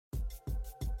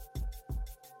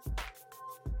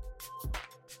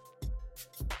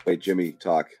Wait, Jimmy,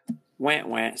 talk.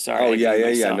 Went. Sorry. Oh,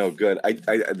 yeah. No, good.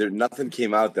 Nothing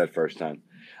came out that first time.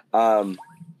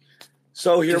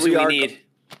 So here we are. We need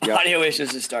audio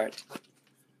issues to start.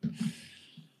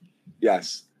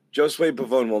 Yes. Josue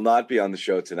Pavone will not be on the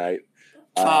show tonight.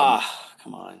 Come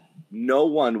on. No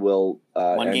one will.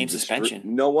 One game suspension.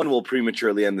 No one will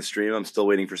prematurely end the stream. I'm still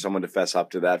waiting for someone to fess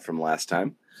up to that from last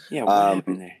time. Yeah, what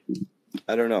happened there?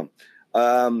 I don't know.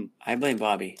 I blame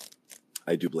Bobby.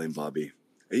 I do blame Bobby.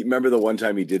 Remember the one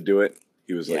time he did do it?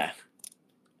 He was like,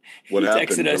 "What happened?"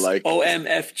 Texted us, like,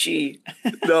 OMFG.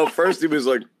 No, first he was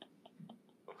like,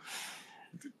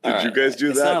 "Did you guys do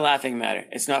that?" It's not a laughing matter.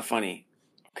 It's not funny.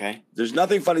 Okay. There's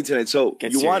nothing funny tonight. So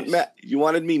you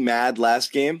wanted me mad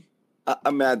last game.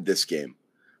 I'm mad this game,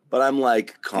 but I'm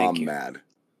like calm mad.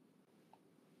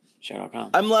 Shout out calm.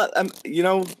 I'm not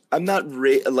I'm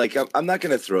not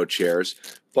going to throw chairs,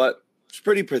 but it's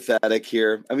pretty pathetic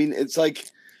here. I mean, it's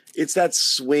that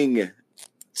swing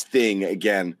thing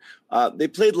again. They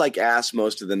played like ass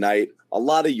most of the night. A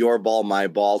lot of your ball, my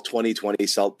ball, 2021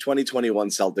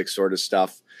 Celtics sort of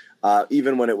stuff.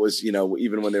 Even when it was,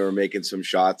 even when they were making some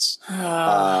shots.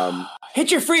 Hit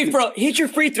your free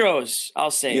throws. I'll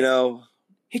say.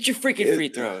 Hit your freaking free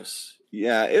throws.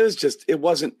 Yeah, it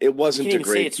wasn't a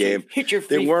great game. Hit your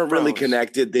free They weren't throws. really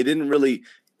connected. They didn't really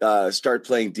start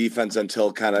playing defense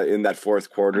until kind of in that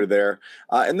fourth quarter there.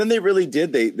 And then they really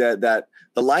did. The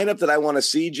lineup that I want to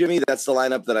see, Jimmy, that's the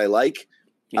lineup that I like.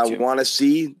 I want to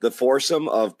see the foursome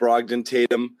of Brogdon,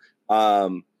 Tatum,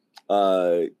 Brogdon,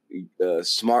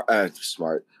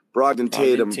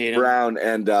 Tatum, Brown,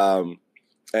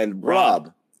 and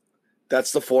Rob.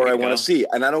 That's the four I want to see.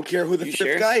 And I don't care who the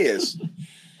fifth guy is.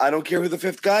 I don't care who the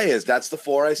fifth guy is. That's the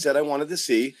four I said I wanted to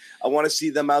see. I want to see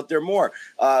them out there more.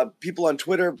 People on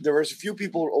Twitter, there was a few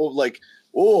people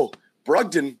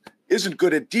Brogdon isn't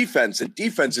good at defense, and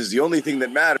defense is the only thing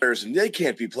that matters, and they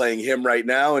can't be playing him right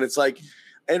now. And it's like,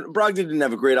 and Brogdon didn't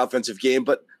have a great offensive game,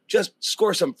 but just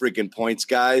score some freaking points,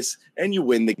 guys, and you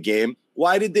win the game.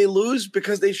 Why did they lose?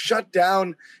 Because they shut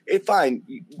down.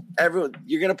 Fine. Everyone,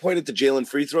 you're going to point at the Jalen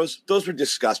free throws. Those were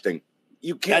disgusting.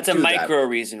 You can't. That's a micro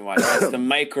reason why. That's the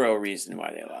micro reason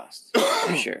why they lost.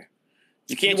 For sure.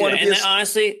 You can't do that. And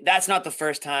honestly, that's not the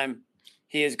first time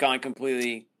he has gone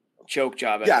completely choke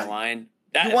job at the line.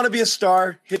 You want to be a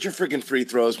star? Hit your freaking free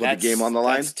throws with the game on the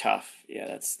line. That's tough.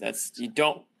 Yeah, that's you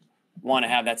don't want to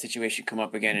have that situation come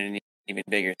up again in an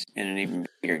even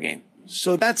bigger game.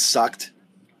 So that sucked,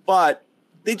 but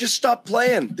they just stopped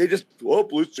playing. They just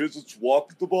let's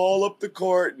walk the ball up the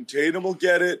court and Tatum will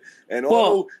get it. And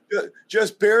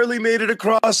just barely made it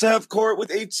across half court with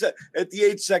at the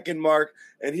 8-second mark.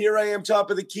 And here I am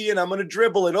top of the key and I'm going to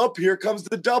dribble it. Oh, here comes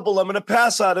the double. I'm going to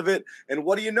pass out of it. And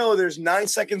what do you know? There's 9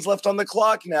 seconds left on the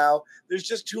clock now. There's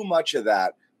just too much of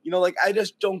that. I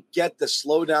just don't get the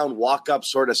slow down, walk up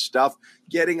sort of stuff,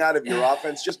 getting out of your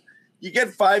offense. Just you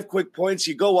get 5 quick points.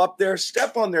 You go up there,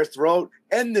 step on their throat,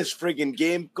 end this friggin'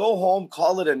 game, go home,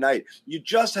 call it a night. You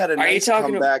just had a nice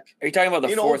comeback. Are you talking about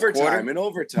the fourth quarter? In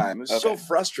overtime. It was so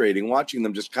frustrating watching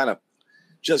them just kind of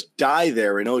just die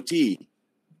there in OT.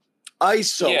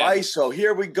 ISO,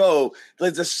 here we go.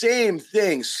 It's the same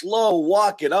thing, slow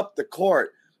walking up the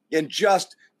court and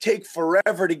just take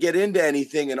forever to get into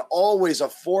anything and always a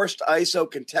forced ISO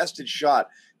contested shot.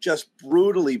 Just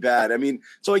brutally bad. I mean,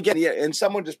 so again, and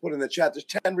someone just put in the chat, there's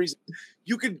 10 reasons.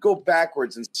 You could go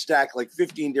backwards and stack like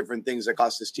 15 different things that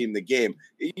cost this team the game.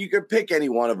 You could pick any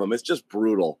one of them. It's just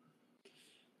brutal.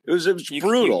 It was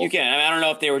brutal. You can. I don't know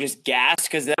if they were just gassed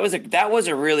because that was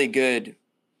a really good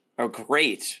or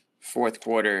great fourth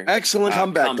quarter. Excellent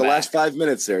comeback. The last 5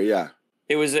 minutes there, yeah.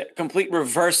 It was a complete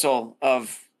reversal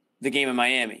of the game in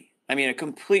Miami. I mean, a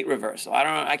complete reversal. I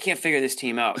don't know. I can't figure this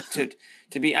team out.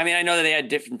 To be, I mean, I know that they had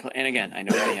different, and again, I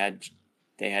know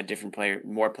they had different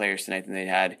more players tonight than they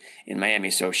had in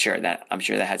Miami. So I'm sure that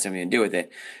had something to do with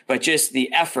it. But just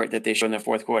the effort that they showed in the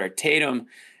fourth quarter, Tatum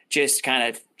just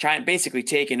kind of basically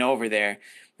taking over there,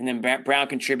 and then Brown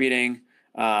contributing.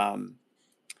 But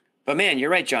man, you're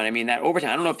right, John. I mean, that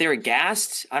overtime. I don't know if they were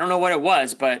gassed. I don't know what it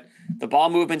was, but the ball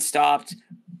movement stopped.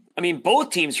 I mean, both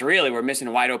teams really were missing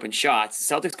wide open shots.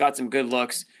 The Celtics got some good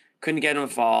looks, couldn't get them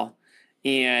to fall,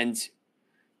 and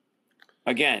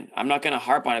again, I'm not going to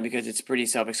harp on it because it's pretty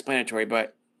self-explanatory,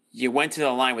 but you went to the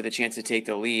line with a chance to take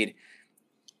the lead.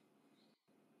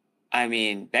 I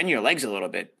mean, bend your legs a little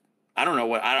bit. I don't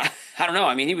know.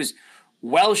 I mean, he was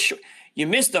well short. You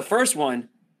missed the first one.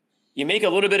 You make a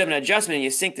little bit of an adjustment and you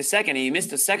sink the second, and you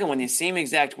missed the second one the same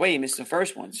exact way you missed the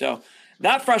first one. So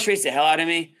that frustrates the hell out of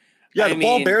me. Yeah, the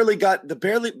ball barely got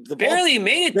barely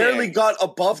made it barely there. got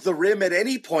above the rim at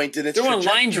any point in its throwing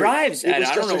line drives. It was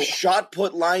just a shot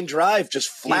put line drive, just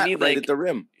flat right at the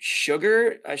rim.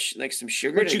 Sugar, like some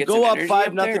sugar. But you go up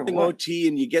 5-0 OT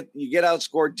and you get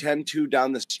outscored 10-2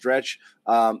 down the stretch.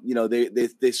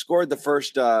 They scored the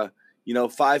first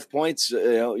 5 points.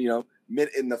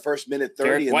 In the first minute 30.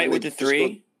 Derek White with the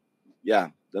three.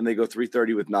 Then they go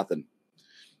 3:30 with nothing.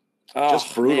 Oh,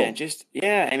 just brutal.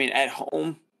 Man, I mean, at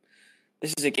home,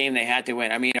 this is a game they had to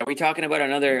win. I mean, are we talking about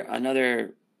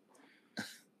another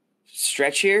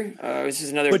stretch here? This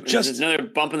is another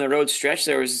bump in the road stretch.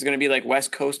 Or is this going to be like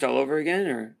West Coast all over again?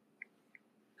 Or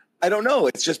I don't know.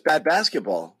 It's just bad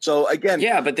basketball. So again,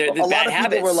 but the a lot of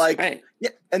habits, people were like, right. yeah,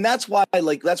 and that's why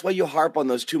you harp on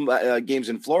those two games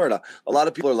in Florida. A lot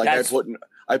of people are like,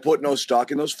 I put no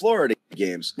stock in those Florida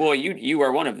games. Well, you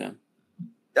are one of them.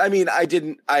 I mean,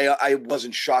 I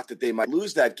wasn't shocked that they might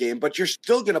lose that game, but you're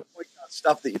still going to point out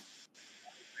stuff that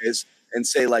is and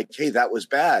say like, hey, that was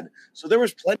bad. So there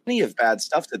was plenty of bad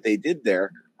stuff that they did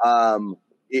there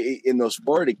in those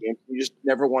Florida games. You just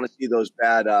never want to see those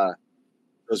bad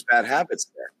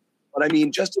habits there. But I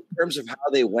mean, just in terms of how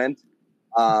they went,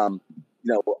 after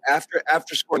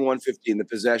scoring 150 in the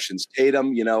possessions,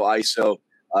 Tatum, ISO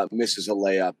misses a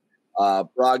layup.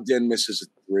 Brogdon misses a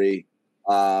three.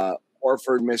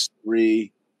 Horford missed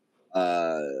three.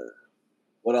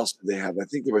 What else did they have? I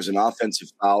think there was an offensive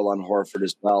foul on Horford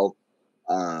as well.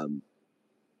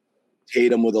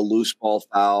 Tatum with a loose ball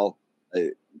foul.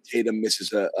 Tatum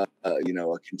misses a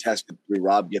contested three.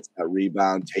 Rob gets that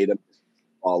rebound. Tatum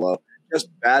follow. Just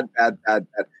bad.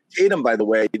 Tatum, by the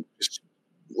way, just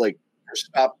like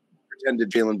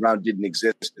pretended Jaylen Brown didn't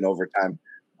exist in overtime.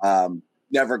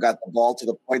 Never got the ball to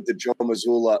the point that Joe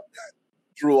Mazzulla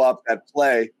threw up that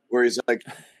play where he's like,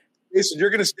 Jason, you're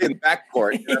going to stay in the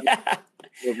backcourt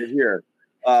over here.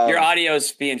 Your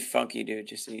audio's being funky, dude,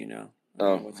 just so you know.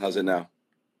 Oh, how's it now?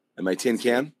 Am I tin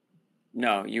can?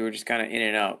 No, you were just kind of in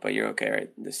and out, but you're okay right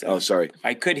this second. Oh, sorry.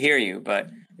 I could hear you, but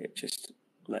it just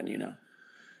letting you know.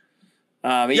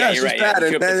 But you're right. Bad.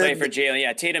 Yeah, play for Jalen.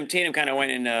 Yeah, Tatum kind of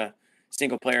went into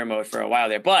single player mode for a while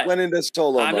there, but went into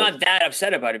solo I'm mode. not that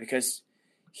upset about it because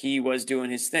he was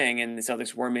doing his thing, and the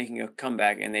Celtics were making a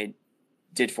comeback, and they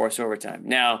did force overtime.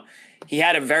 Now, he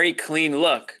had a very clean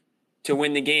look to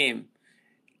win the game.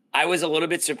 I was a little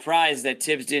bit surprised that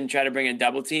Tibbs didn't try to bring a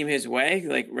double team his way,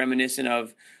 like reminiscent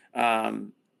of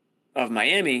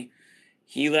Miami.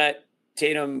 He let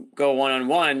Tatum go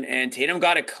one-on-one, and Tatum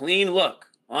got a clean look,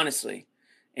 honestly,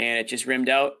 and it just rimmed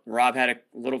out. Rob had a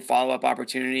little follow-up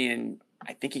opportunity, and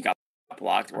I think he got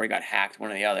blocked or he got hacked,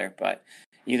 one or the other. But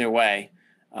either way,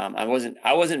 I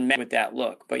wasn't mad with that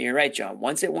look. But you're right, John.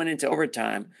 Once it went into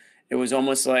overtime, it was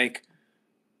almost like,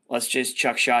 let's just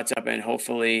chuck shots up and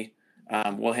hopefully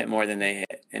we'll hit more than they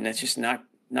hit. And that's just not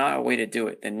a way to do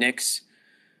it. The Knicks,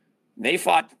 they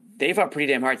fought pretty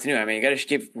damn hard to do. I mean, you got to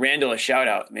give Randall a shout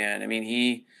out, man. I mean,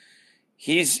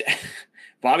 he's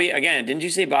Bobby again. Didn't you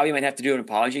say Bobby might have to do an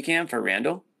apology cam for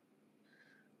Randall?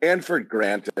 And for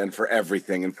Grant and for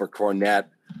everything and for Cornette.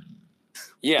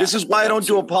 Yeah. This is why I don't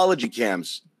do apology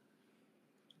cams.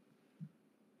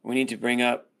 We need to bring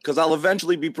up. Because I'll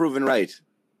eventually be proven right.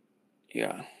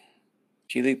 Yeah.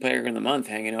 G League Player of the Month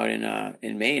hanging out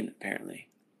in Maine, apparently.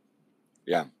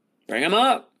 Yeah. Bring him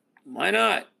up. Why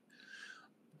not?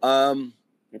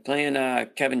 They're playing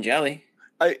Kevin Jelly.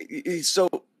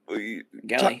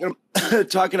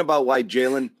 Talking about why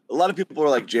Jalen, a lot of people were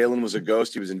like, Jalen was a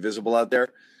ghost. He was invisible out there.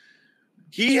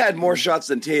 He had more shots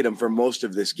than Tatum for most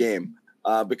of this game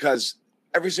because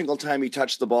every single time he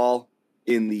touched the ball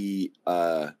in the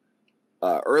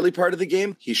early part of the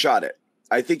game, he shot it.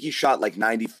 I think he shot like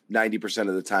 90%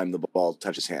 of the time the ball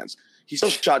touched his hands. He still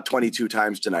shot 22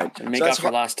 times tonight. To make up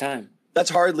for lost time. That's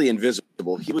hardly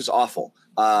invisible. He was awful.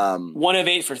 1 of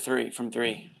 8 from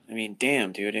three. I mean,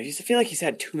 damn, dude. I feel like he's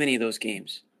had too many of those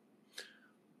games.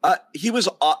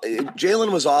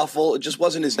 Jalen was awful. It just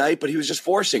wasn't his night, but he was just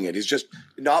forcing it. He's just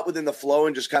not within the flow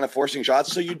and just kind of forcing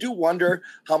shots. So you do wonder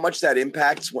how much that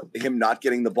impacts him not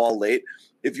getting the ball late.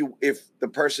 If the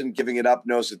person giving it up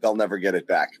knows that they'll never get it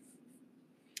back.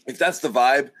 If that's the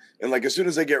vibe, and like as soon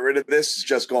as they get rid of this, it's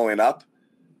just going up.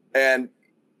 And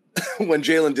when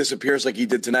Jalen disappears like he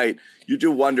did tonight, you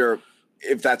do wonder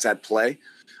if that's at play.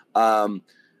 I'm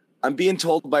being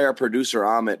told by our producer,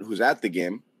 Amit, who's at the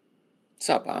game.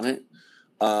 What's up, Amit?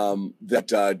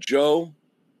 That Joe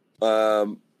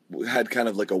had kind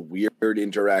of like a weird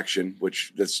interaction,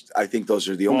 I think those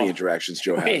are the only interactions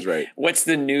Joe has, right? What's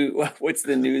the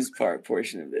news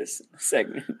portion of this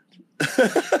segment?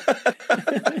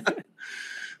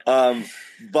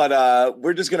 But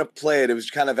we're just going to play it. It was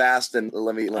kind of asked, and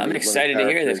I'm excited to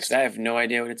hear this because I have no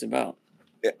idea what it's about.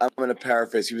 I'm going to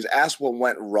paraphrase. He was asked what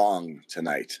went wrong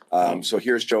tonight. So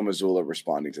here's Joe Mazzulla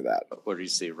responding to that. What did you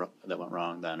see that went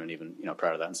wrong then? And even,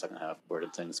 prior to that in the second half, where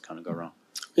did things kind of go wrong?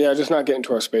 Yeah, just not getting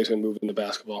to our space and moving the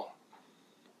basketball.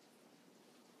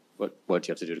 What do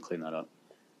you have to do to clean that up?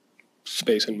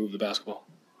 Space and move the basketball.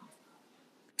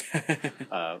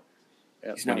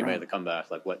 When you made the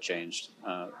comeback, what changed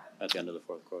at the end of the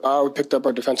fourth quarter? We picked up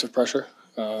our defensive pressure,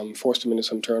 forced them into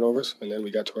some turnovers, and then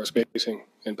we got to our spacing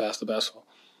and passed the basketball.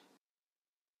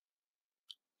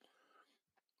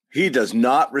 He does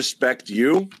not respect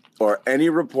you or any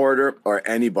reporter or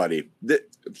anybody.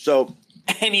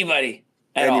 Anybody.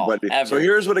 Anybody. All, so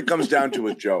here's what it comes down to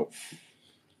with Joe.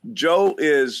 Joe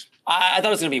is... I thought it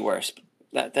was going to be worse.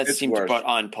 That seemed about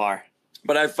on par.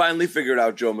 But I finally figured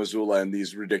out Joe Mazzulla and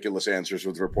these ridiculous answers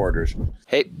with reporters.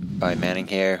 Hey, Bobby Manning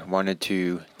here. Wanted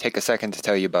to take a second to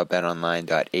tell you about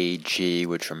betonline.ag,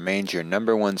 which remains your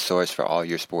number one source for all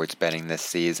your sports betting this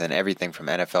season. Everything from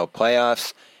NFL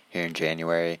playoffs here in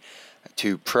January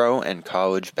to pro and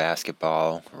college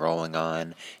basketball rolling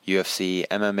on, UFC,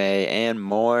 MMA, and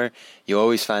more. You'll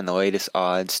always find the latest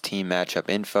odds, team matchup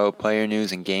info, player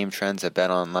news, and game trends at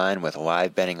BetOnline with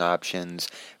live betting options,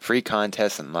 free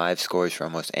contests, and live scores for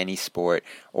almost any sport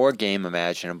or game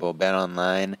imaginable.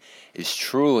 BetOnline is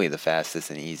truly the fastest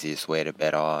and easiest way to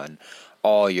bet on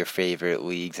all your favorite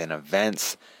leagues and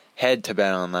events. Head to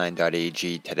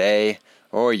betonline.ag today,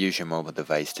 or use your mobile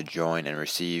device to join and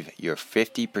receive your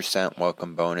 50%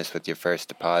 welcome bonus with your first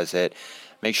deposit.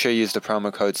 Make sure you use the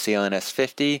promo code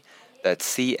CLNS50,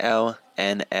 that's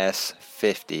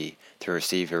CLNS50, to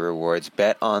receive your rewards.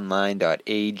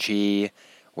 BetOnline.ag,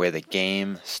 where the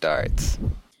game starts.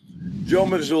 Joe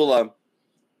Mazzulla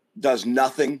does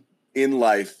nothing in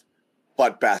life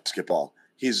but basketball.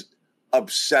 He's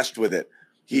obsessed with it.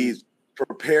 He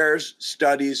prepares,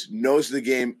 studies, knows the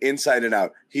game inside and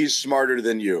out. He's smarter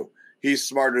than you. He's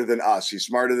smarter than us. He's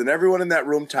smarter than everyone in that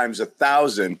room times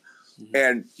 1,000.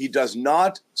 And he does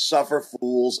not suffer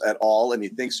fools at all. And he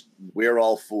thinks we're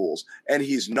all fools. And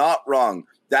he's not wrong.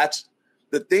 That's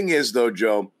the thing is, though,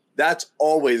 Joe, that's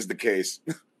always the case.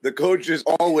 The coaches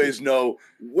always know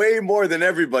way more than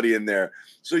everybody in there.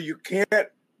 So you can't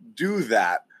do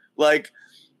that.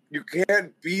 You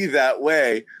can't be that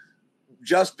way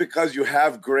just because you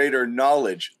have greater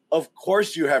knowledge. Of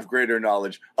course you have greater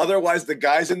knowledge. Otherwise, the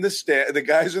guys in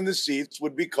the seats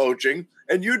would be coaching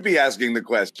and you'd be asking the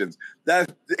questions.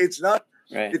 It's not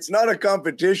a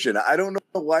competition. I don't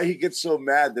know why he gets so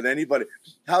mad that anybody.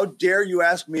 How dare you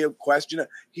ask me a question?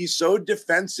 He's so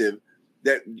defensive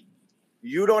that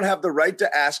you don't have the right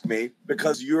to ask me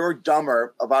because you're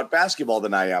dumber about basketball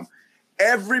than I am.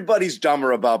 Everybody's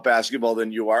dumber about basketball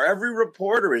than you are. Every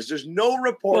reporter is. There's no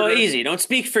reporter. Well, easy. Don't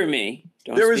speak for me.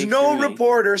 There is no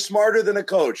reporter smarter than a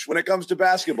coach when it comes to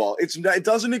basketball. It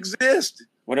doesn't exist.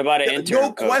 What about an intern?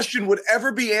 No question would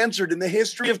ever be answered in the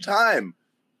history of time.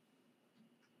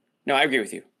 No, I agree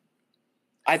with you.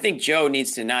 I think Joe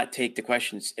needs to not take the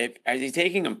questions. Is he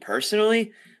taking them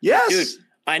personally? Yes. Dude,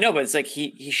 I know, but it's like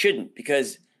he shouldn't,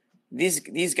 because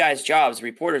these guys' jobs,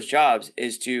 reporters' jobs,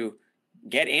 is to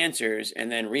get answers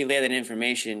and then relay that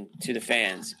information to the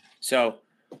fans. So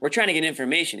we're trying to get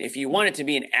information. If you want it to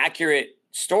be an accurate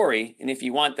story, and if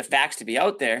you want the facts to be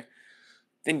out there,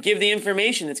 then give the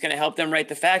information that's going to help them write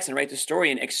the facts and write the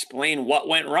story and explain what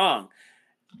went wrong.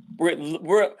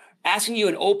 We're asking you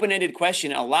an open-ended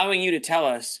question, allowing you to tell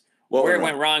us where it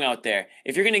went wrong out there.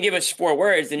 If you're going to give us 4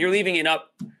 words, then you're leaving it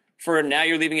up for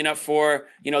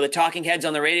the talking heads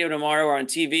on the radio tomorrow or on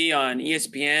TV on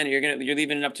ESPN. You're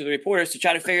leaving it up to the reporters to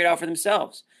try to figure it out for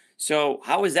themselves. So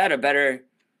how is that a better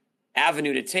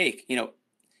avenue to take? By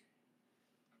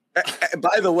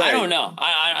the way, I don't know.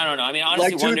 I don't know. I mean,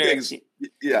 honestly, wonder.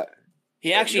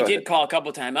 He actually did call a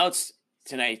couple timeouts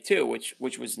tonight too, which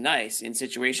was nice in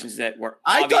situations that were.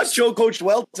 I thought Joe coached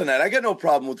well tonight. I got no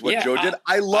problem with what Joe did.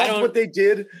 I loved what they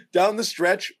did down the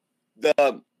stretch.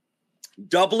 The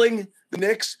doubling the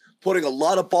Knicks, putting a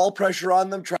lot of ball pressure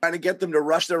on them, trying to get them to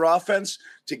rush their offense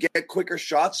to get quicker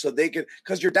shots so they could,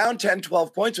 because you're down 10,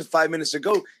 12 points with 5 minutes to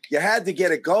go. You had to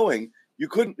get it going. You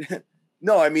couldn't.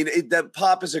 No, I mean, that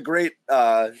Pop is a great,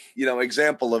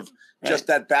 example of just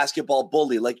that basketball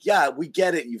bully. We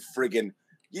get it, you friggin'.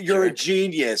 You're a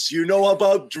genius. You know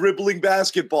about dribbling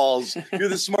basketballs. You're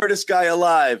the smartest guy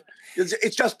alive.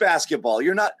 It's just basketball.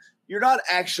 You're not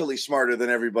actually smarter than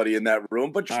everybody in that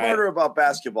room, but you're smarter about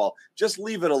basketball. Just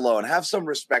leave it alone. Have some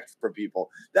respect for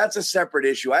people. That's a separate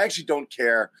issue. I actually don't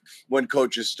care when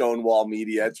coaches stonewall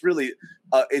media. It's really,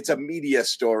 it's a media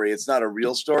story. It's not a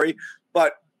real story.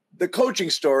 But the coaching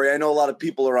story, I know a lot of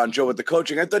people are on Joe with the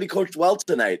coaching. I thought he coached well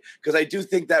tonight because I do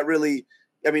think that really –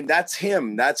 I mean, that's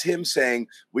him. That's him saying,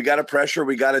 we got to pressure,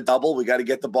 we got to double, we got to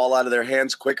get the ball out of their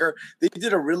hands quicker. They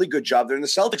did a really good job there, and the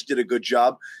Celtics did a good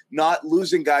job not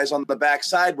losing guys on the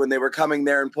backside when they were coming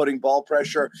there and putting ball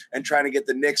pressure and trying to get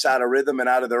the Knicks out of rhythm and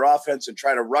out of their offense and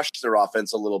try to rush their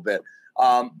offense a little bit.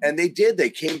 And they did.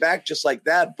 They came back just like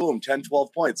that. Boom, 10,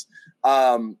 12 points.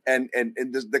 And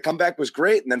the comeback was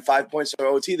great, and then 5 points to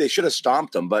OT. They should have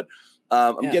stomped them, but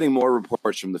I'm getting more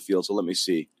reports from the field, so let me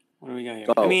see. What do we got here?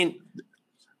 Oh. I mean –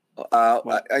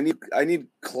 I need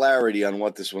clarity on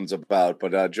what this one's about,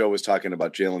 but Joe was talking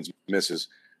about Jalen's misses.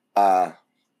 Hold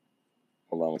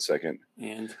on 1 second.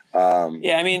 And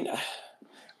I mean,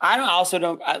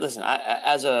 listen.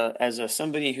 As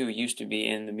somebody who used to be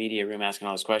in the media room asking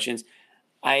all those questions,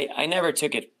 I never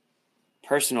took it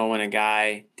personal when a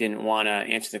guy didn't want to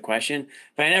answer the question,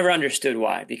 but I never understood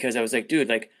why, because I was like, dude,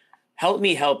 like, help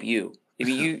me help you. If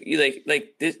you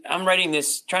like this, I'm trying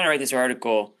to write this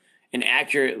article and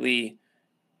accurately,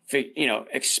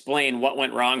 explain what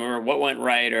went wrong or what went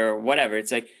right or whatever.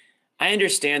 It's like, I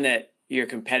understand that you're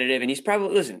competitive, and he's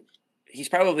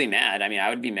probably mad. I mean, I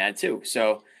would be mad too.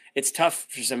 So it's tough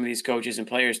for some of these coaches and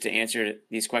players to answer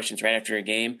these questions right after a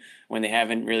game when they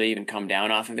haven't really even come down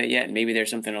off of it yet. And maybe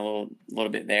there's something a little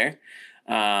bit there.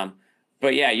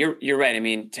 But yeah, you're right. I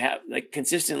mean, to have, like,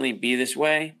 consistently be this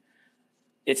way,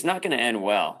 it's not going to end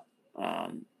well. It's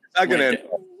not going to end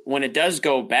well. When it does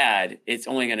go bad, it's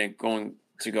only going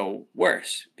to go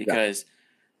worse, because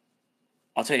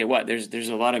I'll tell you what, there's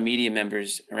a lot of media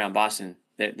members around Boston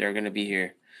that they're going to be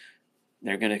here.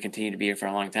 They're going to continue to be here for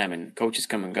a long time, and coaches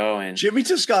come and go. And Jimmy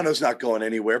Toscano's not going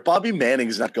anywhere. Bobby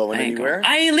Manning's not going anywhere.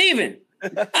 I ain't leaving.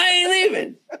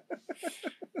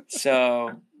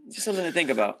 So just something to think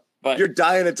about. But you're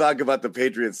dying to talk about the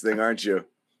Patriots thing, aren't you?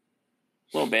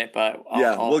 A little bit, but we'll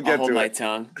get I'll hold to my it.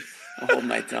 tongue. I'll hold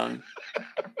my tongue.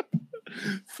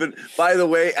 By the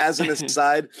way, as an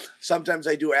aside, sometimes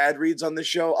I do ad reads on the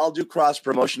show. I'll do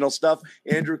cross-promotional stuff.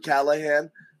 Andrew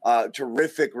Callahan,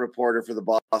 terrific reporter for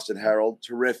the Boston Herald,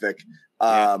 terrific,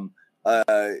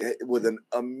 with an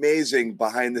amazing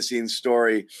behind-the-scenes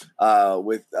story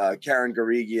with Karen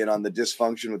Garigian on the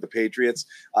dysfunction with the Patriots.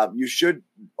 You should,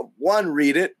 one,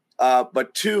 read it,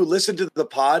 but two, listen to the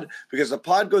pod, because the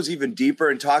pod goes even deeper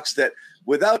and talks that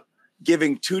without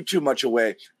giving too much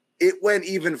away. It went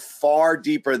even far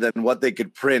deeper than what they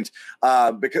could print,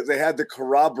 because they had to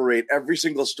corroborate every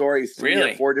single story 3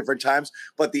 or 4 different times.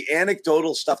 But the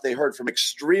anecdotal stuff they heard from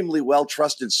extremely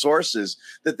well-trusted sources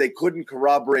that they couldn't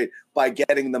corroborate by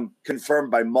getting them confirmed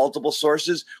by multiple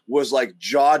sources was like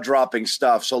jaw-dropping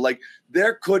stuff. So like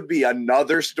there could be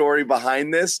another story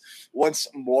behind this once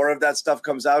more of that stuff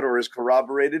comes out or is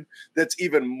corroborated that's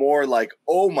even more like,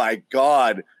 oh my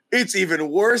God, it's even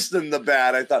worse than the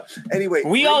bad, I thought. Anyway.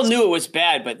 We all knew it was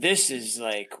bad, but this is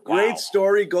like, wow. Great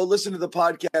story. Go listen to the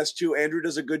podcast too. Andrew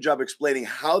does a good job explaining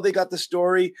how they got the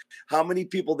story, how many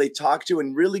people they talked to,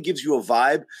 and really gives you a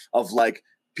vibe of like,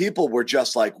 people were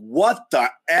just like, what the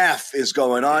F is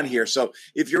going on here? So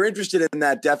if you're interested in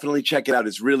that, definitely check it out.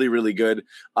 It's really, really good.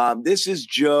 This is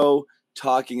Joe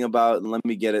talking about, and let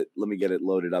me get it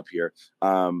loaded up here.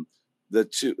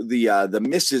 The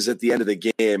misses at the end of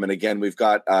the game, and again, we've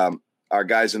got our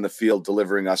guys in the field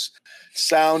delivering us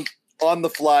sound on the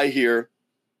fly here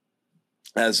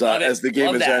as the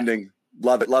game is ending.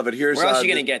 Love it. Here's where else are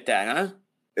you going to get that, huh?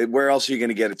 Where else are you going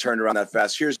to get it turned around that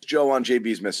fast? Here's Joe on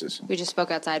JB's misses. We just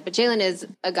spoke outside, but Jalen is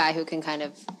a guy who can kind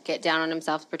of get down on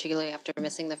himself, particularly after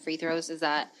missing the free throws. Do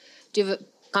you have a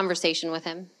conversation with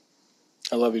him?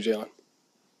 I love you, Jalen.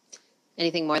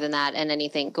 Anything more than that, and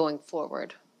anything going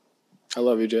forward? I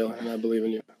love you, Jalen, and I believe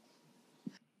in you.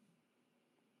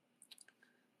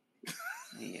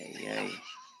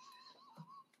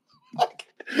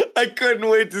 I couldn't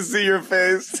wait to see your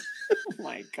face. Oh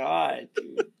my God,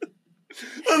 dude.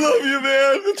 I love you,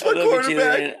 man. That's my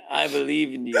quarterback. I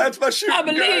believe in you. That's my shooting guard.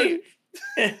 I believe.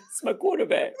 It's my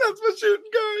quarterback. That's my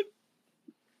shooting guard.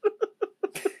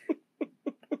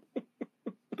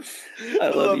 I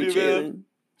love you, man.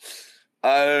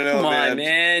 I don't know, Come on,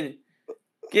 man.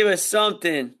 Give us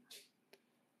something.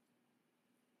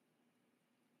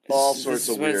 All sorts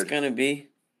of weird. This is what it's going to be.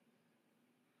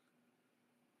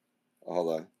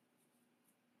 Hold on.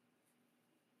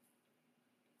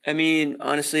 I mean,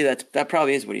 honestly, that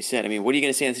probably is what he said. I mean, what are you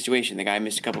going to say in the situation? The guy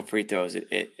missed a couple free throws.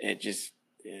 It just,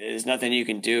 there's nothing you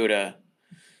can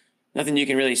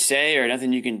really say or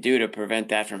nothing you can do to prevent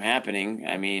that from happening.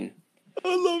 I mean,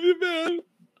 I love you, man.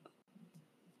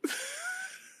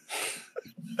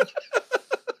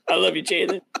 I love you,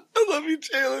 Jalen. I I love you,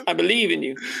 Jalen. I believe in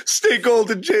you. Stay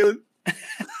golden, Jalen.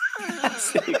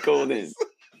 Stay golden.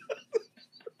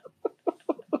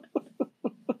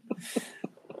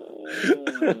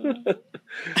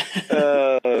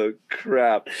 Oh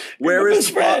crap! Where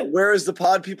is the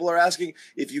pod? People are asking.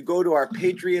 If you go to our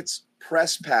Patriots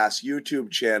Press Pass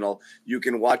YouTube channel, you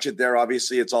can watch it there.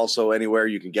 Obviously, it's also anywhere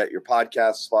you can get your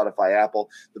podcast: Spotify, Apple.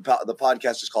 The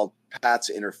podcast is called Pat's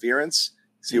Interference.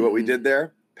 See what we did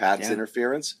there? Pat's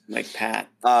Interference. Like Pat.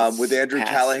 With Andrew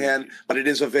Callahan. But it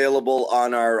is available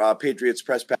on our Patriots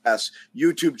Press Pass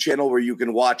YouTube channel where you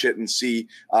can watch it and see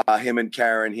he and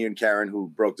Karen,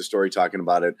 who broke the story talking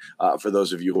about it, for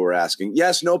those of you who are asking.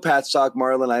 Yes, no Pat's talk,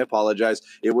 Marlon. I apologize.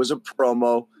 It was a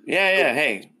promo. Yeah.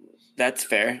 Hey, that's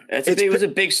fair. It was a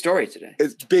big story today.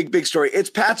 It's big story. It's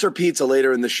Pat's or pizza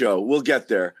later in the show. We'll get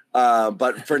there.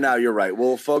 But for now, you're right.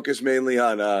 We'll focus mainly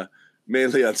on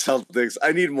Celtics.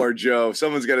 I need more Joe.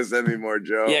 Someone's got to send me more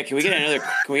Joe. Yeah, can we get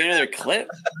another clip?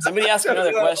 Somebody ask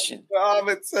another question.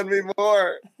 But send me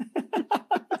more.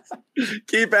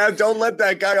 Don't let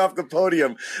that guy off the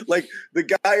podium. Like the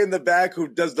guy in the back who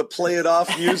does the play it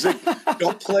off music.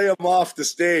 Don't play him off the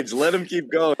stage. Let him keep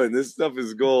going. This stuff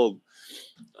is gold.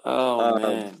 Oh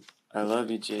man. I love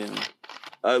you, Jalen.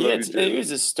 I love you, Jalen.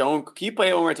 Here's a stone. Can you play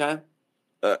it one more time?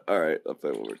 All right, I'll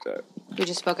play one more time. We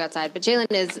just spoke outside, but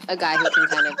Jalen is a guy who can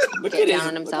kind of get down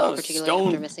on himself, particularly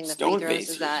after missing the free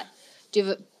throws. Do you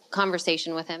have a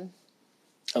conversation with him?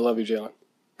 I love you, Jalen.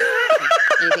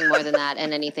 Anything more than that,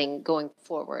 and anything going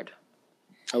forward?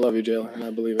 I love you, Jalen, and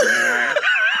I believe in you.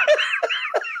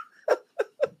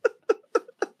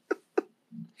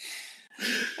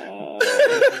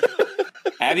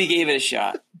 Abby gave it a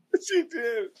shot. She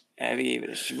did. Abby gave it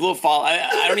a little follow.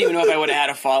 I don't even know if I would have had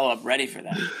a follow up ready for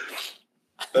that.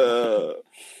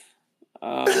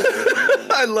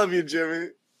 I love you, Jimmy.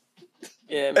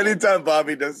 Yeah. Man. Anytime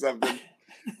Bobby does something,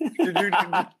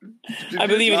 I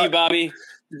believe in you, Bobby.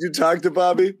 Did you talk to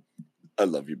Bobby? I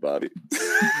love you, Bobby.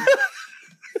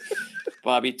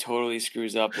 Bobby totally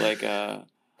screws up like an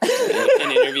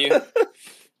interview.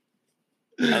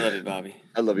 I love you, Bobby.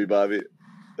 I love you, Bobby.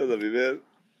 I love you, man.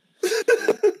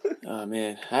 Oh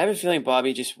man, I have a feeling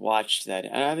Bobby just watched that.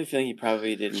 I have a feeling he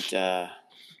probably didn't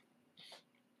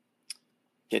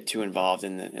get too involved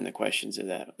in the questions of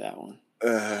that one.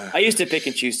 I used to pick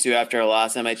and choose too. After a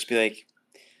loss, I might just be like,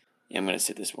 "Yeah, I'm gonna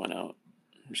sit this one out.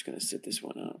 I'm just gonna sit this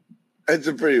one out." It's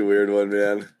a pretty weird one,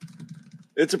 man.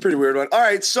 It's a pretty weird one. All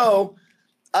right, so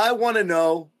I want to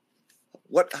know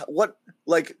what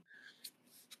like.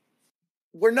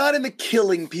 We're not in the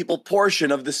killing people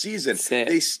portion of the season.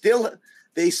 They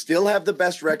still have the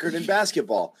best record in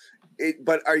basketball.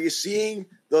 But are you seeing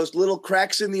those little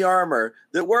cracks in the armor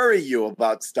that worry you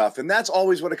about stuff? And that's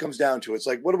always what it comes down to. It's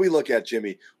like, what do we look at,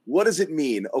 Jimmy? What does it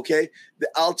mean? Okay,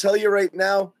 I'll tell you right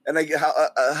now. And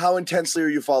how intensely are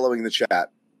you following the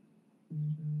chat?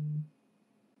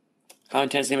 How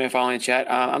intensely am I following the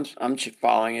chat? I'm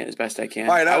following it as best I can.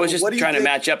 All right, I was just trying to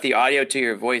match up the audio to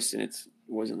your voice, and it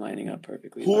wasn't lining up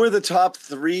perfectly. Who are the top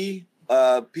three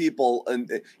people?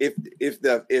 And if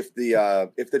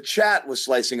the chat was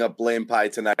slicing up blame pie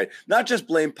tonight, not just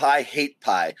blame pie, hate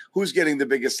pie, who's getting the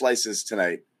biggest slices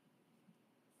tonight?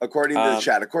 According to the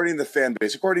chat, according to the fan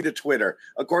base, according to Twitter,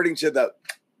 according to the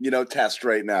test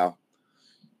right now.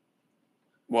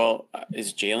 Well,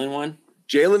 is Jalen one?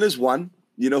 Jalen is one.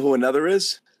 You know who another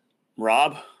is?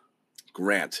 Rob?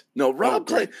 Grant. No, Rob.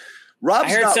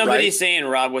 Rob's I heard not somebody right. saying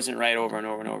Rob wasn't right over and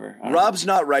over and over. Rob's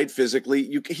not right physically.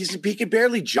 He can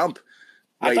barely jump.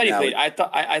 I thought he played. I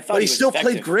thought, but he still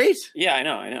effective. played great. Yeah, I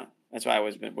know. That's why I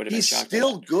would have been shocked. He's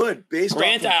still good. Based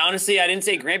Grant, on I didn't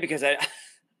say Grant because I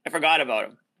forgot about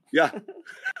him. Yeah,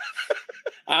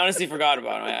 I honestly forgot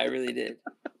about him. I really did.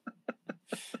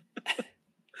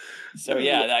 So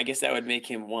yeah, I guess that would make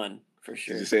him one for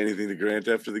sure. Did you say anything to Grant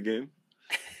after the game?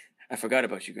 I forgot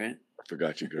about you, Grant. I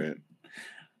forgot you, Grant.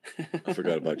 I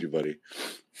forgot about you, buddy.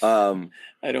 I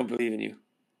don't believe in you.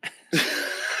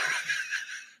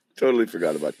 Totally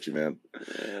forgot about you, man.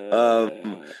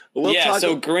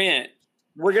 Grant.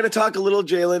 We're going to talk a little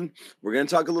Jalen. We're going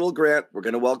to talk a little Grant. We're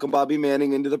going to welcome Bobby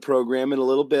Manning into the program in a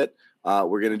little bit.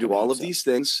 We're going to do all of these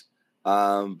things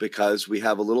because we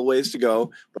have a little ways to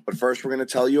go. But first, we're going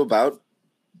to tell you about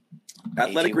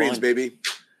Athletic Greens, baby.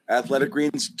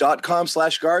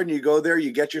 athleticgreens.com/garden. You go there,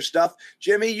 you get your stuff.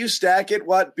 Jimmy, you stack it.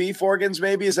 What, beef organs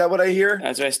maybe? Is that what I hear?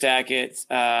 That's what I stack it.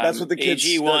 That's what the kids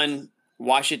AG1,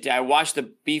 wash it. I wash the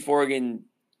beef organs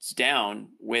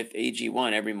down with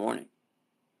AG1 every morning.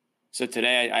 So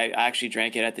today I actually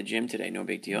drank it at the gym today. No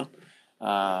big deal.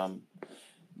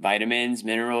 Vitamins,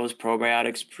 minerals,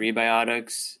 probiotics,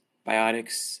 prebiotics,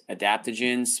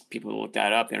 adaptogens. People look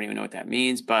that up. They don't even know what that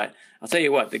means. But I'll tell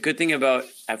you what, the good thing about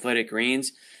Athletic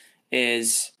Greens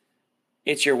is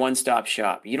it's your one-stop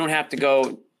shop. You don't have to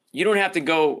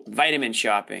go vitamin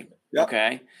shopping. Yep.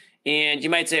 Okay. And you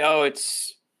might say, oh,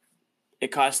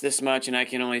 it costs this much and I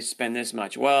can only spend this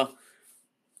much. Well,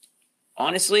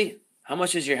 honestly, how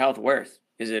much is your health worth?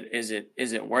 Is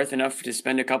it worth enough to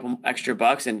spend a couple extra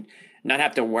bucks and not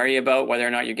have to worry about whether or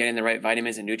not you're getting the right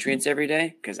vitamins and nutrients every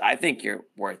day? Because I think you're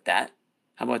worth that.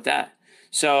 How about that?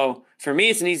 So for me,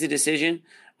 it's an easy decision.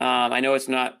 I know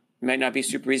might not be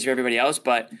super easy for everybody else,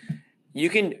 but you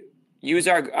can use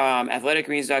our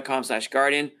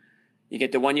athleticgreens.com/garden. You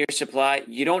get the 1-year supply.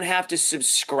 You don't have to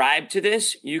subscribe to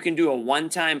this. You can do a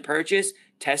one-time purchase,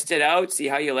 test it out, see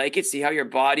how you like it, see how your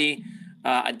body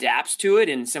adapts to it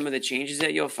and some of the changes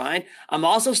that you'll find. I'm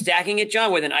also stacking it,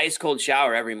 John, with an ice cold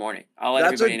shower every morning. I'll let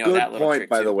everybody know that little trick.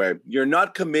 That's a good point, by the way. You're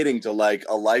not committing to like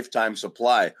a lifetime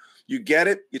supply. You get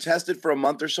it, you test it for a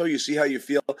month or so, you see how you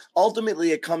feel.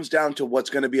 Ultimately, it comes down to what's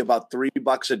going to be about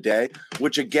 $3 a day,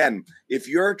 which again, if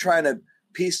you're trying to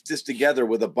piece this together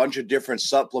with a bunch of different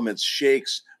supplements,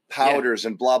 shakes, powders,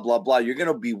 and blah, blah, blah, you're going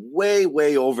to be way,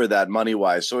 way over that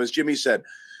money-wise. So as Jimmy said,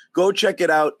 go check it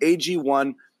out,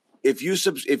 AG1. If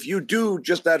you do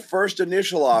just that first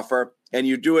initial offer and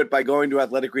you do it by going to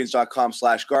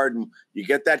athleticgreens.com/garden, you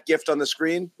get that gift on the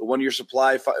screen, the 1-year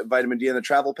supply, vitamin D and the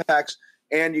travel packs,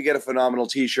 and you get a phenomenal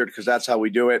T-shirt because that's how we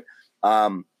do it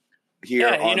here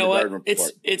on the Garden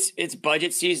Report. It's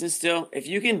budget season still. If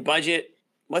you can budget,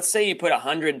 let's say you put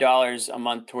 $100 a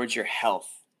month towards your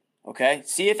health, okay?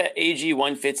 See if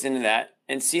AG1 fits into that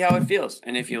and see how it feels.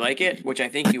 And if you like it, which I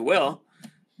think you will,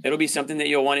 it'll be something that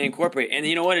you'll want to incorporate. And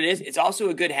you know what it is? It's also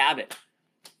a good habit.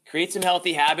 Create some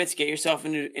healthy habits, get yourself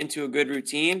into a good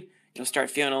routine. You'll start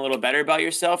feeling a little better about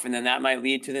yourself, and then that might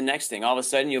lead to the next thing. All of a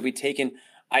sudden, you'll be taking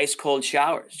ice cold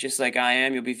showers, just like I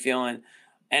am. You'll be feeling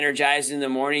energized in the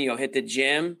morning. You'll hit the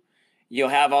gym. You'll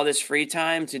have all this free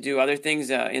time to do other things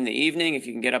in the evening if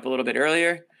you can get up a little bit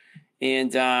earlier,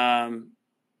 and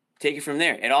take it from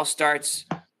there. It all starts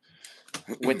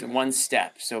with one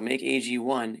step. So make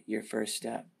AG1 your first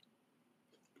step.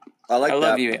 I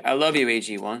love you. I love you,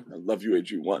 AG1. I love you,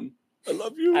 AG1. I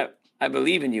love you. I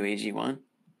believe in you, AG1.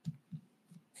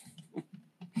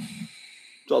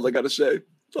 That's all I got to say.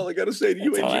 That's all I got to say to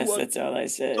you, AG1. That's all I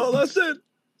said. That's all I said.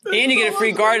 And you get a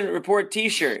free Garden Report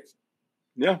T-shirt.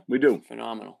 Yeah, we do.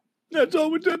 Phenomenal. That's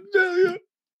all we did to tell you.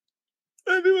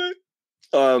 Anyway.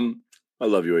 I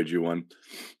love you, AG1.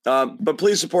 But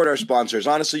please support our sponsors.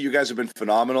 Honestly, you guys have been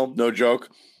phenomenal. No joke.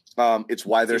 It's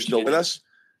why they're still with us.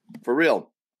 For real.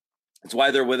 It's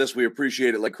why they're with us. We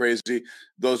appreciate it like crazy.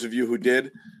 Those of you who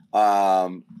did,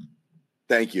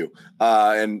 thank you.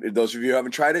 And those of you who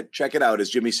haven't tried it, check it out.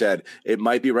 As Jimmy said, it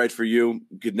might be right for you.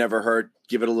 Could never hurt.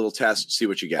 Give it a little test. See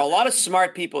what you get. A lot of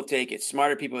smart people take it.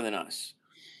 Smarter people than us.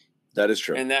 That is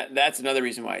true. And that's another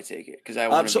reason why I take it, because I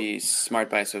want to be smart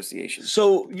by association.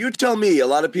 So you tell me, a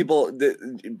lot of people,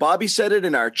 Bobby said it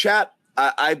in our chat.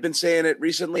 I've been saying it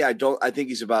recently. I think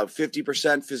he's about 50%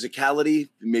 physicality,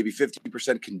 maybe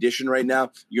 50% condition right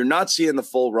now. You're not seeing the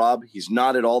full Rob. He's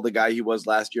not at all the guy he was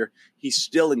last year. He's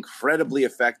still incredibly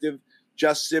effective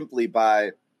just simply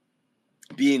by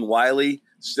being wily,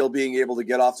 still being able to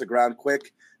get off the ground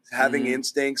quick, having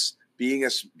instincts, being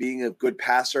a good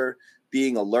passer,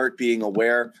 being alert, being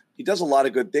aware. He does a lot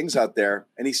of good things out there,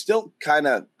 and he still kind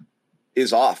of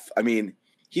is off. I mean,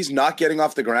 he's not getting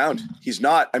off the ground. He's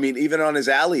not. I mean, even on his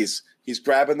alleys, he's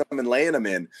grabbing them and laying them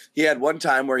in. He had one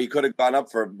time where he could have gone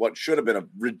up for what should have been a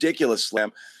ridiculous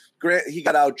slam. He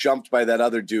got out jumped by that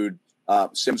other dude,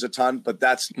 Sims a ton, but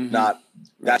that's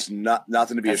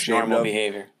nothing to be ashamed of. Normal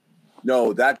behavior.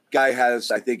 No, that guy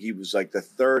I think he was like the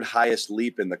third highest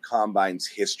leap in the Combine's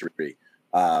history.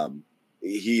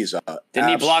 Didn't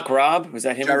he block Rob? Was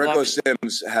that him? Jericho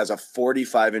Sims has a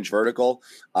 45-inch vertical,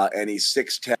 and he's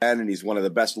 6'10", and he's one of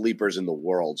the best leapers in the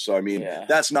world. So I mean,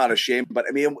 that's not a shame. But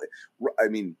I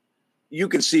mean, you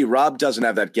can see Rob doesn't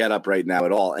have that get up right now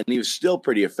at all, and he was still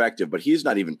pretty effective. But he's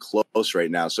not even close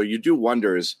right now. So you do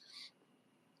wonder is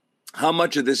how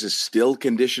much of this is still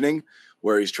conditioning,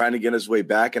 where he's trying to get his way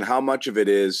back, and how much of it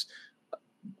is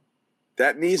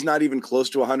that knee's not even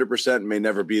close to 100% and may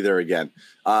never be there again.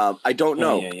 I don't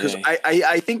know, because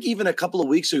I think even a couple of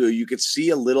weeks ago, you could see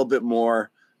a little bit more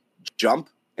jump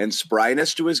and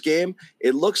spryness to his game.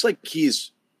 It looks like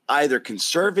he's either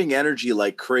conserving energy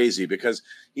like crazy because,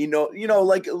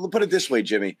 like, put it this way,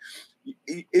 Jimmy,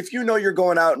 if you know you're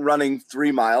going out and running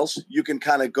 3 miles, you can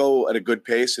kind of go at a good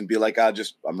pace and be like,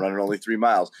 I'm running only 3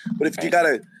 miles. But if you got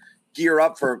to gear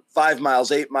up for 5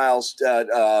 miles, 8 miles,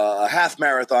 a half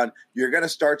marathon, you're going to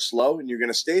start slow and you're going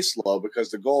to stay slow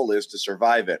because the goal is to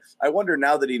survive it. I wonder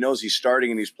now that he knows he's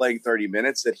starting and he's playing 30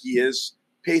 minutes that he is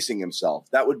pacing himself.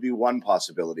 That would be one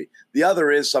possibility. The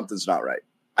other is something's not right.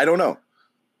 I don't know.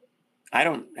 I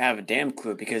don't have a damn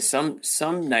clue because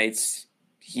some nights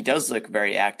he does look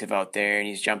very active out there and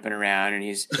he's jumping around and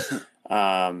he's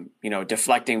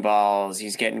deflecting balls.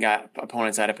 He's getting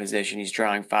opponents out of position. He's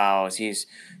drawing fouls. He's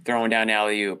throwing down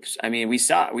alley-oops. I mean, we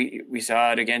saw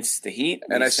it against the Heat.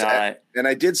 And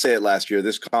I did say it last year.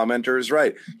 This commenter is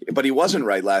right, but he wasn't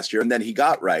right last year, and then he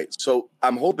got right. So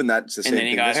I'm hoping that's the same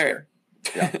thing this year.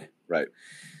 Yeah, right.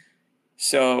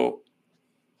 So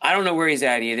I don't know where he's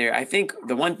at either. I think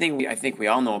the one thing we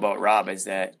all know about Rob is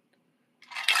that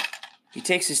he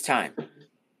takes his time.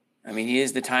 I mean, he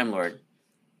is the Time Lord.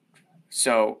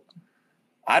 So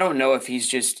I don't know if he's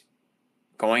just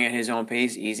going at his own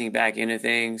pace, easing back into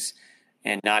things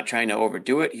and not trying to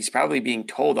overdo it. He's probably being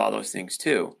told all those things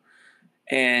too.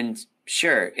 And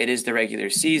sure, it is the regular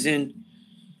season.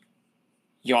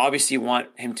 You obviously want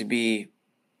him to be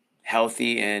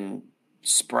healthy and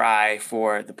spry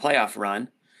for the playoff run.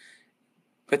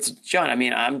 But John, I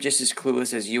mean, I'm just as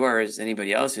clueless as you are as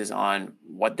anybody else is on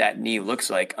what that knee looks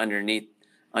like underneath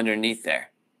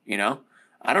there, you know?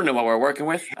 I don't know what we're working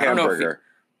with. Hamburger. I don't know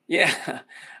yeah.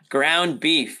 Ground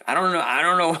beef. I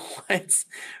don't know what's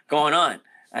going on.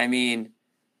 I mean,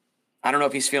 I don't know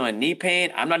if he's feeling knee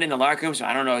pain. I'm not in the locker room, so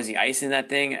I don't know. Is he icing that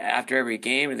thing after every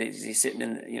game? Is he sitting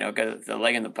in, got the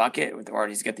leg in the bucket, or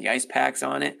he's got the ice packs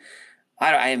on it?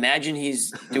 I imagine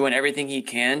he's doing everything he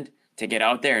can to get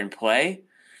out there and play.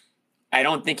 I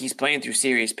don't think he's playing through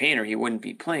serious pain or he wouldn't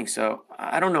be playing. So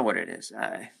I don't know what it is.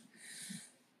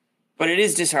 But it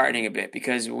is disheartening a bit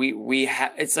because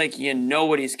it's like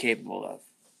what he's capable of,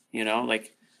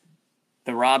 like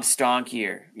the Rob Stonk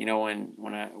year,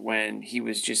 when he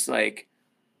was just like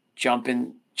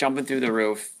jumping through the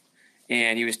roof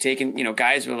and he was taking,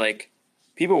 guys were like,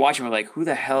 people watching were like, who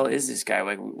the hell is this guy?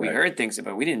 Like we heard things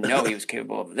about, we didn't know he was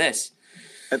capable of this.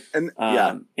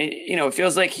 It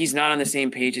feels like he's not on the same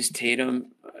page as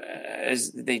Tatum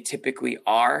as they typically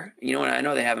are, and I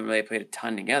know they haven't really played a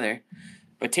ton together.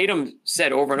 But Tatum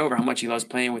said over and over how much he loves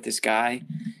playing with this guy,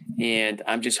 and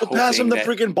I'm just hoping pass him the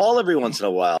freaking ball every once in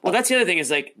a while. Well, that's the other thing is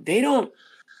like they don't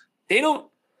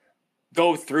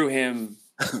go through him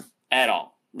at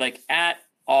all,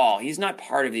 He's not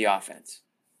part of the offense.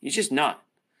 He's just not.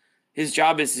 His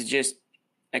job is to just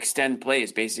extend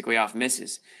plays basically off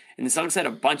misses. And the Celtics had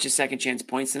a bunch of second chance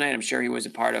points tonight. I'm sure he was a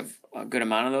part of a good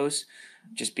amount of those,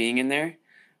 just being in there,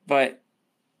 but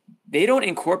they don't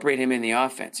incorporate him in the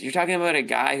offense. You're talking about a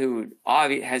guy who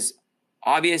has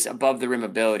obvious above the rim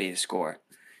ability to score.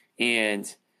 And,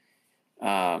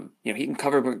 he can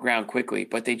cover ground quickly,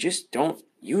 but they just don't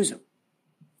use him.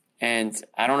 And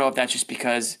I don't know if that's just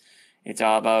because it's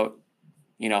all about,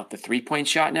 the 3-point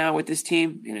shot now with this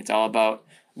team. And it's all about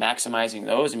maximizing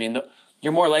those. I mean,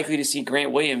 you're more likely to see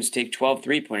Grant Williams take 12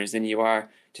 3-pointers than you are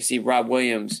to see Rob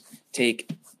Williams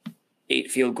take 8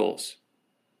 field goals.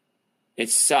 It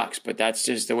sucks, but that's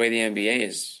just the way the NBA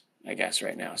is, I guess,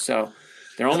 right now. So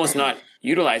they're almost not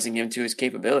utilizing him to his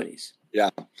capabilities. Yeah.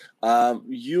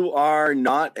 You are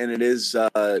not, and it is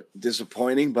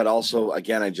disappointing, but also,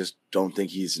 again, I just don't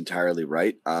think he's entirely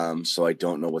right. So I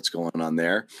don't know what's going on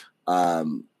there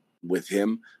with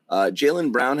him.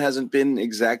 Jaylen Brown hasn't been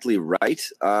exactly right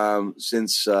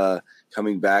since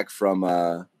coming back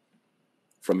from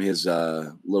his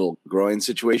little groin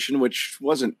situation, which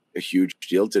wasn't a huge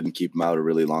deal. Didn't keep him out a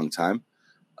really long time.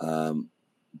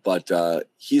 But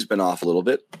he's been off a little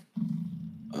bit.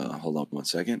 Hold on 1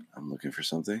 second. I'm looking for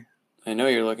something. I know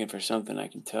you're looking for something. I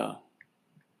can tell.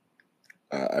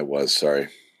 I was, sorry.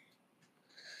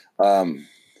 I'm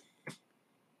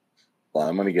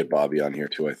going to get Bobby on here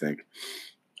too, I think.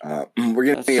 We're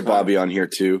going to get Bobby on here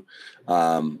too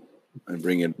and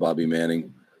bring in Bobby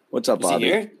Manning. What's up, Bobby?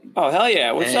 Is he here? Oh, hell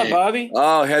yeah. What's up, Bobby?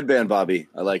 Oh, headband Bobby.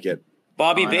 I like it.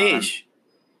 Bobby Beige.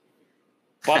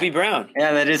 Bobby Brown.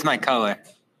 Yeah, that is my color.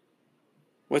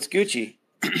 What's Gucci?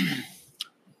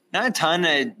 Not a ton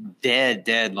of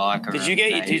dead locker room.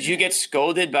 Did you get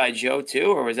scolded by Joe too,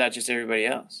 or was that just everybody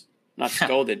else? Not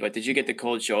scolded, but did you get the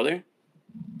cold shoulder?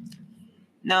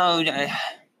 No,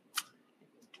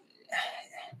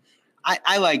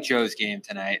 I like Joe's game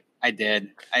tonight. I did.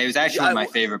 It was actually my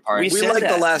favorite part. We liked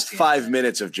the last 5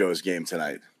 minutes of Joe's game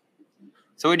tonight.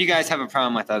 So what do you guys have a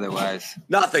problem with otherwise?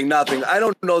 Nothing. I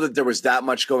don't know that there was that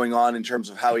much going on in terms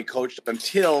of how he coached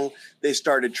until they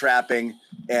started trapping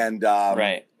and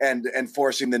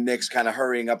forcing the Knicks kind of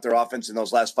hurrying up their offense in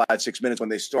those last 5-6 minutes when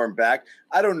they stormed back.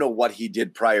 I don't know what he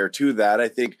did prior to that. I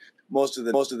think most of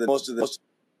the.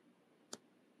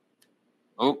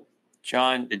 Oh,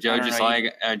 John, did Joe just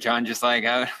John just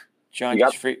out? John,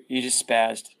 you just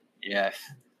spazzed. Yes.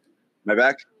 Am I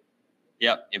back?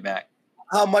 Yep, you're back.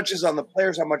 How much is on the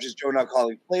players? How much is Joe not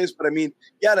calling plays? But I mean,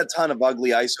 he had a ton of ugly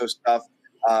ISO stuff.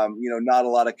 Not a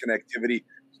lot of connectivity.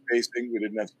 Spacing. We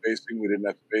didn't have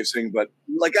spacing. But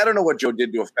I don't know what Joe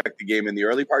did to affect the game in the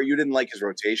early part. You didn't like his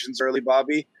rotations early,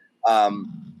 Bobby. But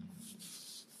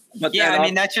yeah, I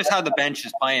mean that's just how the bench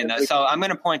is playing. Though. So I'm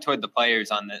going to point toward the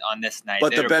players on this night.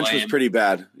 But the bench was pretty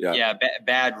bad. Yeah,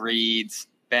 bad reads.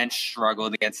 Bench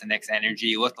struggled against the Knicks'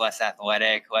 energy. Looked less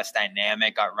athletic, less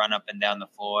dynamic. Got run up and down the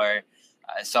floor.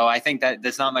 So I think that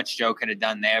there's not much Joe could have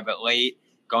done there. But late,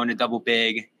 going to double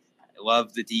big. I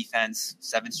love the defense.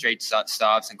 7 straight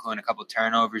stops, including a couple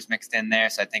turnovers mixed in there.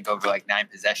 So I think over 9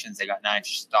 possessions, they got 9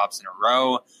 stops in a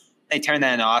row. They turned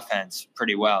that into offense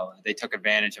pretty well. They took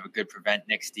advantage of a good prevent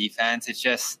Knicks defense. It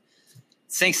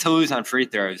stinks to lose on free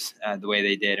throws the way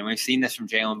they did. And we've seen this from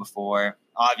Jalen before.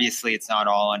 Obviously, it's not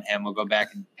all on him. We'll go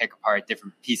back and pick apart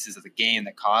different pieces of the game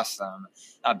that cost them.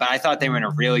 But I thought they were in a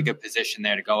really good position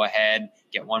there to go ahead,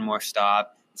 get one more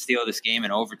stop, steal this game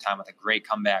in overtime with a great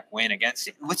comeback win against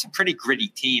what's a pretty gritty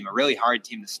team, a really hard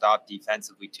team to stop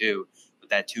defensively too, with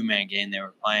that 2-man game they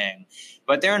were playing.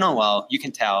 But they're in a lull. You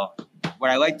can tell.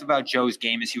 What I liked about Joe's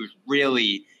game is he was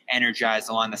really energized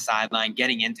along the sideline,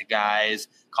 getting into guys,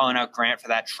 calling out Grant for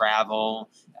that travel,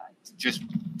 just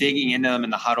digging into them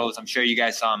in the huddles. I'm sure you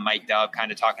guys saw him mic'd up,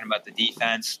 kind of talking about the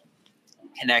defense,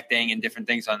 connecting and different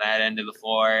things on that end of the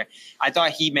floor. I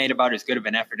thought he made about as good of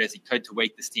an effort as he could to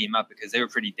wake this team up because they were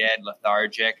pretty dead,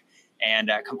 lethargic,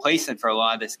 and complacent for a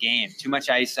lot of this game. Too much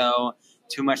ISO,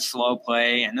 too much slow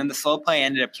play, and then the slow play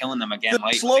ended up killing them again.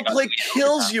 The slow play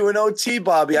kills you in OT,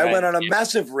 Bobby. Right. I went on a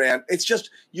massive rant. It's just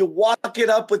you walk it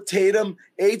up with Tatum,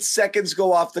 8 seconds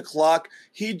go off the clock.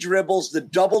 He dribbles, the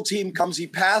double team comes, he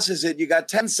passes it. You got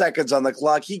 10 seconds on the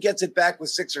clock. He gets it back with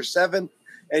 6 or 7,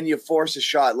 and you force a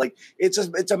shot.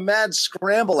 It's a mad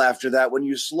scramble after that. When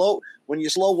you slow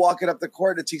walk it up the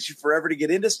court, it takes you forever to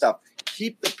get into stuff.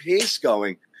 Keep the pace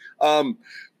going.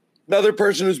 Another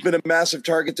person who's been a massive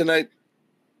target tonight,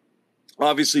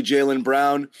 obviously, Jaylen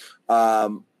Brown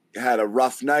had a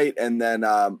rough night, and then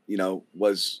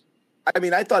was. I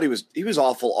mean, I thought he was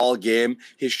awful all game.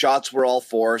 His shots were all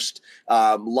forced.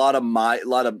 A lot of me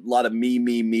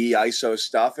ISO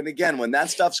stuff. And again, when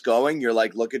that stuff's going, you're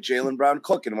like, look at Jaylen Brown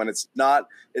cook. And when it's not,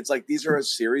 it's like these are a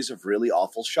series of really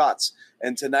awful shots.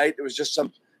 And tonight it was just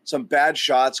some bad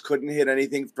shots. Couldn't hit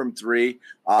anything from 3.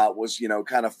 Was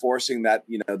kind of forcing that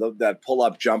that pull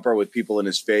up jumper with people in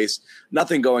his face.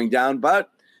 Nothing going down,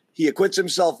 but he acquits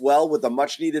himself well with a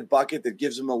much-needed bucket that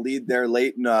gives him a lead there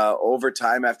late in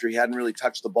overtime after he hadn't really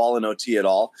touched the ball in OT at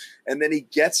all. And then he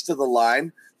gets to the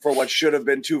line for what should have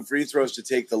been 2 free throws to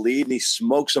take the lead, and he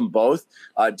smokes them both.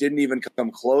 Didn't even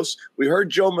come close. We heard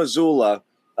Joe Mazzulla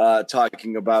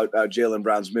talking about Jaylen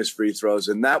Brown's missed free throws,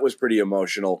 and that was pretty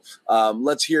emotional.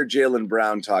 Let's hear Jaylen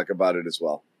Brown talk about it as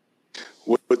well.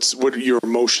 What are your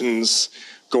emotions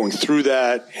going through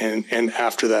that and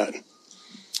after that?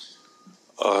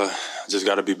 Just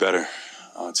got to be better.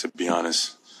 To be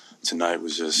honest, tonight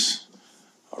was just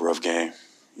a rough game,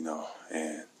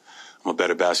 and I'm a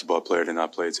better basketball player than I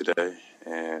played today.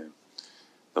 And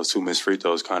those 2 missed free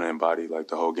throws kind of embody the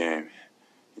whole game,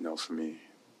 for me.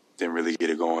 Didn't really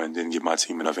get it going, didn't give my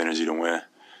team enough energy to win.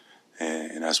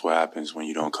 And that's what happens when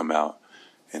you don't come out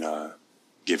and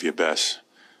give your best.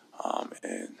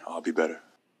 And I'll be better.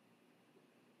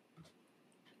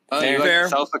 Fair.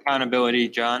 Self-accountability,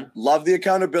 John. Love the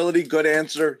accountability. Good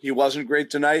answer. He wasn't great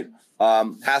tonight.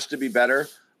 Has to be better.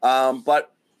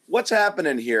 But what's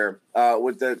happening here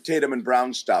with the Tatum and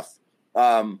Brown stuff?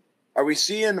 Are we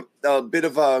seeing a bit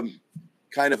of a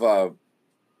kind of a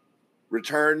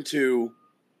return to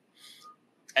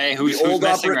who's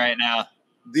missing right now?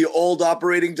 The old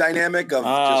operating dynamic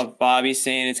of Bobby's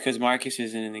saying it's because Marcus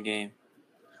isn't in the game.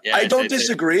 Yeah, I don't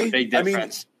disagree. Big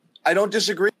difference. I don't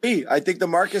disagree. I think the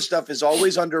Marcus stuff is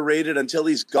always underrated until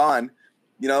he's gone.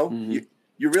 You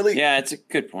really. Yeah, it's a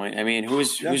good point. I mean,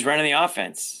 who's running the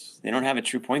offense? They don't have a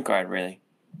true point guard, really.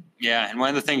 Yeah, and one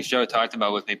of the things Joe talked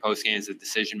about with me post-game is the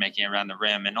decision-making around the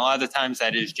rim. And a lot of the times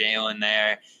that is Jaylen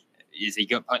there. Is he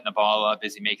putting the ball up?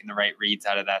 Is he making the right reads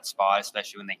out of that spot,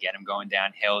 especially when they get him going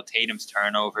downhill? Tatum's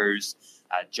turnovers.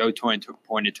 Joe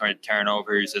pointed toward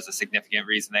turnovers as a significant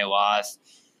reason they lost.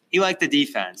 he liked the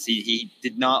defense. He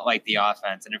did not like the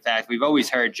offense. And in fact, we've always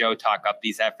heard Joe talk up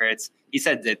these efforts. He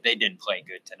said that they didn't play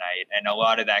good tonight. And a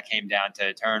lot of that came down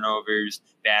to turnovers,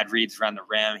 bad reads around the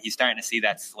rim. He's starting to see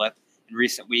that slip in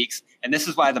recent weeks. And this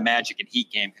is why the Magic and Heat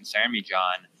game concerned me,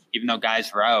 John. Even though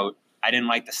guys were out, I didn't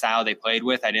like the style they played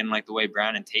with. I didn't like the way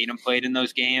Brown and Tatum played in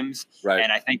those games. Right.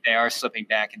 And I think they are slipping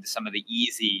back into some of the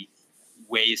easy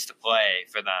ways to play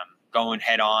for them, going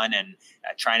head on and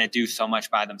trying to do so much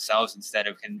by themselves instead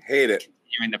of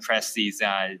continuing to press these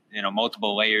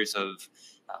multiple layers of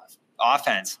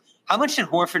offense. How much did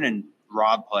Horford and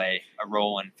Rob play a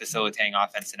role in facilitating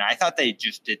offense? And I thought they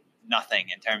just did nothing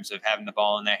in terms of having the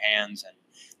ball in their hands and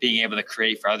being able to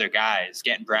create for other guys,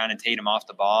 getting Brown and Tatum off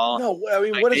the ball. No, I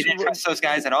mean, they didn't trust those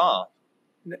guys at all.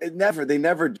 They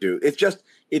never do.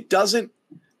 It doesn't.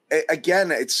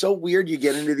 Again, it's so weird. You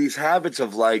get into these habits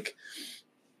of like,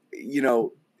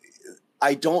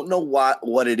 I don't know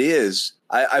what it is.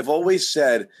 I've always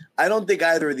said, I don't think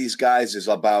either of these guys is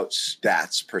about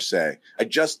stats per se. I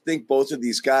just think both of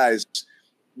these guys,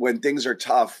 when things are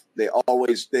tough, they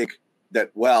always think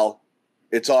that, well,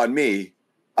 it's on me.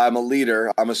 I'm a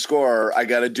leader. I'm a scorer. I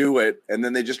got to do it. And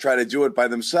then they just try to do it by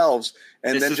themselves.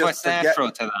 And this then is just what's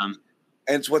natural to them.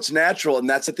 And it's what's natural. And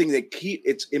that's the thing they keep.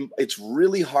 It's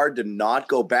really hard to not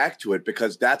go back to it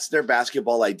because that's their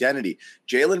basketball identity.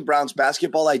 Jaylen Brown's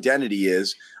basketball identity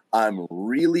is I'm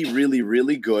really, really,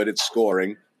 really good at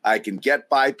scoring. I can get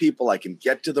by people. I can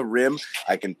get to the rim.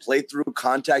 I can play through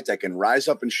contact. I can rise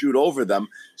up and shoot over them.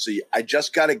 So I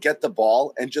just got to get the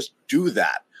ball and just do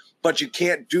that. But you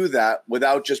can't do that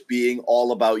without just being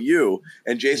all about you.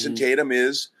 And Jason Tatum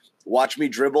is watch me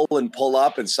dribble and pull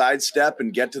up and sidestep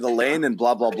and get to the lane and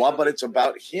blah, blah, blah. But it's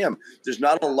about him. There's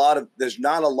not a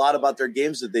lot about their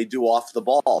games that they do off the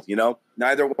ball.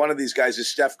 Neither one of these guys is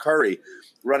Steph Curry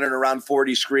running around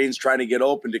 40 screens trying to get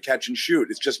open to catch and shoot.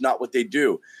 It's just not what they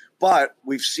do. But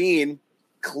we've seen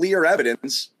clear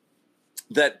evidence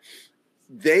that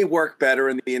they work better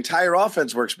and the entire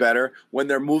offense works better when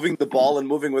they're moving the ball and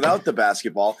moving without the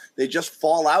basketball. They just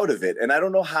fall out of it. And I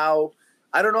don't know how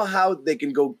they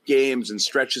can go games and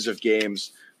stretches of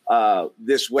games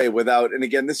this way without. And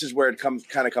again, this is where it comes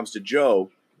to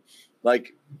Joe.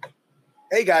 Like,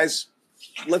 hey guys,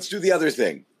 let's do the other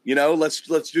thing. Let's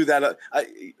do that.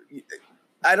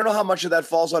 I don't know how much of that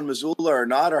falls on Mazzulla or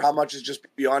not, or how much is just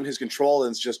beyond his control.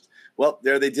 And it's just, well,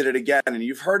 there they did it again. And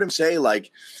you've heard him say, like,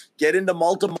 get into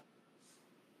multiple.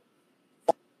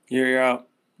 You're out.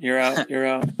 We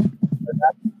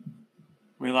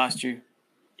lost you.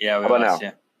 Yeah, we lost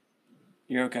you.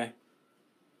 You're okay.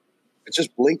 It's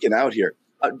just blinking out here.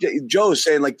 Joe's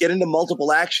saying, like, get into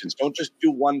multiple actions. Don't just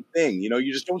do one thing.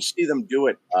 You just don't see them do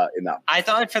it enough. I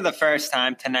thought for the first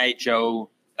time tonight,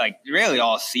 Joe, like really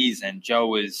all season, Joe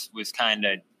was kind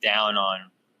of down on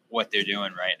what they're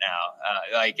doing right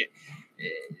now.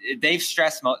 They've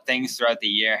stressed things throughout the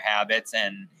year, habits,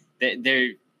 and they're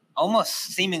almost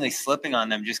seemingly slipping on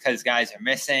them just because guys are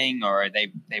missing or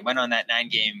they went on that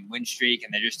 9-game win streak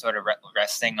and they're just sort of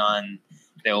resting on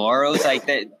their laurels. Like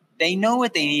they know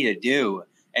what they need to do.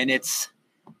 And it's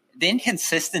the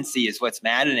inconsistency is what's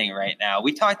maddening right now.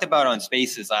 We talked about on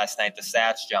Spaces last night, the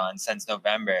stats, John, since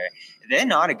November. They're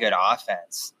not a good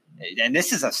offense. And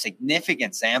this is a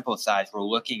significant sample size we're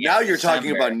looking now at. Now you're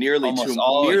talking about nearly 2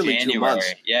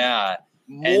 months. Yeah.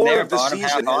 More of the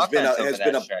season has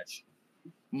been a stretch.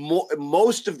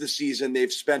 Most of the season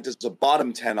they've spent as a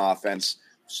bottom 10 offense,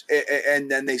 and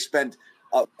then they spent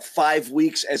 5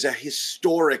 weeks as a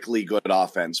historically good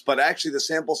offense. But actually the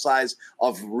sample size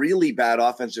of really bad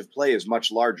offensive play is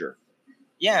much larger.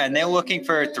 Yeah, and they're looking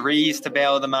for threes to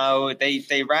bail them out.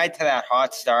 They ride to that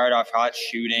hot start off hot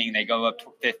shooting. They go up to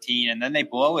 15, and then they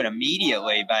blow it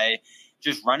immediately by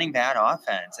just running bad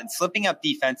offense and slipping up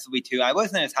defensively too. I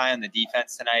wasn't as high on the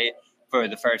defense tonight for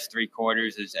the first 3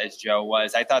 quarters as Joe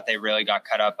was. I thought they really got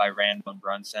cut up by Randall and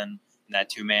Brunson in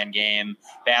that 2-man game.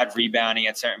 Bad rebounding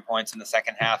at certain points in the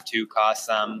second half too cost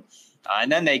them.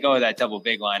 And then they go to that double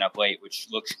big lineup late, which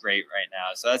looks great right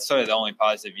now. So that's sort of the only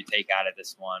positive you take out of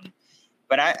this one.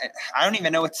 But I don't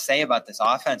even know what to say about this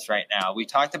offense right now. We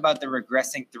talked about the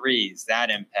regressing threes, that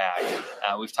impact.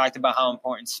 We've talked about how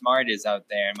important Smart is out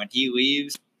there. And when he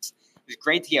leaves, it was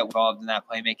great to get involved in that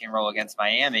playmaking role against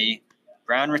Miami.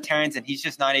 Brown returns, and he's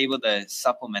just not able to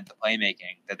supplement the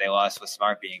playmaking that they lost with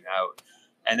Smart being out.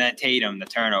 And then Tatum, the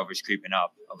turnovers creeping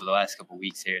up over the last couple of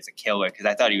weeks here is a killer because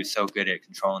I thought he was so good at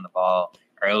controlling the ball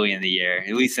early in the year,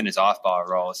 at least in his off-ball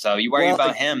role. So you worry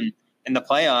about him in the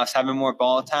playoffs having more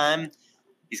ball time.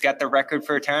 He's got the record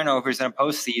for turnovers in a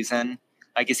postseason.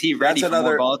 Like, is he ready for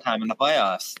more ball time in the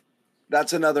playoffs?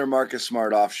 That's another Marcus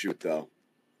Smart offshoot, though.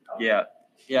 Yeah.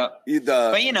 Yeah.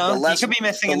 But he could be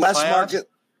missing in the playoffs.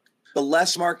 The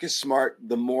less Marcus Smart,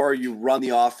 the more you run the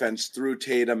offense through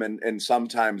Tatum and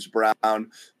sometimes Brown,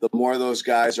 the more those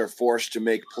guys are forced to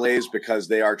make plays because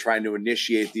they are trying to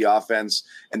initiate the offense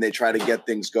and they try to get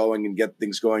things going and get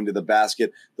things going to the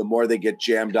basket. The more they get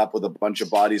jammed up with a bunch of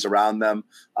bodies around them,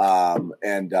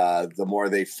 and the more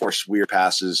they force weird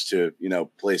passes to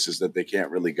places that they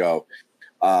can't really go.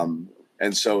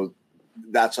 And so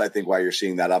that's, I think, why you're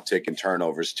seeing that uptick in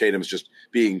turnovers. Tatum's just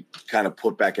being kind of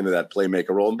put back into that playmaker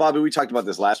role. And Bobby, we talked about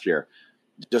this last year,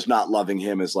 just not loving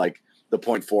him as like the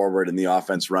point forward in the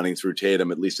offense running through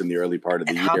Tatum, at least in the early part of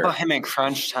the year. How about him in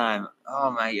crunch time?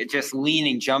 Oh my, just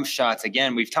leaning jump shots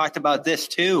again. We've talked about this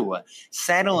too.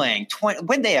 Settling.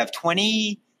 When they have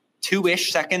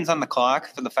 22-ish seconds on the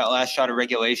clock for the last shot of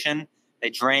regulation, they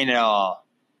drain it all.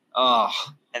 Oh,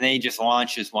 and then he just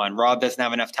launches one. Rob doesn't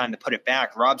have enough time to put it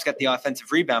back. Rob's got the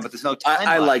offensive rebound, but there's no time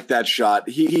I left. like that shot.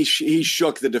 He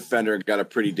shook the defender and got a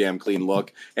pretty damn clean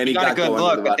look. And he got a good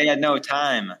look, but they had no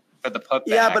time for the putback.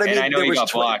 Yeah, but I know he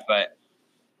got blocked, but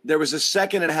there was a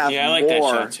second and a half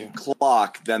more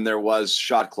clock than there was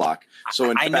shot clock.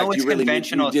 So in fact,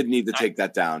 you did need to take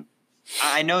that down.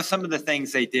 I know some of the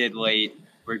things they did late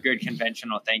were good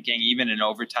conventional thinking, even in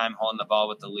overtime, holding the ball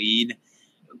with the lead.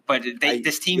 But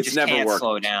this team just can't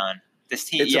slow down. This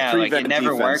team, it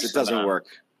never works. It doesn't work.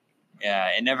 Yeah,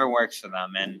 it never works for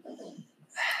them, and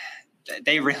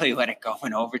they really let it go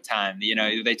in overtime.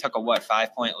 They took a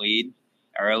 5-point lead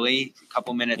early, a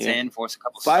couple minutes in, forced a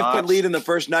couple 5-point lead in the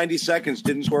first 90 seconds,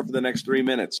 didn't score for the next 3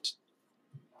 minutes.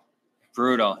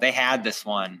 Brutal. They had this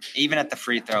one, even at the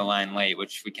free throw line late,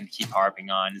 which we can keep harping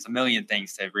on. There's a million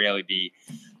things to really be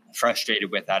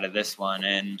frustrated with out of this one,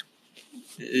 and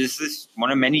this is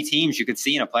one of many teams you could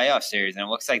see in a playoff series, and it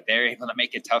looks like they're able to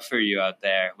make it tough for you out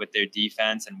there with their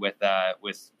defense and with that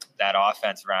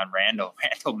offense around Randall.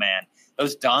 Randall, man,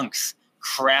 those dunks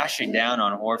crashing down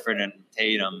on Horford and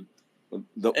Tatum.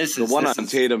 The one on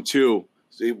Tatum too,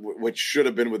 which should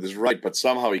have been with his right, but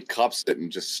somehow he cups it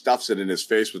and just stuffs it in his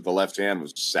face with the left hand,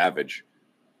 was savage.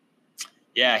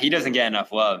 Yeah, he doesn't get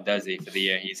enough love, does he, for the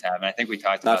year he's having? I think we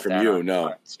talked about that. Not from you,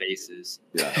 no. Spaces.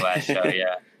 Yeah, the last show,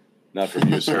 yeah. Not from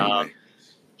you, certainly.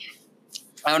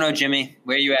 I don't know, Jimmy.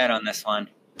 Where you at on this one?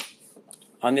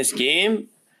 On this game?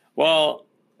 Well,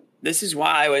 this is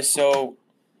why I was so.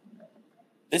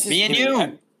 Me and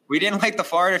you. We didn't like the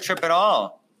Florida trip at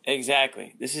all.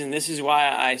 Exactly. This is why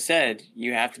I said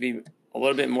you have to be a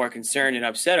little bit more concerned and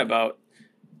upset about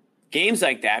games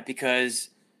like that,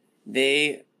 because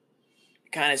they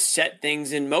kind of set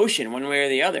things in motion one way or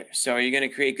the other. So are you going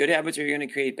to create good habits or are you going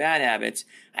to create bad habits?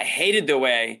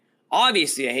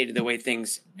 Obviously, I hated the way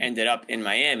things ended up in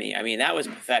Miami. I mean, that was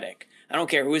pathetic. I don't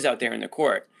care who's out there in the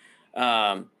court.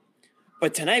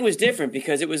 But tonight was different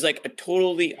because it was like a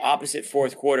totally opposite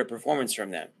fourth quarter performance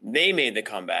from them. They made the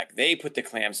comeback. They put the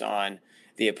clamps on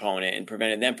the opponent and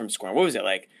prevented them from scoring. What was it,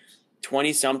 like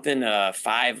 20-something,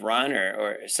 5 run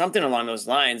or something along those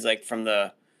lines, like from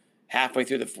the halfway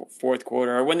through the fourth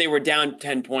quarter, or when they were down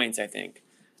 10 points, I think.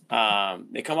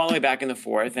 They come all the way back in the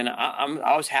fourth, and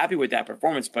I was happy with that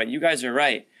performance. But you guys are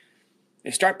right.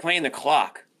 They start playing the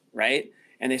clock, right?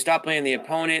 And they stop playing the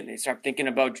opponent. They start thinking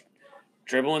about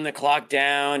dribbling the clock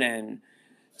down and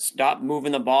stop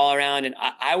moving the ball around. And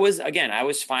I was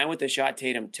fine with the shot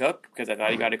Tatum took because I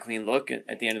thought he got a clean look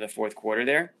at the end of the fourth quarter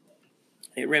there.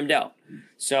 It rimmed out.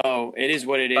 So it is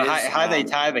what it is. How they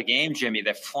tie the game, Jimmy?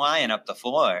 They're flying up the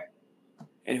floor.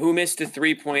 And who missed the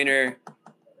three-pointer?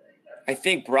 I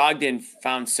think Brogdon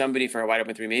found somebody for a wide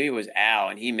open three. Maybe it was Al,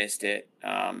 and he missed it.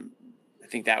 I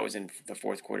think that was in the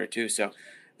fourth quarter too. So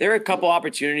there were a couple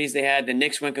opportunities they had. The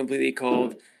Knicks went completely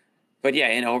cold. But, yeah,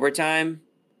 in overtime,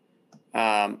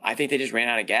 I think they just ran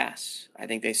out of gas. I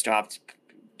think they stopped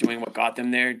doing what got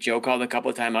them there. Joe called a couple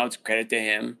of timeouts, credit to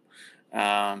him.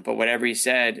 But whatever he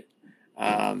said,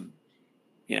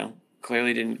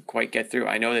 clearly didn't quite get through.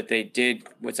 I know that they did.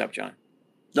 What's up, John?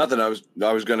 Nothing. I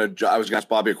was gonna ask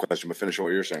Bobby a question, but finish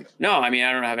what you're saying. No, I mean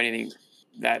I don't have anything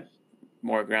that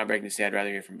more groundbreaking to say. I'd rather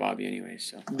hear from Bobby anyway.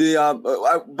 So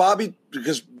Bobby,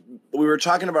 because we were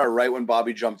talking about right when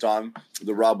Bobby jumped on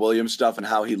the Rob Williams stuff and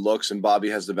how he looks, and Bobby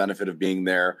has the benefit of being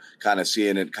there, kind of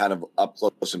seeing it kind of up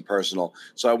close and personal.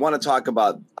 So I want to talk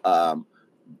about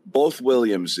both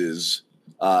Williamses,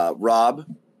 Rob,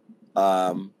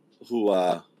 who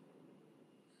I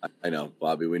know,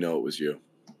 Bobby. We know it was you.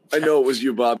 I know it was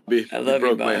you, Bobby. I love you,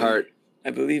 broke Bobby. My heart.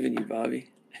 I believe in you, Bobby.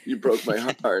 You broke my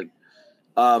heart.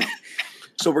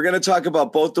 So we're going to talk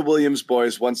about both the Williams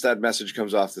boys once that message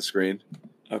comes off the screen.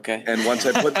 Okay. And once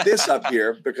I put this up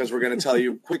here, because we're going to tell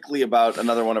you quickly about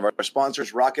another one of our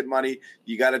sponsors, Rocket Money.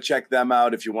 You got to check them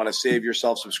out if you want to save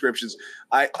yourself subscriptions.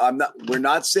 We're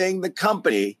not saying the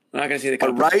company. I'm not going to say the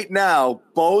company. But right now,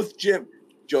 both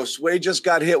Josue just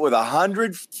got hit with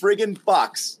 $100 friggin'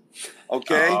 bucks.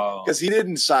 Okay, because he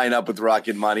didn't sign up with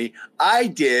Rocket Money. I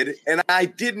did, and I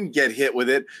didn't get hit with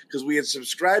it because we had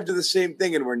subscribed to the same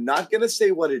thing, and we're not going to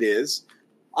say what it is.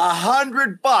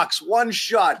 $100, one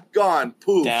shot, gone,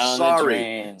 poof. Down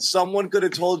sorry, someone could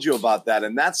have told you about that,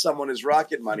 and that someone is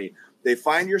Rocket Money. They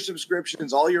find your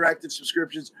subscriptions, all your active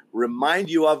subscriptions, remind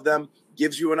you of them,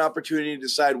 gives you an opportunity to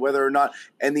decide whether or not.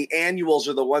 And the annuals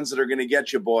are the ones that are going to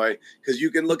get you, boy, because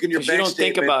you can look in your bank you don't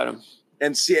statement think about them.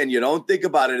 And see, and you don't think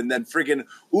about it, and then friggin',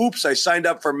 oops, I signed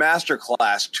up for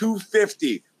Masterclass,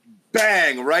 $250,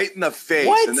 bang, right in the face,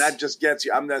 what? And that just gets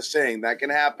you. I'm not saying that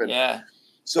can happen. Yeah.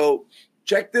 So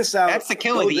check this out. That's the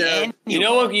killer. The annual.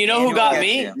 You know who got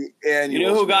me? You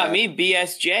know who got me?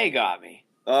 BSJ got me.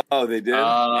 Oh, they did. They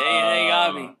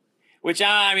got me. Which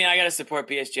I got to support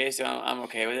BSJ, so I'm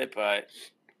okay with it. But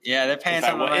yeah, they're paying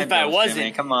some of my if I bills, wasn't,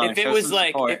 Jimmy. Come on, if it was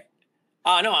like.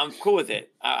 No, I'm cool with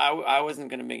it. I wasn't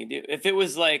going to make a deal. If it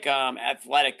was like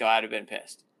athletic, though, I'd have been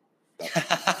pissed.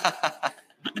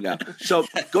 No. So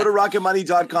go to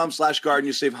rocketmoney.com/garden.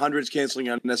 You save hundreds canceling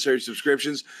unnecessary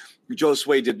subscriptions.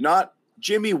 Josue did not.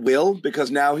 Jimmy will,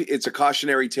 because now it's a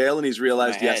cautionary tale, and he's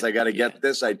realized, yes, I got to get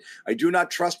this. I do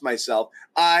not trust myself.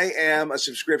 I am a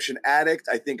subscription addict.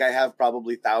 I think I have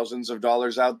probably thousands of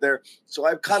dollars out there. So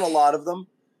I've cut a lot of them.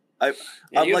 I'm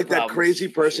like that crazy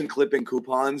person clipping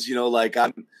coupons, like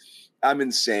I'm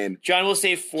insane. John will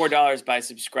save $4 by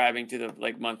subscribing to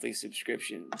the monthly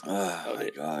subscription. Oh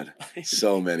my God.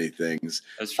 So many things.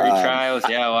 Those free trials.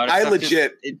 Yeah. A lot of stuff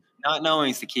legit not knowing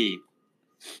is the key.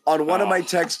 On one of my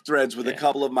text threads with a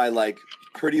couple of my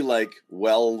pretty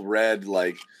well-read,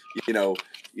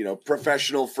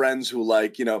 professional friends who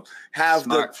have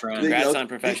smart the friends. Congrats on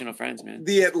professional friends, man.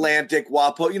 The Atlantic,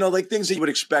 WAPO, ththings that you would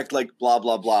expect, blah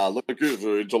blah blah. Look, he's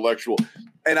intellectual,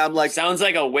 and I'm like, sounds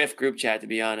like a whiff group chat, to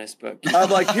be honest. But I'm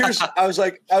like, I was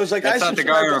like, that's not the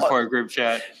Garden Report group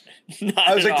chat.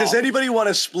 I was like, does anybody want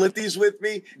to split these with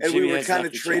me? And we were kind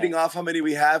of trading off how many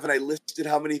we have, and I listed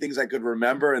how many things I could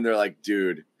remember, and they're like,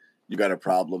 dude, you got a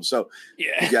problem. So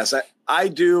yes, I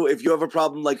do. If you have a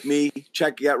problem like me,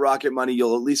 get Rocket Money.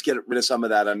 You'll at least get rid of some of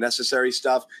that unnecessary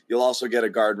stuff. You'll also get a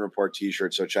Garden Report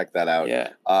t-shirt. So check that out. Yeah.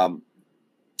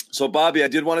 So Bobby, I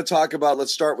did want to talk about,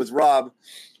 let's start with Rob.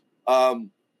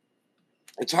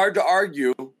 It's hard to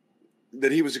argue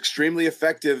that he was extremely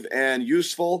effective and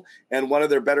useful and one of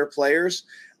their better players.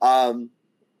 And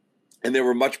they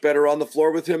were much better on the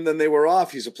floor with him than they were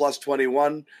off. He's a plus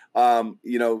 21.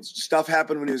 Stuff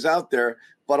happened when he was out there,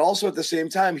 but also at the same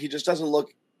time, he doesn't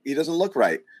look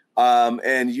right.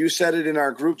 And you said it in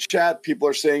our group chat. People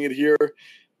are saying it here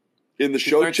in the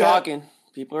show chat.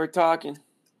 People are talking.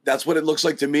 That's what it looks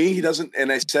like to me. He doesn't,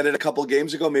 and I said it a couple of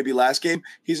games ago, maybe last game.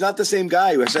 He's not the same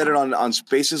guy. I said it on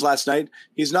Spaces last night.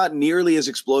 He's not nearly as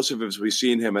explosive as we've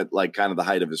seen him at kind of the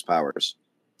height of his powers.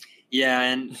 Yeah,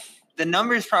 and the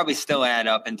numbers probably still add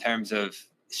up in terms of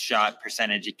shot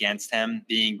percentage against him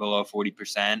being below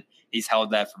 40%. He's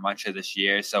held that for much of this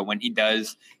year. So when he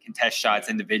does contest shots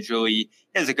individually, he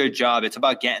does a good job. It's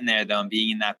about getting there, though, and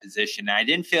being in that position. And I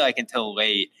didn't feel like until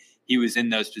late he was in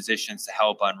those positions to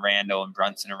help on Randall and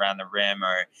Brunson around the rim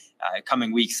or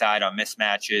coming weak side on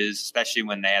mismatches, especially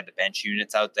when they had the bench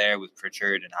units out there with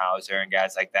Pritchard and Hauser and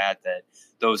guys like that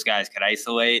those guys could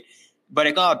isolate. But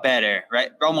it got better,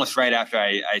 right? Almost right after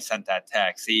I sent that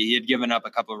text. He had given up a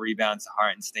couple of rebounds to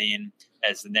Hartenstein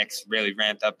as the Knicks really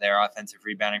ramped up their offensive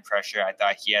rebounding pressure. I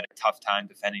thought he had a tough time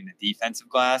defending the defensive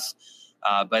glass.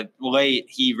 But late,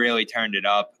 he really turned it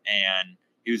up, and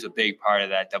he was a big part of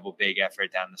that double big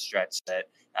effort down the stretch that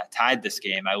tied this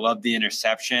game. I love the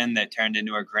interception that turned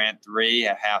into a Grant 3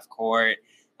 at half court.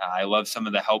 I love some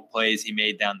of the help plays he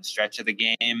made down the stretch of the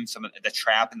game, some of the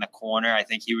trap in the corner. I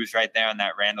think he was right there on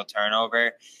that Randall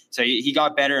turnover. So he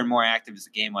got better and more active as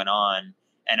the game went on.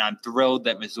 And I'm thrilled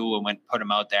that Missoula put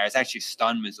him out there. I was actually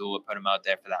stunned Missoula put him out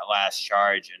there for that last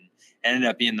charge and ended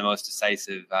up being the most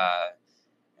decisive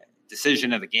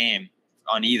decision of the game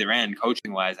on either end,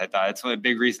 coaching-wise. I thought that's a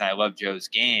big reason I love Joe's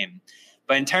game.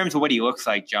 But in terms of what he looks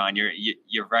like, John,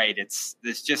 you're right.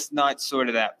 There's just not sort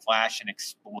of that flash and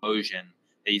explosion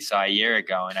that you saw a year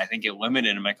ago. And I think it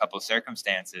limited him in a couple of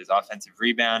circumstances. Offensive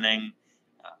rebounding,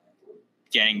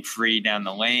 getting free down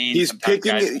the lane. He's sometimes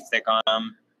picking guys can stick on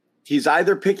him. He's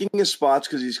either picking his spots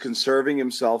because he's conserving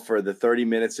himself for the 30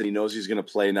 minutes that he knows he's going to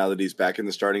play now that he's back in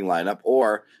the starting lineup,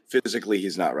 or physically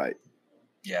he's not right.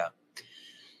 Yeah.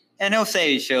 And he'll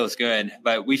say he feels good,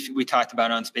 but we talked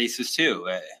about it on Spaces too.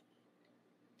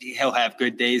 He'll have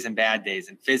good days and bad days.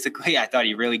 And physically, I thought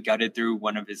he really gutted through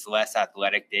one of his less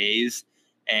athletic days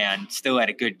and still had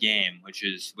a good game, which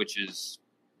is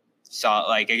so,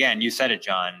 like, again, you said it,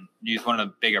 John. He's one of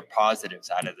the bigger positives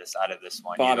out of this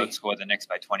one. Bobby. You outscored the Knicks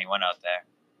by 21 out there.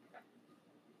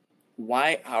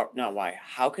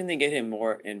 How can they get him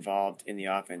more involved in the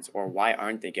offense, or why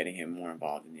aren't they getting him more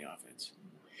involved in the offense?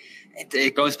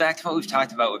 It goes back to what we've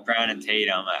talked about with Brown and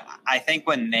Tatum. I think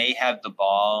when they have the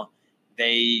ball,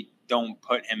 they don't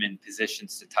put him in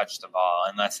positions to touch the ball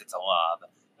unless it's a lob.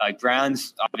 Like,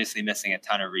 Brown's obviously missing a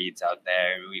ton of reads out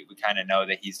there. We kind of know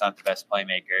that he's not the best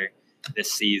playmaker this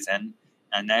season.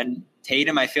 And then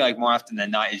Tatum, I feel like more often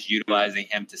than not, is utilizing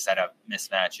him to set up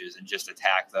mismatches and just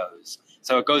attack those.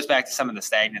 So it goes back to some of the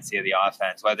stagnancy of the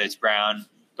offense, whether it's Brown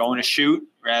going to shoot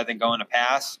rather than going to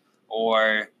pass,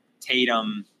 or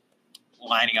Tatum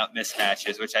lining up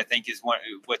mismatches, which I think is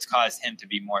what's caused him to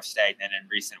be more stagnant in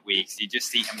recent weeks. You just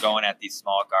see him going at these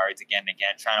small guards again and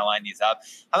again, trying to line these up.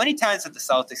 How many times did the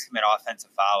Celtics commit offensive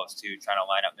fouls too, trying to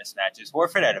line up mismatches?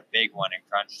 Horford had a big one in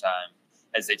crunch time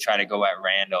as they try to go at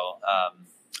Randall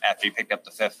after he picked up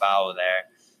the 5th foul there.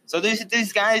 So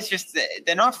these guys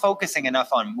they're not focusing enough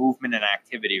on movement and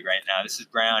activity right now. This is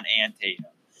Brown and Tatum.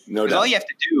 No Because doubt. all you have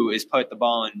to do is put the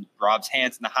ball in Rob's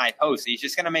hands in the high post. He's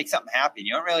just going to make something happen.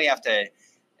 You don't really have to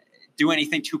do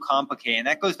anything too complicated. And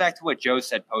that goes back to what Joe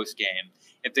said post-game.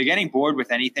 If they're getting bored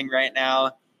with anything right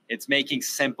now, it's making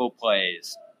simple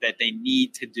plays that they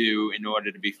need to do in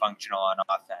order to be functional on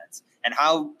offense. And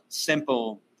how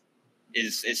simple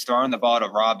is throwing the ball to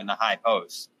Rob in the high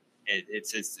post?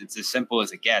 It's as simple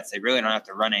as it gets. They really don't have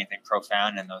to run anything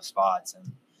profound in those spots.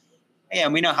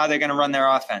 And we know how they're going to run their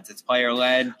offense. It's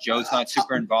player-led. Joe's not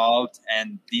super involved.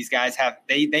 And these guys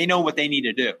they know what they need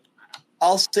to do.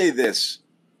 I'll say this.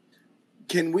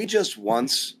 Can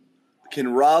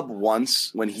Rob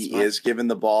once, when he is given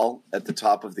the ball at the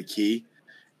top of the key,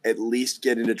 at least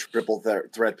get into triple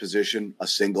threat position a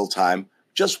single time?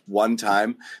 Just one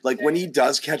time. Like, when he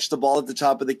does catch the ball at the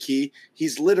top of the key,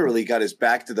 he's literally got his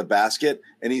back to the basket,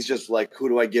 and he's just like, who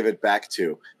do I give it back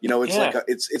to? You know, it's like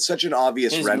it's such an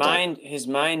obvious rental. His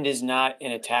mind is not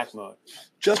in attack mode.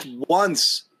 Just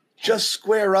once. Just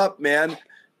square up, man.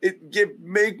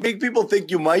 Make people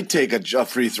think you might take a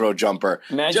free throw jumper.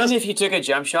 Imagine if you took a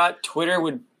jump shot, Twitter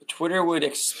would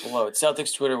explode.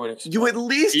 Celtics Twitter would explode. You at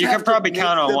least you can probably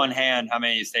count on one hand how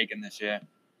many he's taken this year.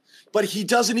 But he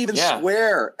doesn't even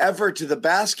square ever to the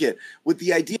basket, with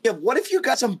the idea of, what if you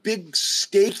got some big,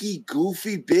 stakey,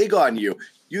 goofy big on you?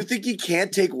 You think he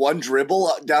can't take one dribble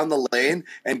down the lane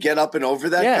and get up and over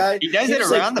that guy? He does it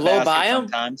around the basket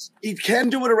sometimes. He can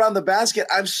do it around the basket.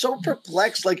 I'm so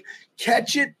perplexed. Like,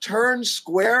 catch it, turn,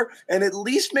 square, and at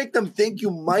least make them think you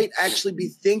might actually be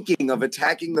thinking of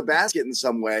attacking the basket in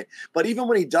some way. But even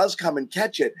when he does come and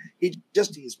catch it, he's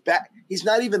back. He's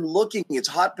not even looking. It's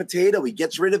hot potato. He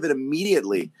gets rid of it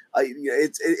immediately.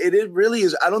 It really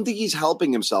is. I don't think he's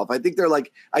helping himself. I think they're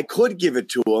like, I could give it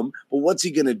to him, but what's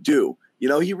he going to do? You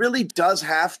know, he really does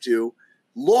have to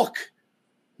look.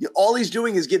 All he's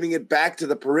doing is giving it back to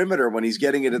the perimeter when he's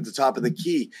getting it at the top of the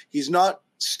key. He's not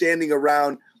standing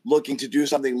around looking to do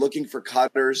something, looking for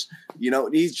cutters. You know,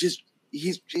 he's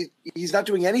not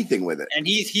doing anything with it. And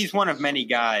he's one of many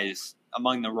guys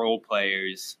among the role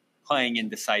players playing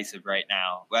indecisive right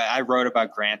now. I wrote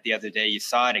about Grant the other day. You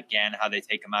saw it again, how they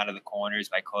take him out of the corners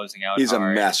by closing out. He's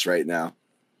hard. A mess right now.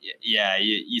 Yeah,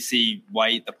 you see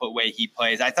White, the way he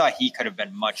plays. I thought he could have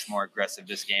been much more aggressive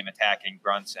this game, attacking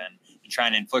Brunson and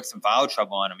trying to inflict some foul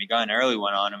trouble on him. He got an early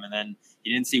one on him, and then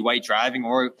you didn't see White driving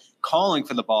or calling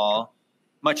for the ball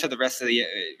much of the rest of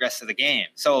the game.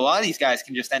 So a lot of these guys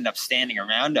can just end up standing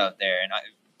around out there and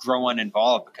grow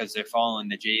uninvolved because they're following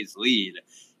the Jays' lead.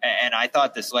 And I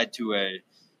thought this led to a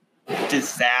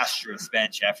disastrous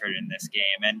bench effort in this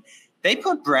game. And they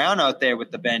put Brown out there with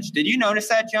the bench. Did you notice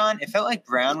that, John? It felt like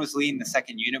Brown was leading the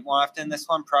second unit more often this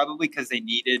one, probably because they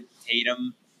needed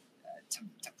Tatum to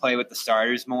play with the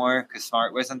starters more because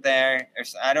Smart wasn't there.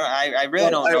 I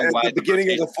really don't know why. At the beginning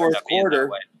of the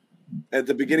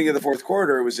fourth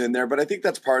quarter, it was in there, but I think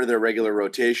that's part of their regular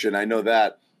rotation. I know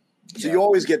that. So you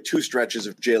always get two stretches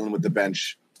of Jalen with the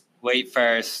bench. Late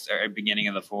first or beginning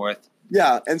of the fourth.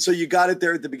 Yeah, and so you got it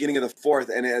there at the beginning of the fourth,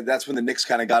 and that's when the Knicks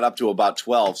kind of got up to about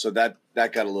 12, so that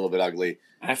got a little bit ugly.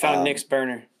 I found Knicks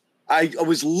burner. I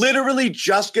was literally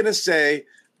just going to say,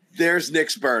 there's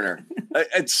Knicks burner.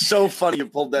 It's so funny you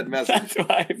pulled that message. That's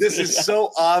why this is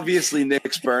so obviously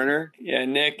Knicks burner. Yeah,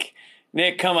 Nick,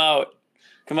 come out.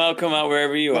 Come out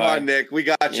wherever you are. Come on, Nick. We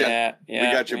got you. Yeah. We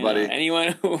got you, buddy.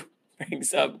 Anyone who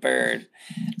brings up Bird.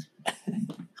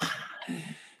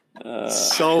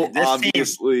 So This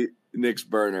obviously Knicks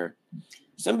burner.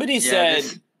 Somebody said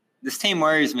this team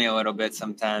worries me a little bit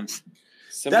sometimes.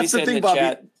 Somebody That's the said thing, in the Bobby.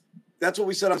 chat. That's what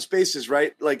we said on Spaces,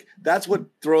 right? Like, that's what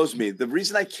throws me. The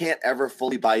reason I can't ever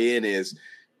fully buy in is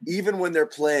even when they're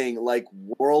playing like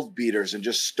world beaters and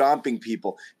just stomping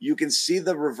people, you can see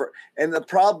the reverse. And the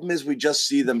problem is we just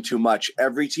see them too much.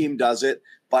 Every team does it,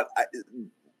 but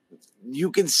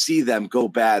you can see them go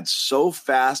bad so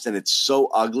fast and it's so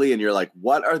ugly. And you're like,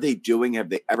 what are they doing? Have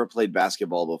they ever played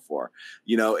basketball before?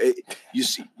 You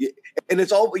see, and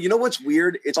it's all, what's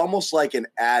weird? It's almost like an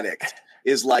addict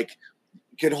is like,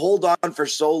 can hold on for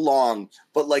so long,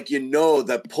 but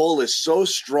that pull is so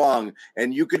strong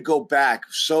and you could go back.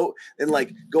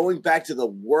 Going back to the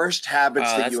worst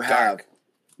habits that you have. Dark.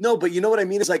 No, but you know what I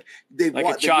mean? It's like a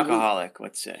chocoholic,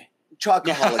 let's say.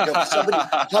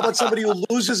 Chocoholic. How about somebody who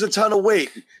loses a ton of weight?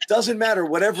 Doesn't matter,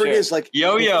 whatever it is. Like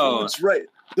yo-yo.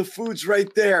 The food's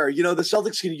right there. The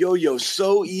Celtics can yo-yo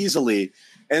so easily.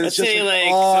 And Let's it's just say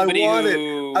I want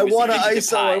it. I want an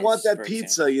ISO. I want that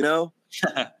pizza,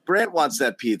 Grant wants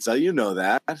that pizza. You know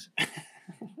that.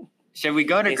 Should we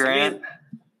go to Grant?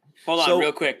 Hold on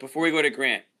real quick before we go to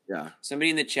Grant. Yeah. Somebody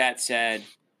in the chat said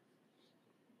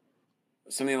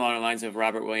something along the lines of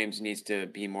Robert Williams needs to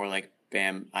be more like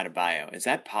Bam Adebayo. Is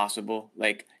that possible?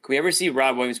 Like, can we ever see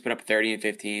Rob Williams put up 30 and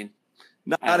 15?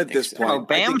 Not at this point. Oh,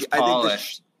 Bam's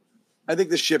polished. I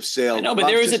think the ship sailed. No, but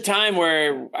there was a time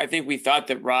where I think we thought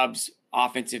that Rob's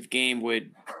offensive game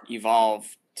would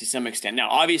evolve to some extent. Now,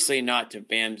 obviously not to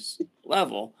Bam's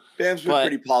level. Bam's been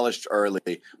pretty polished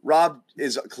early. Rob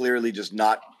is clearly just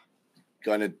not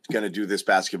gonna do this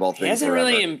basketball thing. He hasn't forever.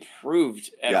 really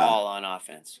improved at all on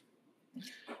offense.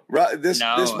 This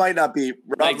might not be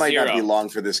Rob might not be long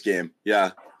for this game.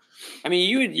 Yeah. I mean,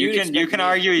 you can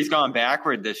argue he's gone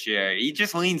backward this year. He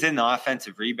just leans in the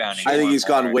offensive rebounding. I think he's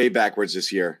gone way backwards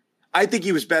this year. I think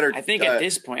he was better. I think at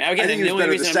this point, I think he was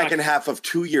better the second half of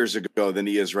 2 years ago than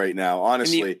he is right now.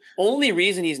 Honestly, and the only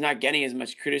reason he's not getting as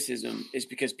much criticism is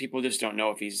because people just don't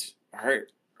know if he's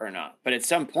hurt or not. But at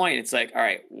some point, it's like, all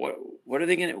right, what are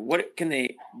they gonna? What can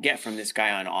they get from this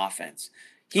guy on offense?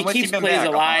 He keeps plays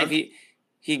alive.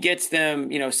 He gets them,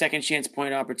 second chance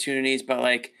point opportunities,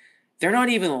 but they're not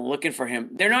even looking for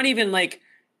him. They're not even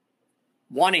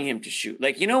wanting him to shoot.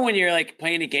 When you're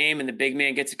playing a game and the big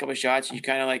man gets a couple shots, and you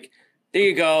kind of there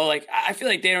you go. I feel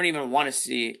like they don't even want to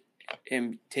see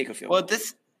him take a field. Well,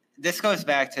 this goes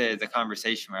back to the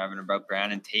conversation we're having about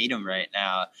Brown and Tatum right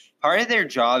now. Part of their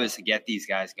job is to get these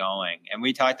guys going. And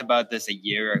we talked about this a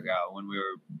year ago when we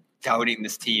were doubting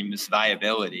this team's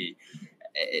viability.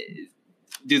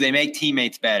 Do they make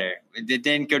teammates better?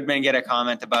 Didn't Goodman get a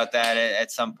comment about that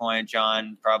at some point,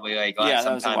 John? Probably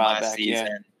sometime last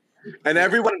season. Yeah. And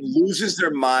everyone loses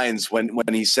their minds when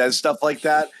he says stuff like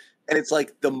that. And it's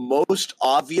the most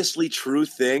obviously true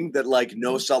thing that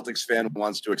no Celtics fan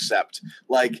wants to accept.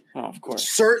 Of course.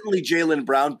 Certainly Jaylen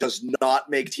Brown does not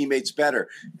make teammates better.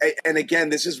 And again,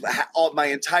 this is my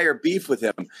entire beef with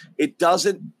him.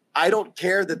 I don't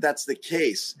care that that's the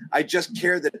case. I just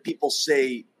care that people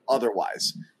say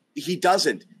otherwise. He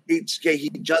doesn't. He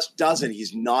just doesn't.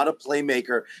 He's not a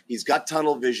playmaker. He's got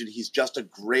tunnel vision. He's just a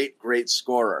great, great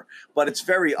scorer. But it's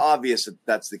very obvious that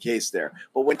that's the case there.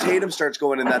 But when Tatum starts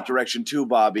going in that direction too,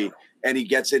 Bobby, and he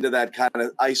gets into that kind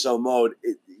of ISO mode,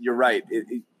 you're right.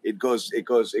 It goes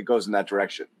in that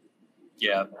direction.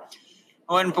 Yeah.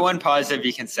 One positive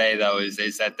you can say though is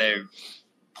that they're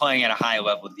playing at a high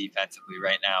level defensively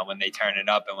right now when they turn it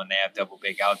up and when they have double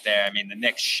big out there. I mean, the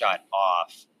Knicks shut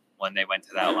off when they went to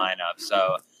that lineup.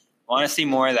 So I want to see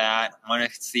more of that. I want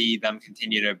to see them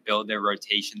continue to build their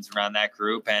rotations around that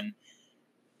group. And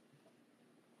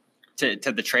to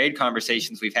the trade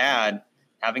conversations we've had,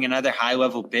 having another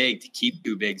high-level big to keep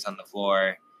two bigs on the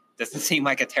floor doesn't seem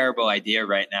like a terrible idea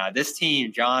right now. This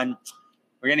team, John,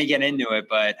 we're going to get into it,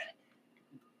 but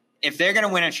if they're going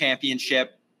to win a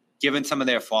championship, given some of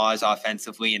their flaws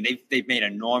offensively, and they've made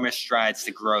enormous strides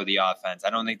to grow the offense. I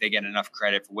don't think they get enough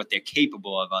credit for what they're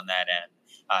capable of on that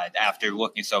end after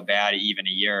looking so bad even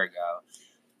a year ago.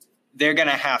 They're going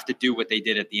to have to do what they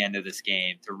did at the end of this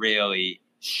game to really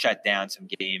shut down some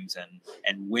games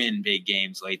and win big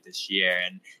games late this year.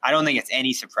 And I don't think it's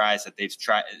any surprise that they've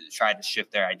tried to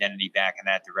shift their identity back in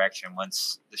that direction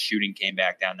once the shooting came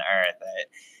back down to earth.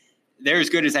 They're as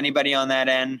good as anybody on that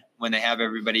end when they have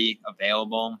everybody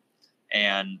available.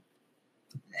 And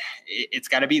it's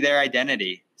got to be their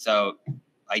identity. So,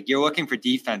 you're looking for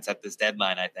defense at this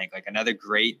deadline, I think. Another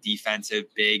great defensive,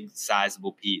 big,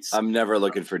 sizable piece. I'm never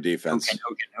looking for defense.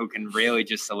 Who can really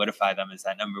just solidify them as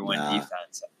that number one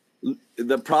defense.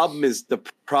 The problem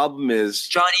is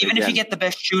John. Even if you get the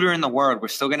best shooter in the world, we're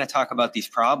still going to talk about these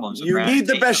problems. You need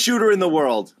the best shooter in the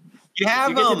world. You have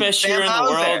you get the best shooter in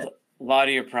the world. A lot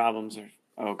of your problems are.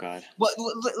 Oh God. Well,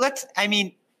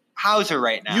 Hauser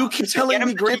right now. You keep telling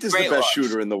me Grant is the best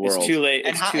shooter in the world. It's too late.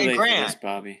 It's too late for this,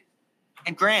 Bobby.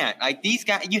 And Grant, like these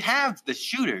guys, you have the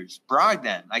shooters.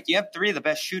 Brogdon, like you have 3 of the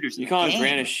best shooters. You in call the him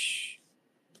game. Grant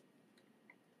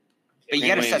But you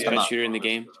got to set them up. Shooter in the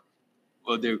game.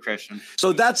 We'll do, Christian.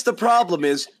 So that's the problem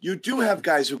is you do have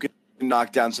guys who can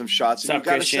knock down some shots, and you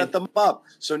got to set them up.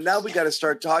 So now we got to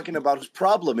start talking about whose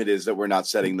problem it is that we're not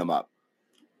setting them up.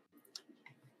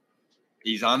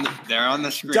 They're on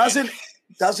the screen.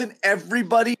 Doesn't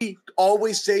everybody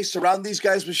always say surround these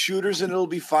guys with shooters and it'll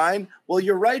be fine? Well,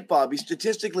 you're right, Bobby.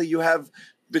 Statistically, you have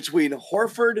between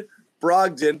Horford,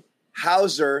 Brogdon,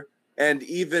 Hauser, and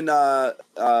even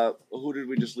who did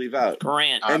we just leave out?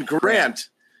 Grant. And Grant.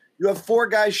 You have 4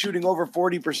 guys shooting over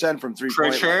 40% from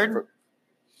 3-point line.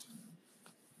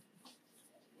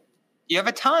 You have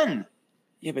a ton.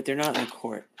 Yeah, but they're not in the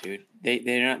court, dude.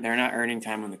 They're not earning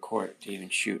time on the court to even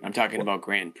shoot. I'm talking about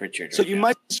Grant and Pritchard. So you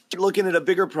might start looking at a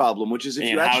bigger problem, which is if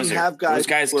you actually have guys. Those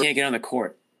guys can't get on the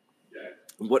court.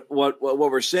 What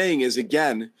we're saying is,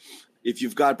 again, if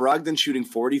you've got Brogdon shooting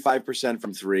 45%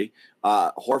 from 3,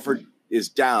 Horford is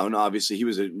down. Obviously, he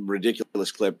was a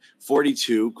ridiculous clip.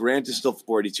 42. Grant is still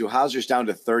 42. Hauser's down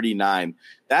to 39.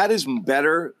 That is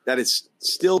better. That is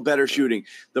still better shooting.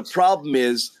 The problem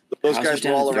is those guys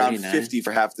were all around 50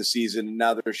 for half the season, and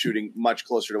now they're shooting much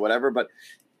closer to whatever. But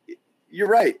you're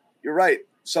right.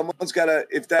 Someone's got to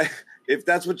if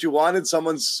that's what you wanted,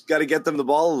 someone's got to get them the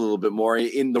ball a little bit more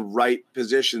in the right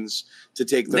positions to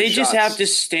take those shots. They just have to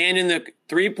stand in the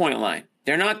 3-point line.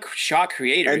 They're not shot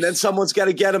creators. And then someone's got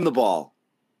to get them the ball.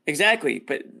 Exactly,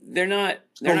 but they're not.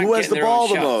 Who has the ball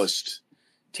the most?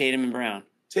 Tatum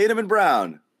and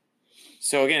Brown.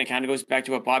 So again, it kind of goes back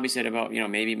to what Bobby said about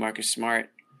maybe Marcus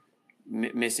Smart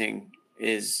missing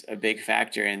is a big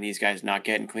factor, and these guys not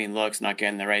getting clean looks, not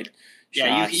getting the right.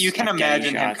 Yeah, shots, you can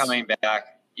imagine him coming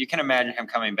back. You can imagine him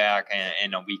coming back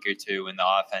in a week or two, and the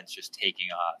offense just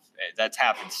taking off. That's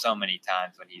happened so many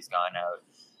times when he's gone out.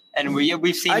 And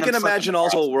we've seen. I can imagine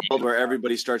also a world where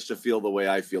everybody starts to feel the way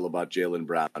I feel about Jaylen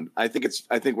Brown. I think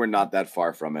we're not that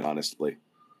far from it, honestly.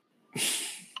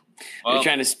 You're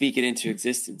trying to speak it into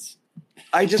existence.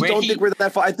 I just don't think we're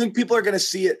that far. I think people are going to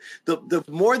see it. The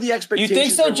more the expectations. You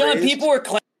think so, John? Raised, people were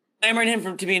clamoring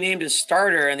him to be named a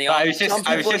starter, and some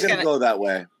people are going to go that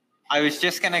way. I was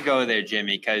just going to go there,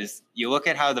 Jimmy, because you look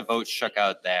at how the votes shook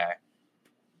out there.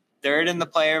 3rd in the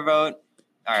player vote.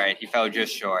 All right, he fell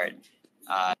just short.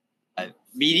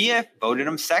 Media voted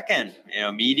him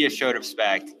 2nd. Media showed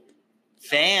respect.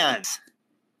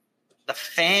 The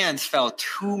fans fell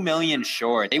 2 million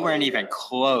short. They weren't even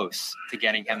close to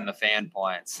getting him the fan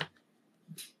points.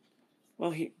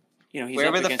 Well, he's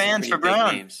where were the fans for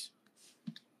Brown?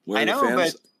 I know,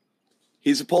 but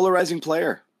he's a polarizing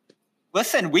player.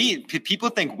 Listen, people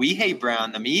think we hate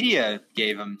Brown. The media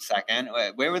gave him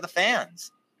 2nd. Where were the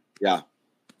fans? Yeah.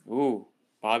 Ooh,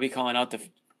 Bobby calling out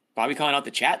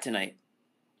the chat tonight.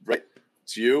 Right.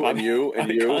 It's you and you and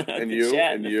you and you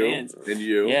and you and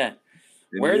you. Yeah.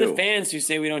 Where are the fans who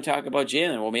say we don't talk about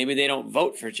Jaylen? Well, maybe they don't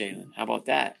vote for Jaylen. How about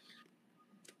that?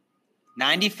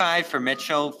 95 for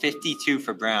Mitchell, 52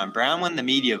 for Brown. Brown won the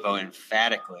media vote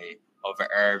emphatically over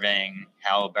Irving,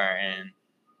 Halliburton.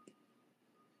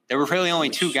 There were really only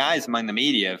 2 guys among the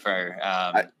media for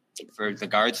the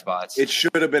guard spots. It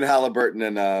should have been Halliburton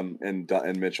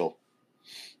and Mitchell.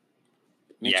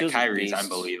 Mitchell's Kyrie's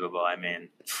unbelievable. I mean,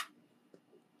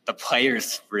 the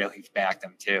players really backed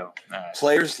him too.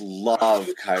 Players love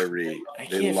Kyrie.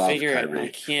 They love Kyrie. I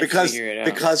can't figure it out.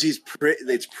 Because he's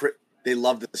pretty. They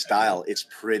love the style. It's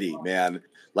pretty, man.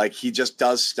 Like he just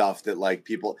does stuff that like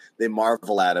people they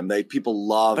marvel at him. People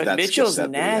love that. But Mitchell's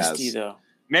nasty though.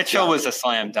 Mitchell was a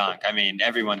slam dunk. I mean,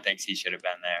 everyone thinks he should have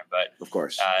been there, but of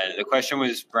course. The question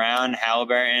was Brown,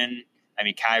 Halliburton. I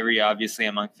mean, Kyrie obviously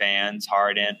among fans.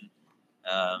 Harden.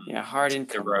 Harden.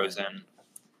 DeRozan.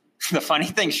 The funny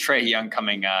thing's Trae Young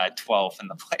coming 12th in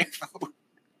the player vote.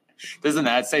 Doesn't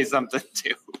that say something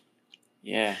too?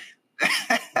 Yeah.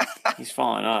 He's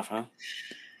falling off, huh?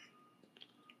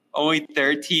 Only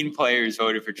 13 players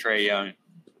voted for Trae Young.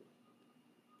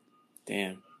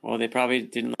 Damn. Well, they probably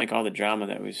didn't like all the drama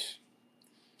that was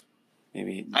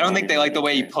maybe. I don't think they like the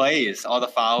way he plays, all the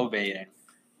foul baiting.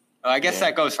 Well, I guess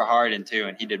that goes for Harden too,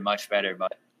 and he did much better,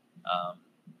 but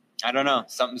I don't know.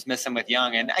 Something's missing with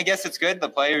Young, and I guess it's good. The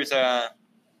players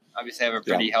obviously have a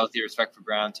pretty healthy respect for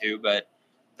Brown too, but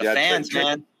the fans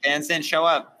didn't show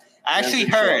up. I actually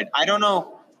heard. I don't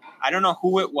know I don't know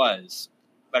who it was,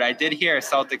 but I did hear a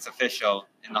Celtics official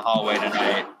in the hallway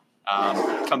tonight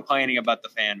complaining about the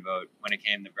fan vote when it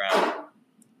came to Brown.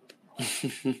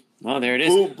 Well, there it is.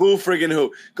 Boo friggin'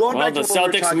 who. Going back to the what we were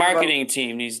Celtics talking marketing about,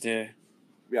 team needs to.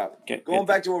 Yeah. Going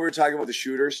back to what we were talking about, the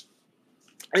shooters.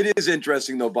 It is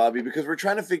interesting, though, Bobby, because we're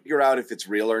trying to figure out if it's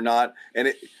real or not.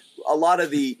 And a lot of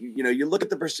the, you look at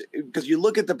because you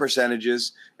look at the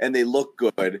percentages and they look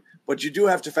good, but you do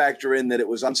have to factor in that it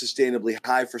was unsustainably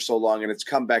high for so long and it's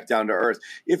come back down to earth.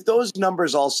 If those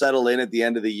numbers all settle in at the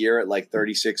end of the year at like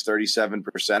 36,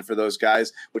 37% for those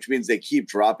guys, which means they keep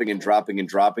dropping and dropping and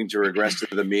dropping to regress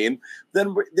to the mean,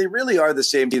 then they really are the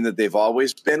same team that they've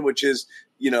always been, which is,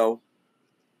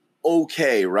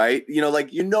 okay, right?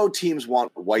 Teams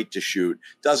want White to shoot.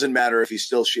 Doesn't matter if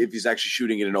he's actually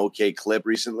shooting at an okay clip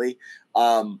recently.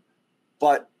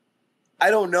 But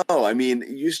I don't know. I mean,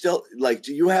 you still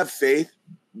do you have faith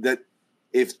that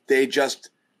if they just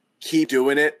keep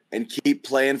doing it and keep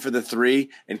playing for the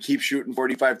three and keep shooting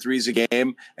 45 threes a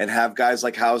game and have guys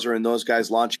like Hauser and those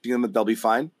guys launching them, that they'll be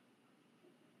fine?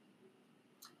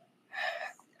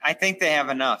 I think they have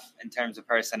enough in terms of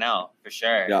personnel for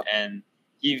sure. Yeah. And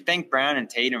you think Brown and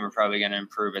Tatum are probably going to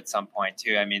improve at some point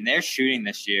too. I mean, their shooting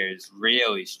this year is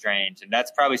really strange, and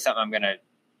that's probably something I'm going to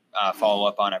follow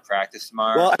up on at practice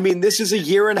tomorrow. Well, I mean, this is a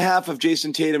year and a half of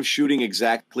Jason Tatum shooting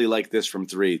exactly like this from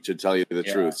three, to tell you the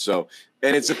truth. So,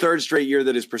 and it's the third straight year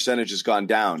that his percentage has gone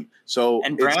down. So,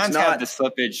 and Brown's had the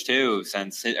slippage too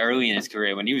since early in his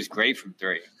career when he was great from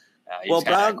three.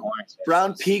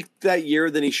 Brown peaked that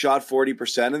year, then he shot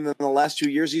 40%, and then the last 2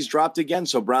 years he's dropped again.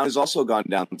 So Brown has also gone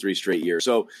down 3 straight years.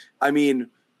 So, I mean,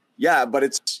 yeah, but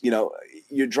it's,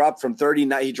 you dropped from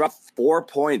 39, he dropped 4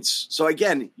 points. So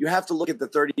again, you have to look at the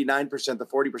 39%, the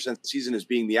 40% season as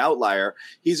being the outlier.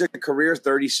 He's a career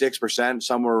 36%,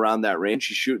 somewhere around that range.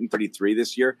 He's shooting 33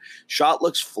 this year. Shot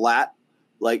looks flat,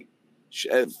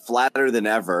 flatter than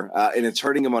ever, and it's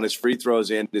hurting him on his free throws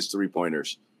and his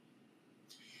 3-pointers.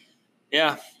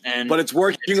 Yeah, but it's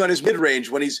working on his mid-range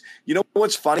when he's.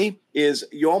 What's funny is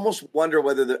you almost wonder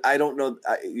whether I don't know.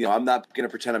 I'm not going to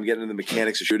pretend I'm getting into the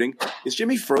mechanics of shooting. Is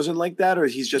Jimmy frozen like that, or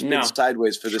he's just been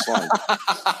sideways for this long?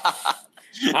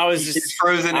 He's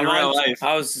frozen in real life.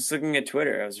 I was just looking at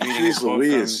Twitter. I was reading a quote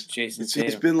from Jason Tatum.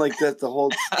 He's been like that the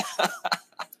whole.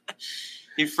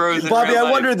 He frozen. Bobby, I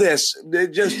wonder this.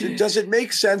 Does it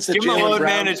make sense that give him a load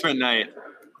management night?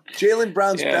 Jaylen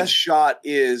Brown's best shot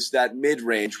is that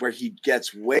mid-range where he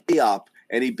gets way up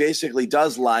and he basically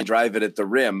does line drive it at the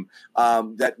rim.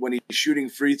 That when he's shooting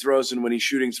free throws and when he's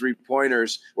shooting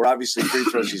 3-pointers, where obviously free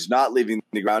throws he's not leaving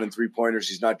the ground, and 3-pointers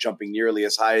he's not jumping nearly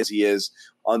as high as he is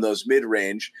on those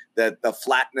mid-range, that the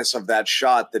flatness of that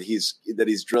shot that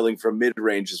he's drilling from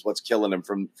mid-range is what's killing him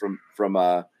from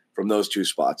those two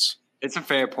spots. It's a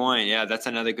fair point. Yeah, that's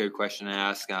another good question to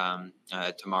ask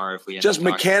tomorrow if we just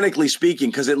mechanically speaking,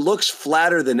 because it looks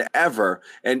flatter than ever,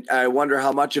 and I wonder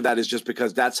how much of that is just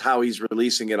because that's how he's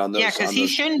releasing it on those. Yeah, because he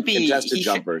shouldn't be contested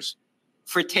jumpers.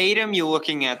 For Tatum, you're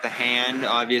looking at the hand,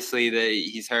 obviously, that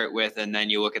he's hurt with, and then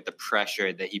you look at the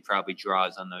pressure that he probably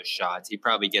draws on those shots. He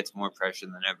probably gets more pressure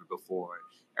than ever before.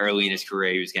 Early in his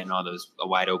career, he was getting all those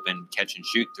wide open catch and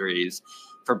shoot threes.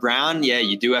 For Brown, yeah,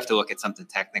 you do have to look at something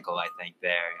technical, I think,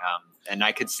 there. And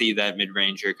I could see that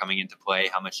mid-ranger coming into play,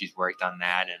 how much he's worked on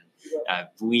that and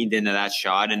leaned into that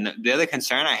shot. And the other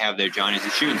concern I have there, John, is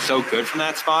he's shooting so good from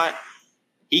that spot,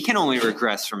 he can only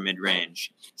regress from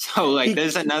mid-range. So,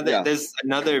 there's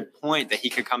another point that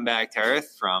he could come back to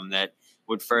earth from that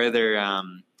would further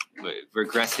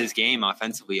regress his game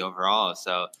offensively overall.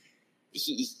 So,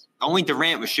 only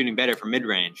Durant was shooting better from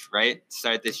mid-range, right, to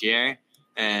start this year.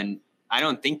 And I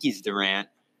don't think he's Durant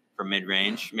for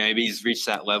mid-range. Maybe he's reached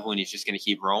that level and he's just going to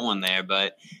keep rolling there.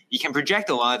 But you can project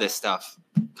a lot of this stuff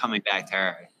coming back to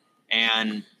her.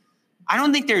 And I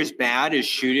don't think they're as bad as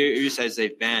shooters as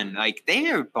they've been.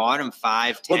 They are bottom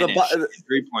 5, 10-ish in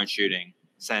three-point shooting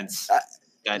since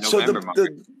that November mark.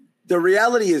 The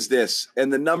reality is this,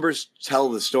 and the numbers tell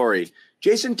the story.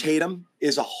 Jason Tatum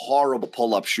is a horrible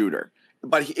pull-up shooter.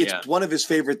 But it's one of his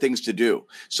favorite things to do.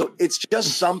 So it's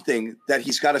just something that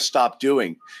he's got to stop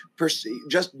doing.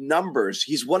 Just numbers.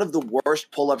 He's one of the worst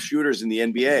pull-up shooters in the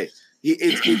NBA.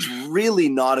 It's really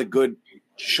not a good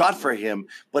shot for him,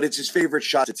 but it's his favorite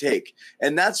shot to take.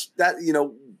 And that's that,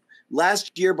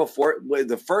 last year before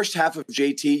the first half of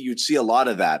JT, you'd see a lot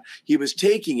of that. He was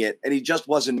taking it and he just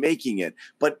wasn't making it.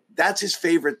 But that's his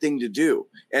favorite thing to do.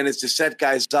 And it's to set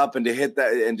guys up and to hit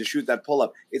that and to shoot that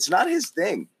pull-up. It's not his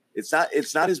thing. It's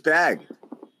not his bag.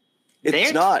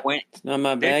 It's not. It's not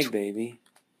my bag, baby.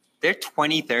 they're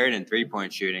 23rd in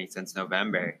three-point shooting since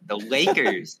November. The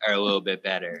Lakers are a little bit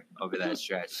better over that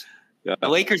stretch. Yeah. The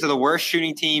Lakers are the worst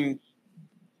shooting team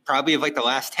probably of like the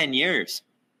last 10 years.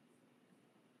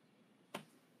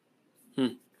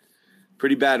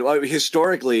 Pretty bad. Well,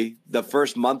 historically, the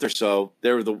first month or so,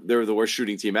 they were the worst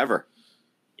shooting team ever.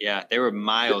 Yeah, they were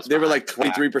miles. They were like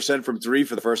 23% from three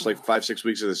for the first like 5-6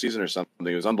 weeks of the season or something.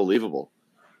 It was unbelievable.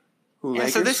 Yeah,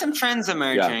 so there's some trends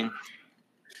emerging.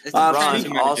 Yeah. LeBron's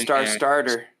all-star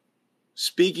starter.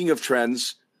 Speaking of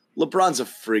trends, LeBron's a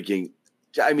freaking.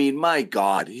 I mean, my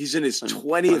God, he's in his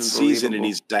 20th season and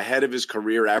he's ahead of his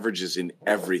career averages in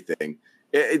everything.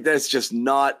 That's just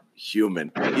not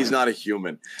human. He's not a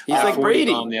human. He's like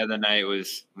Brady. The other night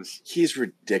was He's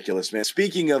ridiculous, man.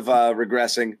 Speaking of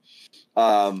regressing,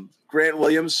 Grant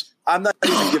Williams, I'm not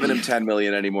even giving him $10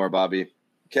 million anymore, Bobby.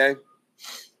 Okay.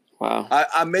 Wow.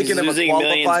 I'm making him losing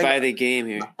millions by the game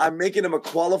here. I'm making him a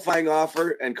qualifying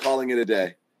offer and calling it a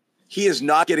day. He is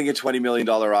not getting a $20 million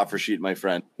offer sheet, my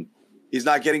friend. He's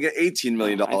not getting an $18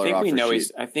 million offer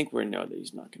sheet. I think we know that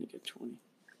he's not going to get 20.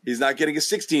 He's not getting a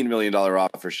 $16 million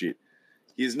offer sheet.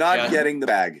 He's not getting the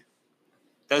bag.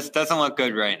 Doesn't look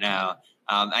good right now.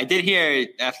 I did hear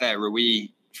after that Rui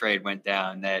trade went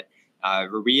down that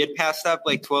Rui had passed up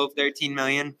like 12, 13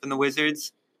 million from the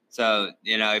Wizards. So,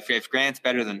 if Grant's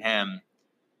better than him,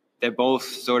 they're both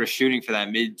sort of shooting for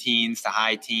that mid-teens to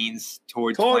high teens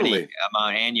toward 20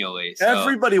 amount annually. So,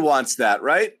 everybody wants that,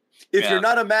 right? If you're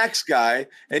not a max guy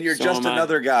and you're just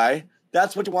another guy,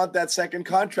 that's what you want that second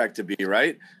contract to be,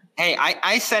 right? Hey,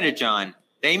 I said it, John.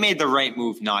 They made the right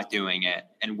move not doing it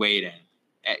and waiting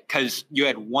because you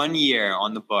had 1 year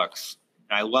on the books.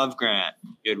 And I love Grant.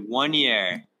 You had 1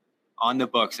 year on the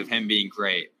books of him being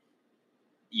great.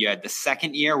 You had the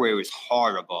second year where it was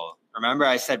horrible. Remember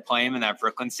I said play him in that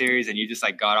Brooklyn series and you just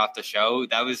like got off the show?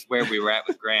 That was where we were at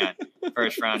with Grant,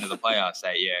 first round of the playoffs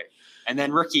that year. And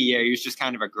then rookie year, he was just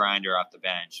kind of a grinder off the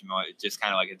bench, just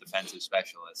kind of like a defensive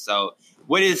specialist. So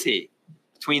what is he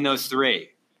between those three?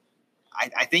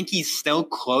 I think he's still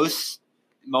closest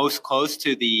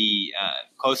to the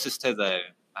closest to the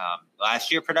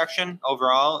last year production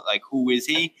overall. Like, who is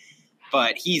he?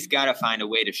 But he's got to find a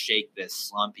way to shake this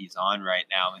slump he's on right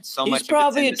now. And so much. He's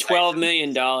probably a $12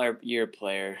 million year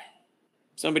player.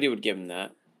 Somebody would give him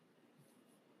that.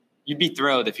 You'd be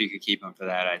thrilled if you could keep him for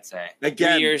that, I'd say.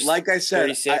 Again, 3 years, like I said,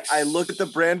 36. I look at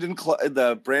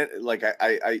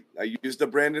I used the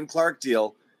Brandon Clark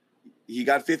deal. He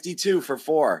got 52 for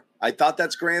 4. I thought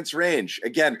that's Grant's range.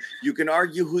 Again, you can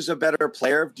argue who's a better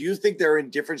player. Do you think they're in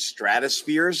different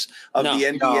stratospheres of the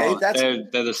NBA? No,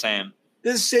 they're the same.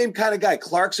 They're the same kind of guy.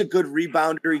 Clark's a good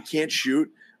rebounder. He can't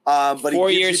shoot. But 4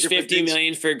 years, $50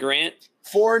 million for Grant.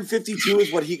 4 and 52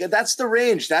 is what he got. That's the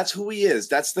range. That's who he is.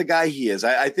 That's the guy he is.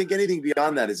 I think anything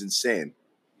beyond that is insane.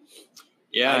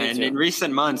 Yeah, and in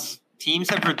recent months,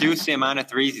 teams have reduced the amount of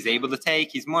threes he's able to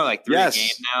take. He's more like 3 a game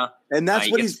now. And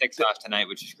that's what he's 6 off tonight,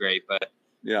 which is great. But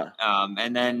yeah.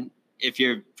 And then if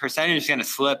your percentage is going to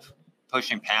slip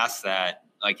pushing past that,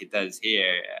 like it does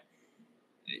here,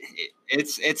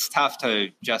 it's tough to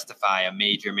justify a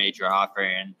major offer,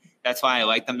 and that's why I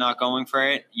like them not going for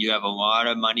it. You have a lot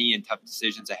of money and tough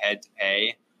decisions ahead to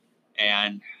pay,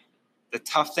 and the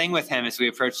tough thing with him as we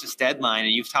approach this deadline,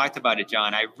 and you've talked about it,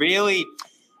 John,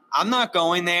 I'm not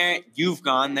going there. You've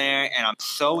gone there, and I'm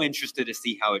so interested to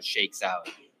see how it shakes out.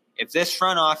 If this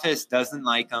front office doesn't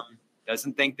like him,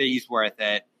 doesn't think that he's worth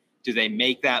it, do they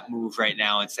make that move right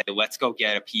now and say, let's go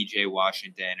get a PJ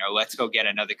Washington, or let's go get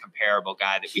another comparable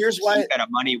guy that we can keep at a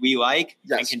money we like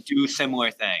and can do similar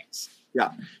things?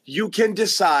 Yeah. You can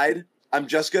decide, I'm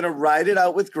just going to ride it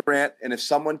out with Grant, and if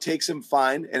someone takes him,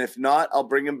 fine. And if not, I'll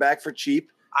bring him back for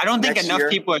cheap. I don't think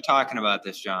enough people are talking about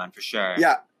this, John, for sure.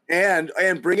 Yeah. And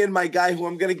bring in my guy who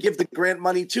I'm going to give the Grant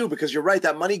money to, because you're right,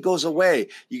 that money goes away.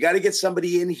 You got to get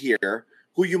somebody in here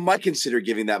who you might consider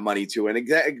giving that money to. And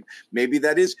maybe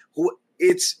that is who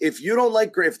it's, if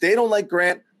they don't like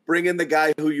Grant, bring in the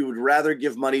guy who you would rather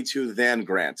give money to than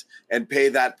Grant and pay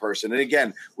that person. And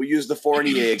again, we used the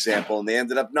Fournier example and they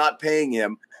ended up not paying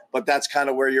him, but that's kind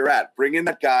of where you're at. Bring in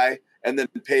that guy and then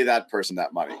pay that person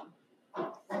that money.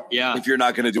 Yeah. If you're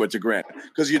not going to do it to Grant,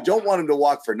 because you don't want him to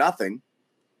walk for nothing.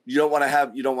 You don't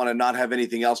want to not have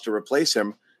anything else to replace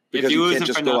him. Because if you lose can't him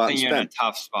just for go nothing, out you're in a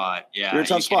tough spot. Yeah, you're in a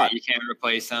tough spot. You can't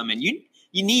replace him, and you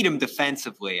need him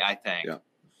defensively, I think. Yeah.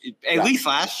 At least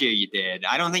last year you did.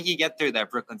 I don't think you get through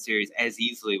that Brooklyn series as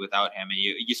easily without him, and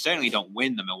you certainly don't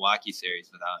win the Milwaukee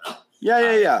series without him.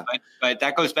 Yeah. But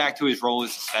that goes back to his role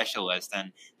as a specialist,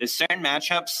 and there's certain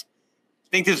matchups. I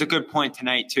think there's a good point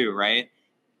tonight too, right?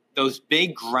 Those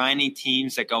big grinding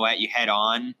teams that go at you head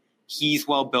on He's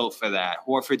well built for that.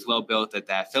 Horford's well built at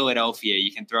that. Philadelphia, you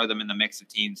can throw them in the mix of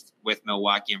teams with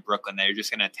Milwaukee and Brooklyn. They're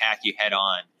just going to attack you head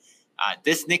on.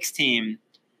 This Knicks team,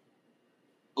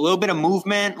 a little bit of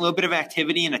movement, a little bit of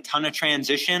activity, and a ton of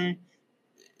transition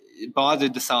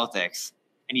bothered the Celtics.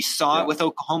 And you saw it with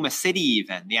Oklahoma City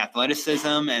even. The athleticism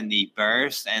and the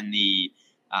burst and the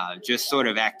just sort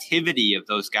of activity of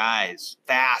those guys.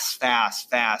 Fast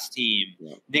team.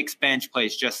 Yeah. Knicks bench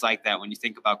plays just like that when you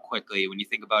think about Quickly, when you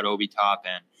think about Obi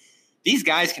Toppin. These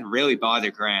guys can really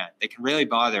bother Grant. They can really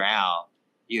bother Al.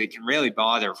 They can really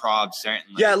bother Rob,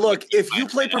 certainly. Yeah, look, if you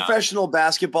play professional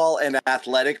basketball and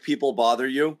athletic people bother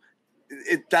you,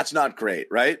 that's not great,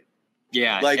 right?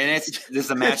 Yeah, like, and there's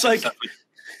a match. It's like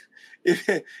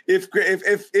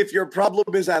if your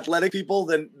problem is athletic people,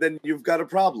 then you've got a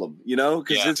problem,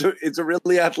 because it's a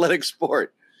really athletic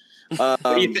sport. What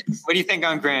do you think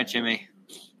on Grant, Jimmy?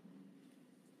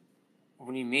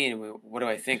 What do you mean? What do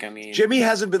I think? I mean, Jimmy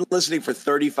hasn't been listening for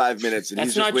 35 minutes, and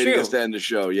he's just waiting us to end the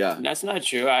show. Yeah, that's not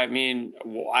true. I mean,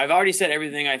 I've already said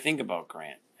everything I think about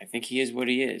Grant. I think he is what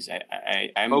he is.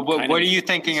 What are you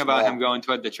thinking about him going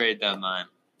toward the trade deadline?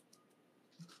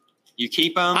 You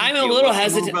keep him. I'm a little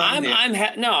hesitant.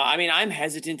 I'm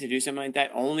hesitant to do something like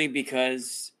that only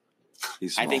because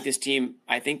I think this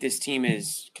team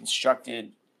is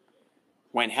constructed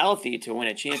when healthy to win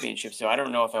a championship. So I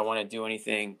don't know if I want to do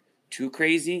anything too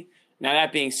crazy. Now,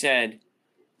 that being said,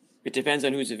 it depends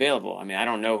on who's available. I mean, I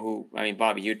don't know who. I mean,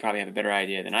 Bobby, you'd probably have a better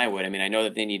idea than I would. I mean, I know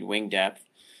that they need wing depth.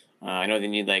 I know they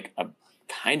need like a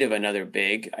kind of another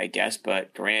big, I guess,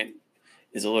 but Grant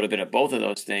is a little bit of both of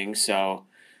those things. So,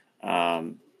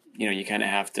 you kind of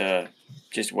have to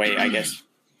just wait, I guess.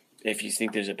 If you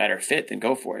think there's a better fit, then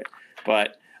go for it.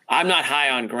 But I'm not high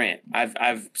on Grant.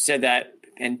 I've said that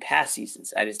in past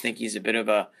seasons. I just think he's a bit of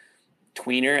a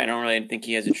tweener. I don't really think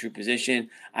he has a true position.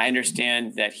 I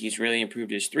understand that he's really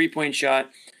improved his three-point shot,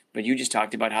 but you just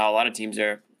talked about how a lot of teams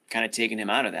are kind of taking him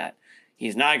out of that.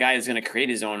 He's not a guy that's going to create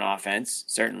his own offense,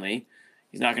 certainly.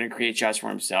 He's not going to create shots for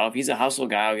himself. He's a hustle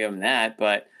guy, I'll give him that,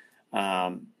 but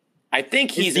I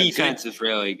think his defense is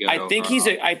really good. I think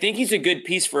he's a good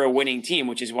piece for a winning team,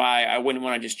 which is why I wouldn't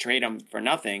want to just trade him for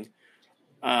nothing.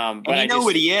 But I know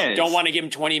what he is. Don't want to give him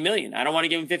 $20 million. I don't want to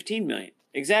give him $15 million.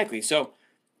 Exactly. So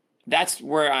that's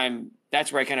where I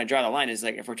kind of draw the line. Is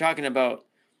like if we're talking about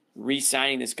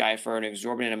re-signing this guy for an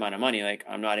exorbitant amount of money, like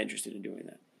I'm not interested in doing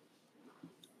that.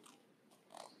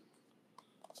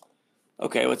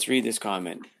 Okay, let's read this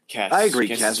comment. Kess. I agree,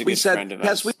 Kess. We said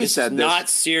this. Not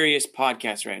serious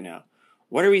podcast right now.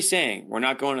 What are we saying? We're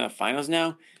not going to the finals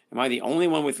now? Am I the only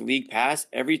one with league pass?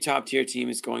 Every top tier team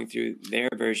is going through their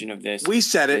version of this. We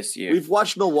said it. This year. We've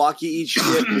watched Milwaukee eat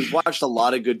shit. We've watched a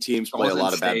lot of good teams play a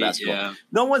lot of bad basketball. Yeah.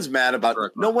 No one's mad about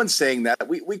it. No one's saying that.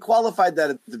 We qualified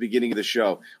that at the beginning of the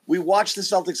show. We watched the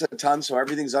Celtics a ton, so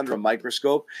everything's under a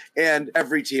microscope, and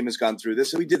every team has gone through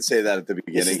this. And we did say that at the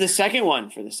beginning. This is the second one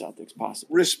for the Celtics,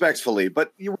 possibly. Respectfully,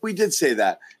 but we did say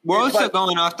that. We're also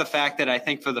going off the fact that I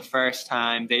think for the first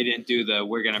time they didn't do the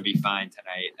 "we're going to be fine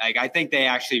tonight." Like I think they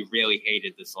actually really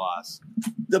hated this loss.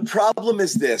 The problem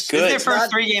is this. It's their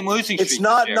first 3-game losing streak. It's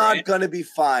not going to be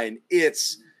fine.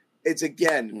 It's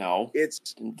again. No.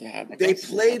 They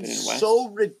played so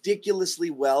ridiculously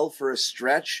well for a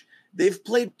stretch. They've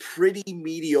played pretty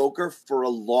mediocre for a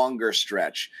longer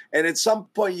stretch. And at some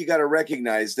point you got to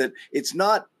recognize that it's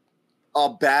not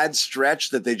a bad stretch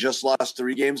that they just lost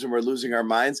 3 games and we're losing our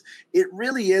minds. It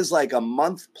really is like a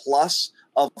month plus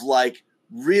of like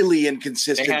really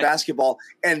inconsistent basketball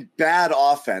and bad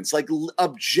offense, like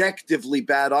objectively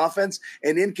bad offense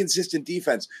and inconsistent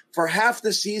defense. For half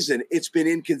the season, it's been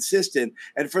inconsistent.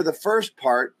 And for the first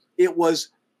part, it was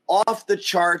off the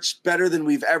charts, better than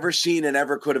we've ever seen and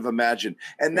ever could have imagined.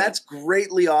 And that's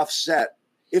greatly offset.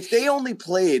 If they only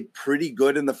played pretty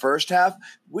good in the first half,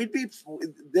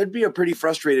 there'd be a pretty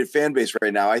frustrated fan base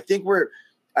right now. I think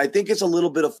it's a little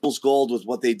bit of fool's gold with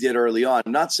what they did early on.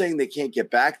 I'm not saying they can't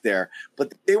get back there,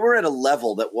 but they were at a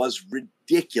level that was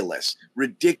ridiculous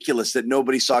that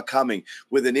nobody saw coming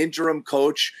with an interim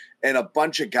coach and a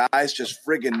bunch of guys just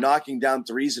friggin' knocking down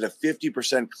threes at a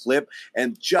 50% clip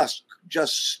and just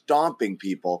stomping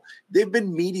people. They've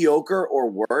been mediocre or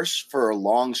worse for a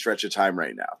long stretch of time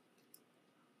right now.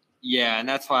 Yeah, and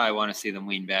that's why I want to see them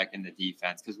lean back in the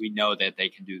defense because we know that they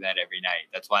can do that every night.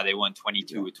 That's why they won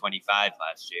 22 with 25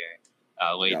 last year,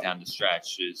 late down the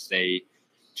stretch. Is they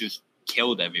just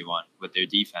killed everyone with their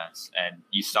defense. And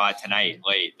you saw it tonight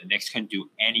late. The Knicks couldn't do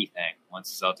anything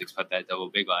once the Celtics put that double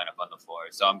big lineup on the floor.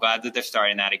 So I'm glad that they're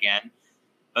starting that again.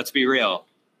 Let's be real.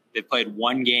 They played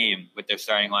 1 game with their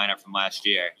starting lineup from last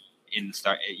year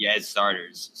as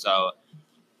starters. So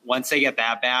once they get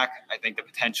that back, I think the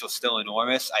potential's still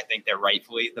enormous. I think they're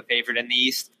rightfully the favorite in the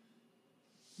East.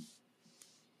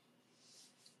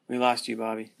 We lost you,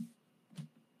 Bobby.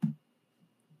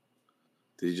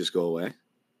 Did he just go away?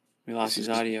 We lost his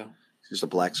audio. It's just a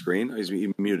black screen? Oh, he's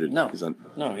muted. No. He's on.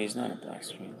 No, he's not a black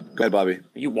screen. Go ahead, Bobby. Are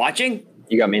you watching?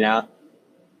 You got me now?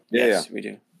 Yes, we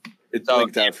do. It's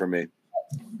blinked out for me.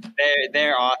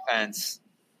 Their offensive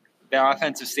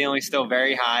ceiling is still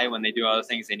very high when they do all the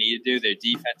things they need to do. Their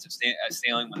defensive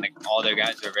ceiling, when all their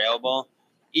guys are available,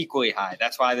 equally high.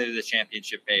 That's why they're the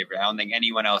championship favorite. I don't think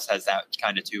anyone else has that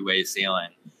kind of two-way ceiling.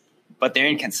 But they're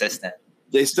inconsistent.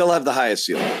 They still have the highest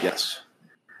ceiling, yes.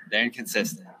 They're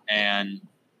inconsistent. And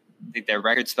I think their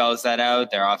record spells that out.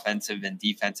 Their offensive and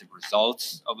defensive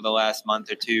results over the last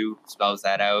month or two spells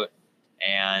that out.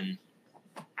 And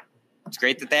it's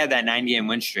great that they have that 9-game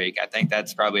win streak. I think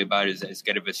that's probably about as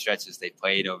good of a stretch as they've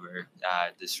played over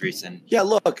this recent. Yeah,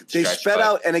 look, they stretch, sped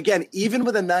out. And again, even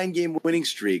with a 9-game winning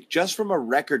streak, just from a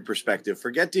record perspective,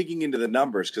 forget digging into the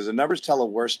numbers because the numbers tell a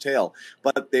worse tale.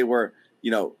 But they were,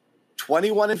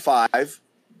 21-5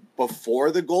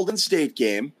 before the Golden State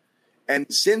game. And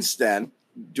since then,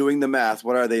 doing the math,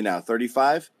 what are they now?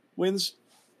 35 wins?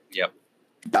 Yep.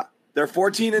 Yeah, they're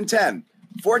 14-10.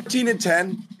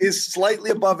 14-10 is slightly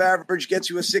above average, gets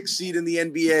you a 6th seed in the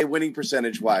NBA winning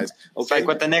percentage-wise. Okay? It's like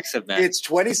what the Knicks have been. It's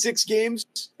 26 games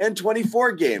and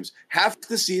 24 games. Half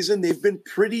the season, they've been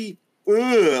pretty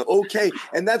okay.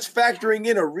 And that's factoring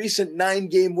in a recent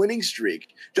 9-game winning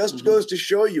streak. Just goes to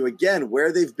show you, again,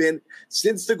 where they've been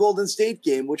since the Golden State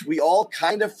game, which we all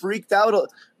kind of freaked out,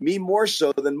 me more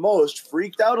so than most,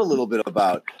 freaked out a little bit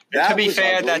about. To be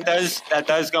fair, ugly. that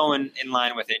does go in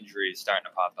line with injuries starting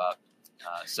to pop up.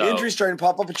 Injuries starting to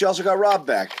pop up, but you also got Rob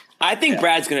back. I think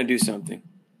Brad's going to do something.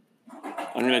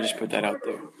 I'm going to just put that out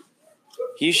there.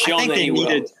 He's shown that he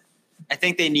will. I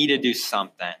think they need to do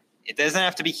something. It doesn't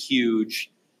have to be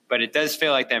huge, but it does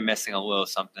feel like they're missing a little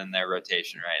something in their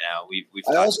rotation right now.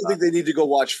 I also think they need to go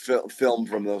watch film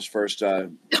from those first 5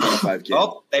 games.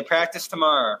 Well, they practice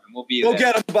tomorrow, and we'll be there. Go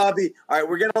get him, Bobby. All right,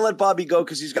 we're going to let Bobby go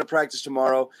because he's got to practice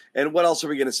tomorrow. And what else are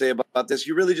we going to say about this?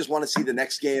 You really just want to see the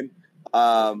next game.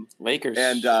 Lakers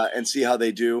and see how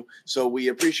they do. So we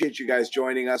appreciate you guys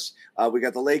joining us. We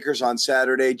got the Lakers on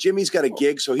Saturday. Jimmy's got a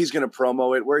gig, so he's going to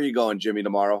promo it. Where are you going, Jimmy,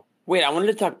 tomorrow? Wait, I wanted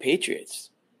to talk Patriots.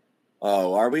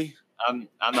 Oh, are we? I'm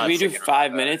not. Can we do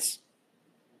 5 minutes?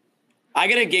 I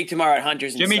got a gig tomorrow at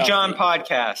Hunters. Jimmy in John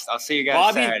podcast. I'll see you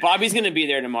guys. Bobby's going to be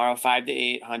there tomorrow, 5 to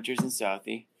 8, Hunters in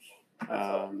Southie.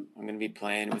 I'm going to be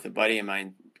playing with a buddy of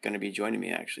mine. Going to be joining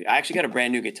me. Actually, I got a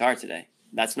brand new guitar today.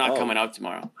 That's not coming out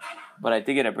tomorrow, but I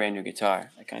did get a brand new guitar.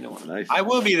 I kind of want. Nice. I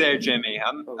will be there, Jimmy.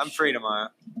 I'm free tomorrow.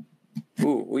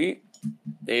 Ooh,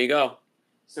 there you go.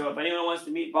 So if anyone wants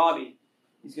to meet Bobby,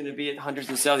 he's going to be at Hunters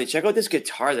in Southie. Check out this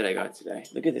guitar that I got today.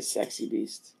 Look at this sexy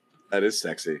beast. That is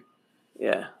sexy.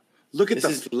 Yeah. Look at the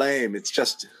flame. It's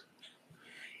just.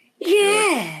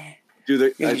 Yeah. Do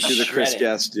the Chris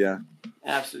Guest. Yeah.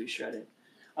 Absolutely shredded.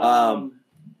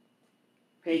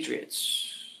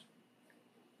 Patriots.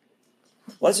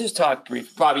 Let's just talk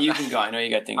brief. Bobby, you can go. I know you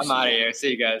got things. I'm out of here.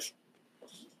 See you guys.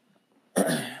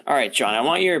 All right, John. I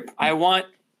want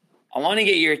to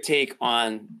get your take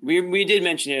on. We did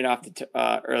mention it off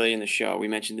the early in the show. We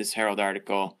mentioned this Herald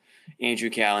article. Andrew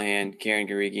Callahan, Karen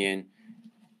Garigian,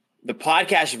 the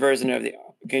podcast version of the.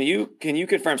 Can you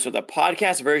confirm? So the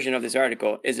podcast version of this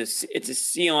article it's a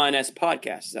CLNS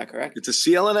podcast. Is that correct? It's a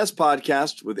CLNS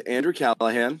podcast with Andrew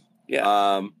Callahan.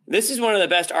 Yeah. This is one of the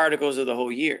best articles of the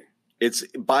whole year. It's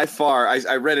by far,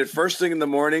 I read it first thing in the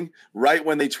morning, right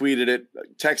when they tweeted it,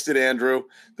 texted Andrew,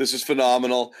 this is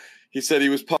phenomenal. He said he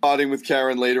was potting with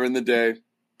Karen later in the day.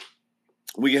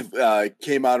 We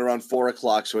came out around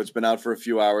 4:00, so it's been out for a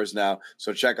few hours now.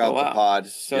 So check out the pod.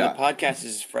 So the podcast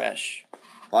is fresh.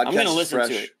 I'm going to listen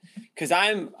to it because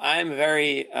I'm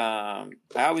very, I'm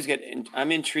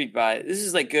intrigued by it. This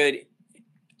is like good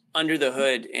under the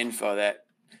hood info that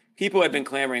people have been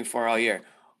clamoring for all year.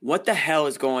 What the hell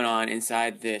is going on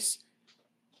inside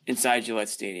Gillette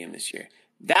Stadium this year?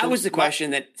 That was the question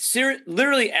that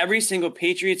literally every single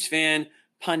Patriots fan,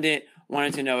 pundit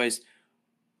wanted to know is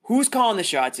who's calling the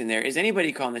shots in there? Is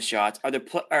anybody calling the shots? Are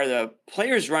the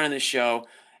players running the show?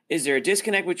 Is there a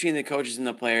disconnect between the coaches and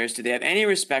the players? Do they have any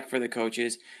respect for the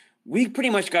coaches? We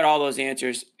pretty much got all those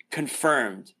answers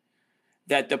confirmed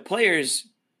that the players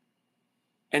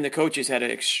and the coaches had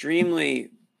an extreme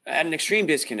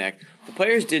disconnect. The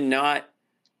players did not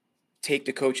take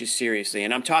the coaches seriously.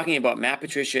 And I'm talking about Matt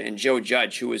Patricia and Joe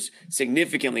Judge, who was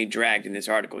significantly dragged in this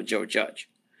article, Joe Judge.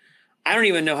 I don't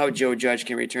even know how Joe Judge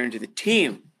can return to the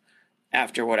team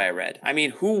after what I read. I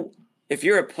mean, if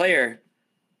you're a player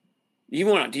Do you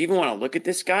even want to look at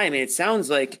this guy? I mean, it sounds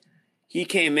like he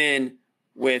came in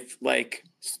with like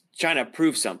trying to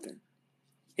prove something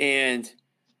and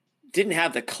didn't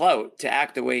have the clout to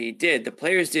act the way he did. The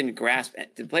players didn't grasp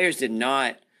it. The players did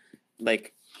not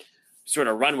like sort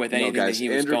of run with anything guys, that he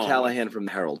was Andrew going Callahan with. from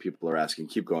the Herald, people are asking.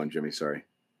 Keep going, Jimmy. Sorry.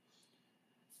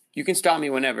 You can stop me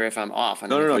whenever if I'm off.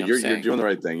 No. You're doing the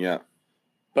right thing. Yeah.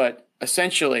 But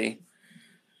essentially,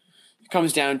 it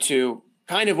comes down to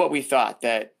kind of what we thought,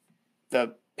 that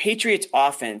the Patriots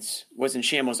offense was in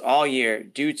shambles all year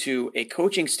due to a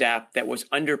coaching staff that was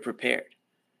underprepared.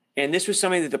 And this was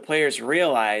something that the players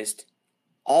realized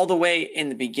all the way in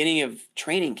the beginning of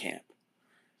training camp.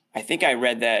 I think I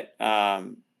read that,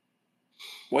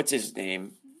 what's his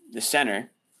name? The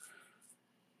center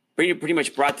pretty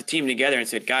much brought the team together and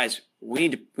said, guys, we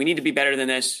need to be better than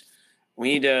this.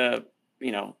 We need to,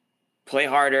 play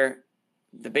harder.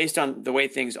 Based on the way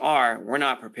things are, we're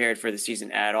not prepared for the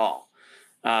season at all.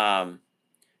 And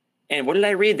what did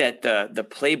I read? That the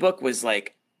playbook was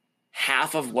like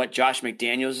half of what Josh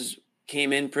McDaniels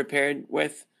came in prepared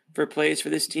with for plays for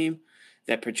this team.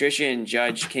 That Patricia and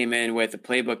Judge came in with a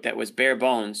playbook that was bare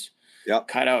bones. Yep.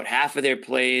 Cut out half of their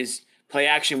plays. Play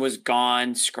action was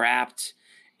gone, scrapped.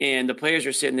 And the players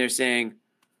were sitting there saying,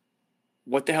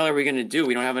 what the hell are we going to do?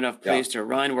 We don't have enough plays to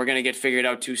run. We're going to get figured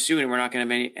out too soon, and we're not going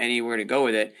to have anywhere to go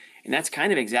with it. And that's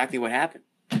kind of exactly what happened.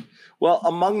 Well,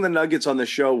 among the nuggets on the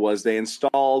show was they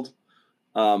installed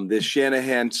this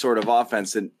Shanahan sort of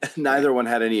offense, and neither one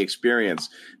had any experience.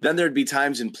 Then there'd be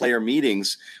times in player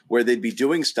meetings where they'd be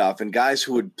doing stuff, and guys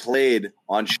who had played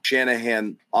on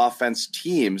Shanahan offense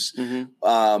teams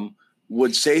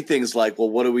would say things like, well,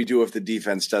 what do we do if the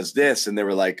defense does this? And they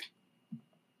were like,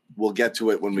 we'll get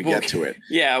to it when we get to it.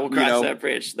 Yeah, we'll cross that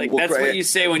bridge. Like that's what you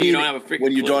say when you don't have a freaking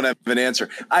when you clue. don't have an answer.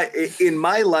 In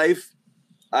my life,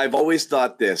 I've always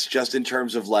thought this, just in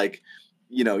terms of like,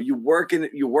 you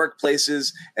work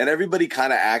places and everybody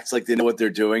kind of acts like they know what they're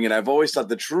doing. And I've always thought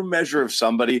the true measure of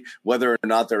somebody, whether or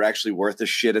not they're actually worth a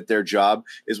shit at their job,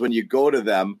 is when you go to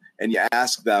them and you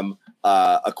ask them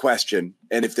a question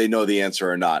and if they know the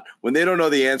answer or not. When they don't know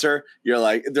the answer, they're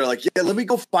like, yeah, let me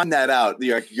go find that out.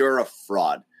 You're a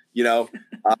fraud. You're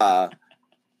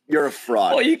a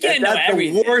fraud. Well, you can't know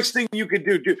everything. The worst thing you could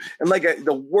do,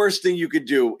 the worst thing you could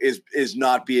do is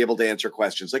not be able to answer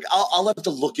questions. Like, I'll have to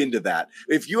look into that.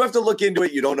 If you have to look into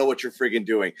it, you don't know what you're friggin'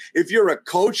 doing. If you're a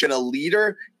coach and a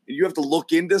leader, and you have to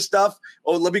look into stuff.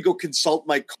 Oh, let me go consult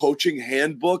my coaching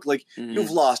handbook. Like,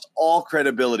 you've lost all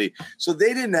credibility. So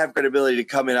they didn't have credibility to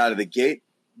come in out of the gate.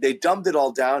 They dumped it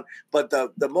all down, but the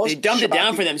most they dumped it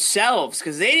down for themselves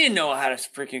because they didn't know how to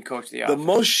freaking coach the offense. The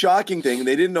most shocking thing,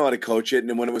 they didn't know how to coach it,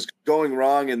 and when it was going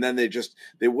wrong, and then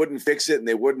they wouldn't fix it and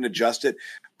they wouldn't adjust it.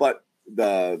 But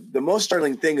the most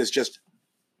startling thing is just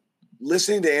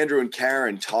listening to Andrew and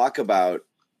Karen talk about.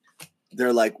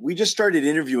 They're like, we just started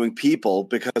interviewing people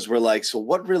because we're like, so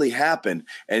what really happened?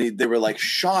 And they were like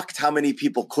shocked how many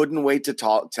people couldn't wait to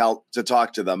talk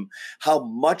to them, how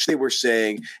much they were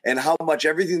saying, and how much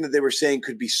everything that they were saying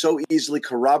could be so easily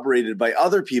corroborated by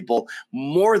other people,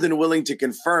 more than willing to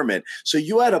confirm it. So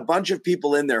you had a bunch of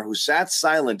people in there who sat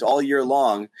silent all year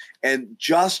long and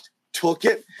just took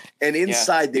it, and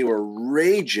inside they were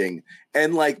raging.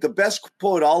 And like the best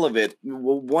quote, all of it,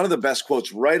 one of the best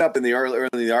quotes right up in the early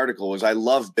in the article was, "I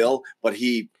love Bill, but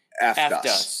he effed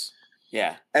us."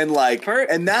 Yeah, and like,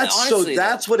 and that's honestly,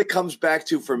 that's what it comes back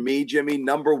to for me, Jimmy.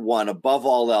 Number one, above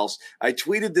all else, I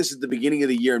tweeted this at the beginning of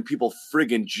the year, and people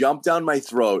friggin' jumped down my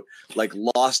throat, like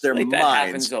lost their minds. That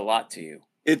happens a lot to you.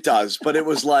 It does, but it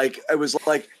was like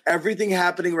everything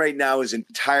happening right now is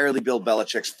entirely Bill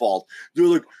Belichick's fault. They're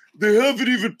like, they haven't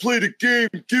even played a game.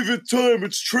 Give it time.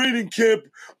 It's training camp.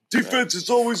 Defense is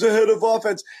always ahead of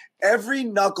offense. Every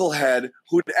knucklehead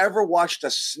who'd ever watched a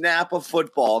snap of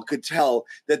football could tell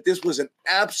that this was an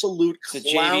absolute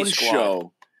clown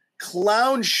show.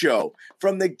 Clown show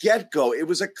from the get-go. It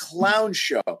was a clown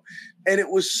show. And it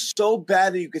was so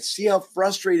bad that you could see how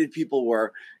frustrated people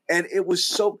were. And it was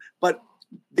so – but –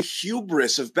 the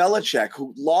hubris of Belichick,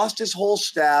 who lost his whole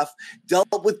staff,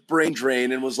 dealt with brain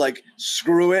drain, and was like,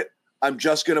 screw it, I'm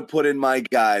just going to put in my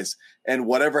guys. And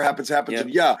whatever happens, happens. Yep.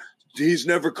 And yeah, he's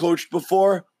never coached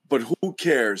before, but who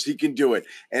cares? He can do it.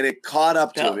 And it caught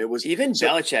up to him. It was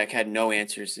Belichick had no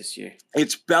answers this year.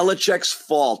 It's Belichick's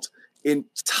fault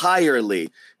entirely.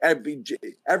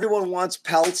 Everyone wants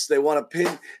pelts. They want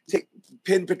to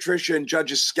pin Patricia and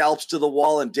Judge's scalps to the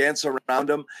wall and dance around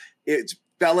them. It's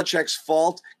Belichick's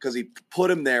fault because he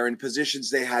put him there in positions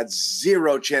they had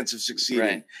zero chance of succeeding.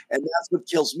 Right. And that's what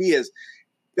kills me is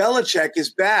Belichick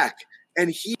is back, and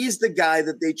he's the guy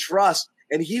that they trust.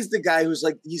 And he's the guy who's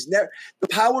like, the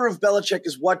power of Belichick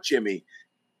is what, Jimmy?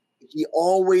 He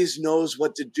always knows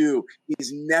what to do.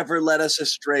 He's never led us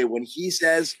astray. When he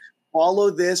says,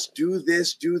 follow this, do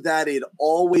that, it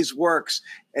always works.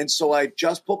 And so I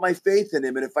just put my faith in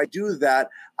him. And if I do that,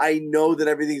 I know that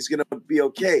everything's going to be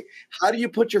okay. How do you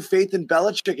put your faith in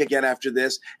Belichick again after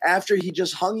this, after he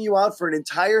just hung you out for an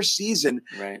entire season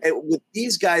with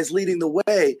these guys leading the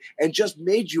way and just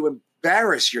made you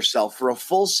embarrass yourself for a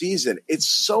full season? It's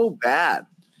so bad.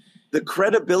 The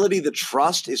credibility, the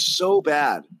trust is so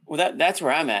bad. Well, that's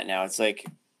where I'm at now. It's like,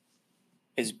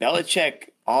 is Belichick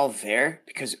all there?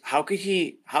 Because how could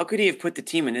he have put the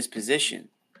team in this position?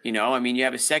 You know, I mean, you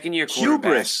have a second-year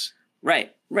quarterback. Hubris.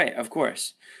 Right, of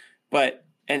course. But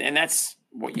and that's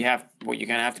what you're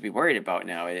gonna have to be worried about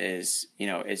now is, you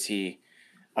know, is he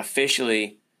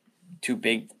officially too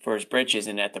big for his britches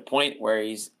and at the point where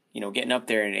he's, you know, getting up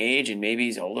there in age and maybe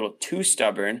he's a little too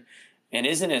stubborn and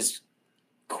isn't as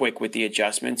quick with the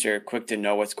adjustments or quick to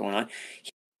know what's going on.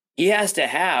 He has to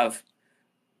have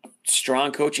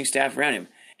strong coaching staff around him.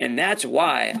 And that's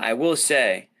why I will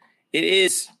say it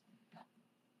is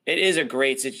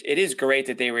great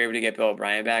that they were able to get Bill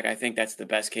O'Brien back. I think that's the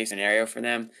best case scenario for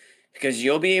them because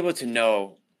you'll be able to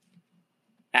know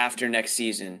after next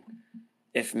season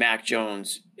if Mac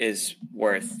Jones is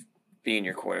worth being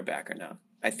your quarterback or not.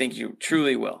 I think you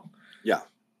truly will. Yeah.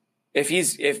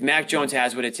 If Mac Jones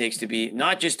has what it takes to be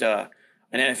not just an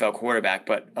NFL quarterback,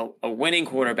 but a winning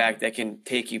quarterback that can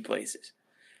take you places.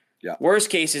 Yeah. Worst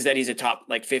case is that he's a top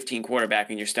 15 quarterback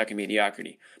and you're stuck in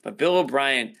mediocrity. But Bill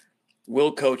O'Brien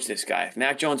will coach this guy. If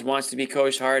Mac Jones wants to be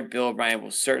coached hard, Bill O'Brien will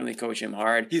certainly coach him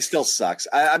hard. He still sucks.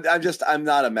 I'm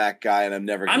not a Mac guy, and I'm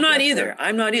never. I'm not either.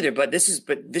 But this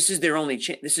is their only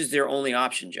this is their only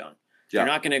option, John. Yeah.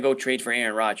 They're not going to go trade for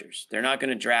Aaron Rodgers. They're not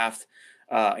going to draft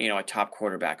a top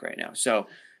quarterback right now. So,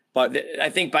 but I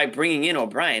think by bringing in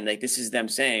O'Brien, this is them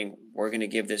saying we're going to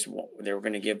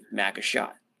give Mac a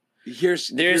shot. There's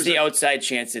the outside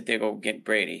chance that they go get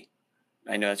Brady.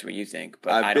 I know that's what you think,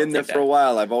 but I've been there for a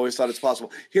while. I've always thought it's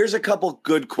possible. Here's a couple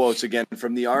good quotes again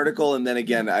from the article, and then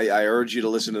again, I urge you to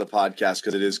listen to the podcast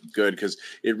because it is good because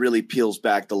it really peels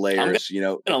back the layers. I'm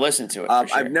going to listen to it. For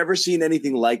sure. I've never seen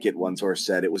anything like it. One source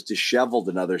said it was disheveled.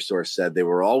 Another source said they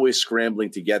were always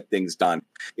scrambling to get things done.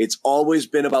 It's always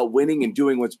been about winning and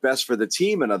doing what's best for the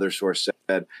team. Another source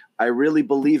said, I really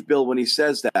believe Bill when he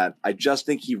says that. I just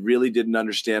think he really didn't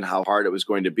understand how hard it was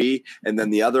going to be. And then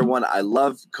the other one, I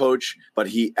love Coach, but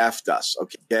he effed us.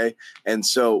 Okay. And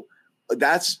so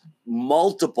that's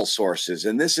multiple sources.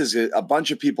 And this is a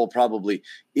bunch of people probably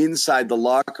inside the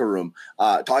locker room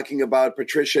talking about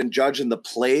Patricia and Judge and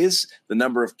the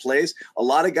number of plays. A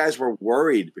lot of guys were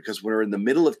worried because we're in the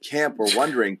middle of camp. We're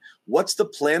wondering what's the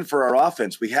plan for our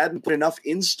offense? We hadn't put enough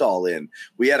install in.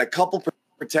 We had a couple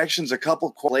protections, a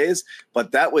couple plays,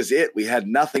 but that was it. We had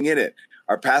nothing in it.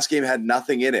 Our pass game had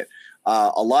nothing in it.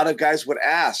 A lot of guys would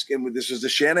ask, and this was the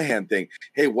Shanahan thing,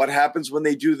 hey, what happens when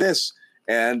they do this?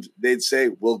 And they'd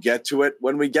say, we'll get to it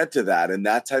when we get to that. And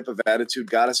that type of attitude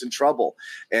got us in trouble.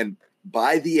 And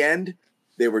by the end,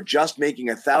 they were just making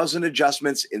 1,000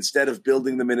 adjustments instead of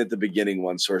building them in at the beginning,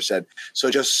 one source said. So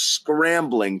just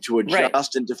scrambling to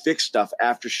adjust and to fix stuff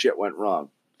after shit went wrong.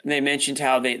 And they mentioned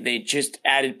how they just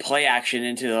added play action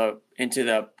into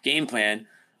the game plan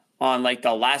on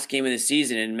the last game of the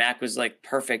season, and Mac was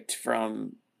perfect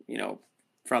from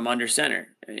under center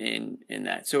in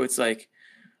that. So it's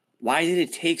why did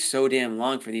it take so damn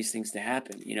long for these things to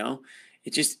happen?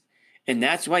 It just, and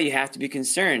that's why you have to be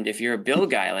concerned if you're a Bill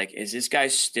guy. Is this guy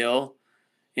still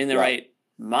in the right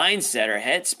mindset or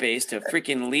headspace to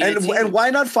freaking lead a team? And why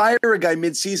not fire a guy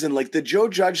mid-season? The Joe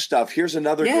Judge stuff. Here's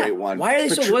another great one. Why are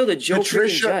they so loyal to Joe freaking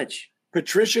Judge?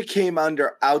 Patricia came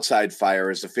under outside fire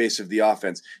as the face of the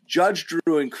offense. Judge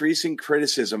drew increasing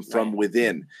criticism from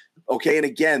within. Okay, and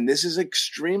again, this is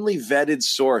extremely vetted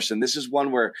source, and this is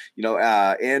one where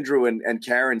Andrew and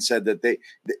Karen said that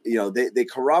they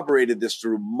corroborated this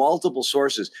through multiple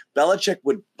sources. Belichick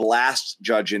would blast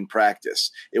Judge in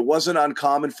practice. It wasn't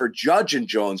uncommon for Judge and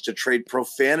Jones to trade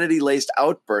profanity-laced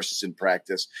outbursts in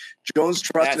practice. Jones'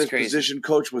 trust in his position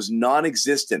coach was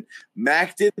non-existent.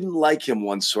 Mac didn't like him,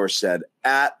 one source said,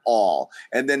 at all.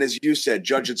 And then, as you said,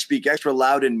 Judge would speak extra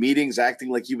loud in meetings, acting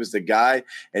like he was the guy,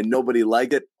 and nobody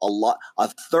liked it. A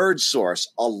third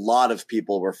source, a lot of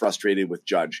people were frustrated with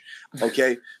Judge.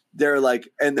 Okay. They're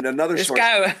and then another source.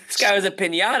 This guy was a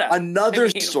pinata. Another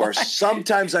source.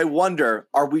 Sometimes I wonder,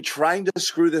 are we trying to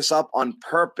screw this up on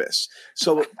purpose?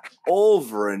 So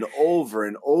over and over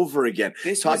and over again,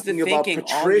 talking about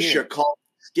Patricia called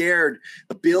scared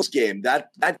the Bills game. That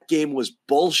game was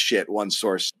bullshit, one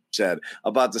source said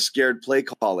about the scared play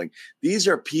calling. These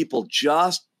are people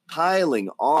just piling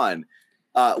on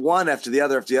one after the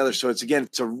other. So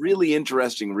it's a really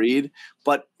interesting read,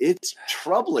 but it's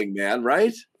troubling, man,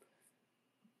 right?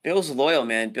 Bill's loyal,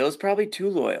 man. Bill's probably too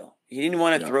loyal. He didn't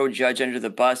want to throw Judge under the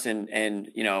bus,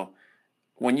 and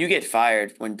when you get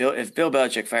fired, if Bill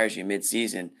Belichick fires you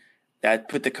mid-season, that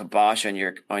put the kibosh on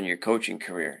your coaching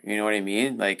career. You know what I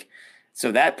mean? Like,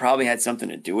 so that probably had something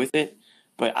to do with it.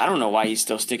 But I don't know why he's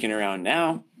still sticking around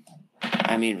now.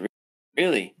 I mean,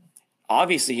 really,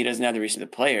 obviously he doesn't have the respect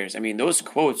of the players. I mean, those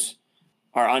quotes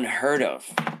are unheard of.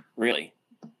 Really,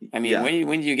 I mean,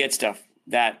 when do you get stuff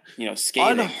that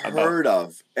scathing unheard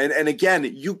of? And again,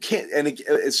 you can't.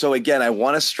 And so again, I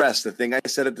want to stress the thing I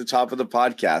said at the top of the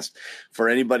podcast for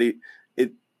anybody.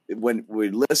 When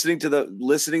we're listening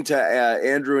to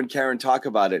Andrew and Karen talk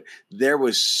about it, there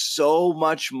was so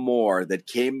much more that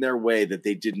came their way that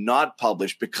they did not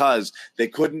publish because they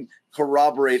couldn't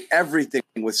corroborate everything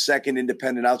with second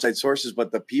independent outside sources.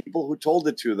 But the people who told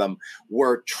it to them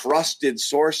were trusted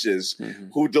sources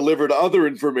who delivered other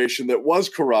information that was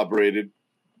corroborated.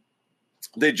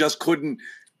 They just couldn't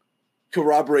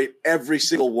corroborate every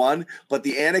single one, but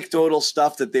the anecdotal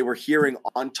stuff that they were hearing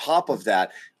on top of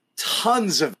that,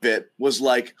 tons of it was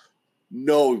like,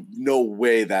 no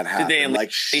way that happened. Did they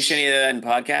unleash any of that in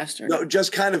podcast? Or no,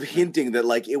 just kind of hinting that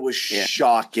like it was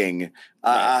shocking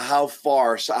how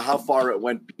far it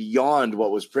went beyond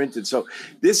what was printed. So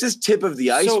this is tip of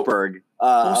the iceberg.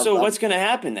 So what's going to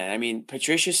happen then? I mean,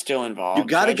 Patricia's still involved. You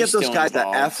got to get those guys the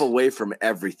F away from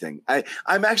everything.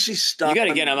 I'm actually stunned. You got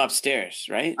to get him upstairs,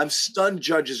 right? I'm stunned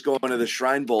Judge is going to the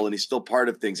Shrine Bowl and he's still part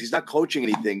of things. He's not coaching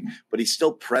anything, but he's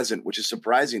still present, which is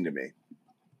surprising to me.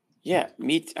 Yeah,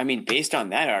 based on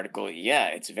that article,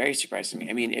 it's very surprising to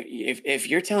me. I mean, if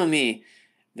you're telling me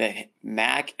that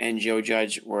Mac and Joe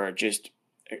Judge were just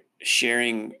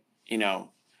sharing,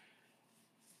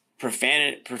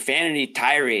 profanity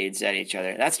tirades at each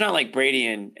other, that's not like Brady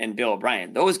and Bill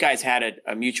O'Brien. Those guys had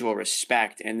a mutual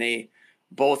respect, and they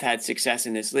both had success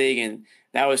in this league, and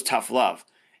that was tough love.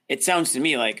 It sounds to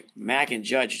me like Mac and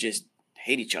Judge just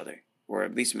hate each other, or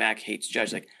at least Mac hates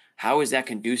Judge. Like, how is that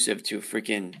conducive to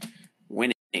freaking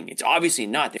winning? It's obviously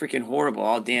not. They're freaking horrible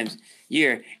all damn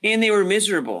year, and they were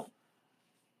miserable,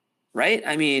 right?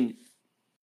 I mean,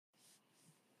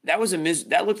 that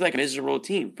looked like a miserable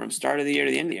team from start of the year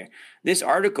to the end of the year. This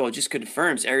article just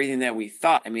confirms everything that we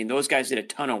thought. I mean, those guys did a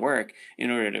ton of work in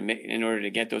order to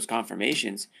get those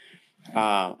confirmations.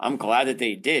 I'm glad that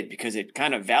they did, because it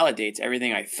kind of validates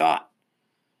everything I thought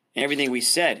and everything we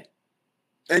said.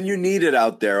 And you need it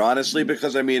out there, honestly,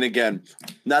 because I mean, again,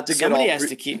 not to somebody has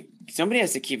to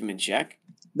keep him in check.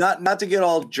 Not to get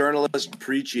all journalist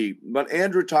preachy, but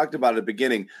Andrew talked about at the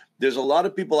beginning. There's a lot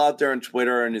of people out there on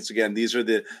Twitter, and these are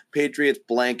the Patriots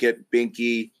blanket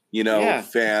binky,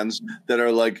 fans that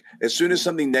are like, as soon as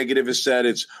something negative is said,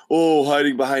 it's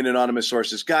hiding behind anonymous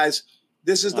sources. Guys,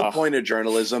 this is the point of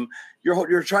journalism.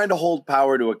 You're trying to hold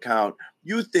power to account.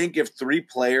 You think if 3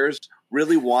 players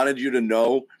really wanted you to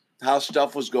know how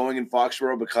stuff was going in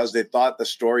Foxborough because they thought the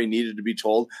story needed to be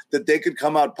told, that they could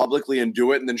come out publicly and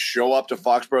do it and then show up to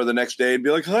Foxborough the next day and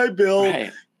be like, "Hi, Bill."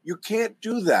 Right. You can't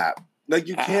do that. Like,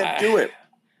 you can't do it.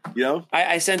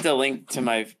 I sent a link to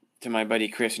my buddy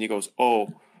Chris, and he goes,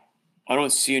 "Oh, I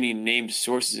don't see any named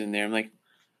sources in there." I'm like,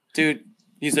 dude.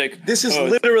 He's like, this is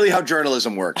literally how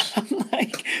journalism works. I'm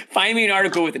like, find me an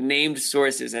article with named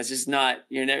sources. That's just not.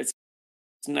 It's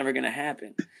never going to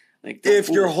happen. Like, if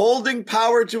you're holding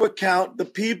power to account, the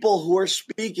people who are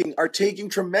speaking are taking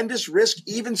tremendous risk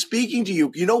even speaking to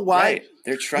you. You know why? Right.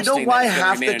 They're trusting. You know why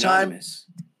half the time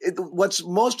what's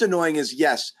most annoying is,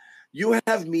 yes, you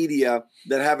have media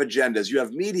that have agendas. You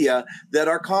have media that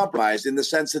are compromised in the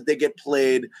sense that they get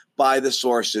played by the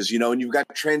sources, and you've got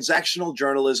transactional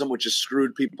journalism, which has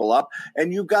screwed people up,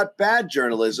 and you've got bad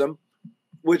journalism,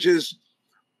 which is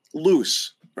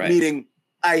loose, meaning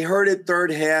I heard it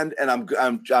third hand, and I'm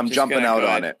jumping out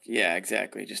on it. Yeah,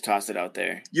 exactly. Just toss it out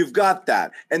there. You've got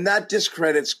that, and that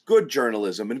discredits good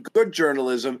journalism. And good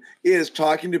journalism is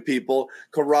talking to people,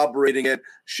 corroborating it,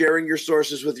 sharing your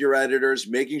sources with your editors,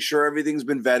 making sure everything's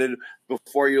been vetted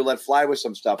before you let fly with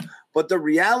some stuff. But the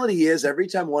reality is, every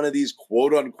time one of these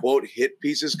quote unquote hit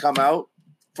pieces come out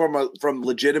from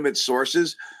legitimate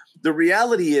sources, the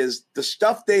reality is the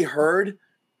stuff they heard.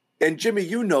 And Jimmy,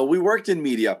 we worked in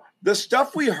media. The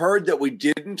stuff we heard that we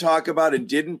didn't talk about and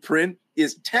didn't print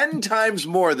is 10 times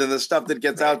more than the stuff that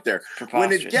gets out there.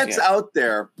 When it gets out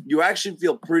there, you actually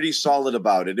feel pretty solid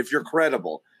about it if you're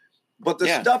credible. But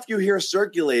the stuff you hear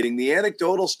circulating, the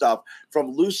anecdotal stuff from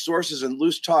loose sources and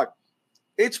loose talk,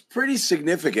 It's pretty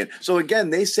significant. So again,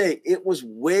 they say it was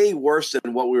way worse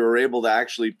than what we were able to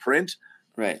actually print.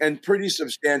 Right. And pretty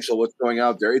substantial what's going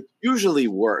out there. It's usually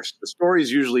worse. The story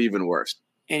is usually even worse.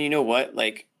 And you know what?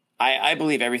 Like, I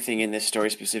believe everything in this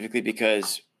story specifically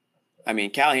because, I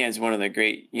mean, Callahan's one of the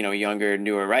great, younger,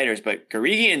 newer writers, but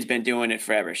Garigian's been doing it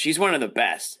forever. She's one of the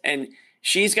best. And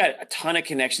she's got a ton of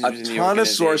connections within the organization. A ton of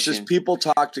sources. People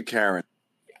talk to Karen.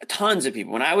 Tons of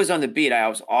people. When I was on the beat, I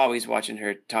was always watching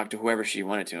her talk to whoever she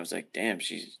wanted to. I was like, damn,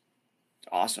 she's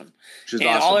awesome. She's and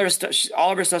awesome.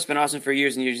 All of her stuff's been awesome for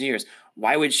years and years and years.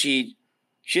 Why would she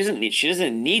doesn't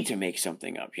need to make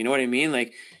something up. You know what I mean?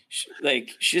 Like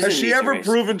she doesn't. Has she ever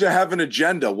proven to have an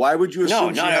agenda? Why would you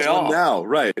assume she has one now?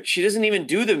 Right. She doesn't even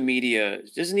do the media.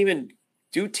 She doesn't even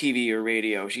do TV or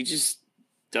radio. She just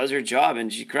does her job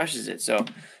and she crushes it. So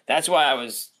that's why I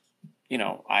was,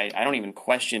 I don't even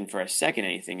question for a second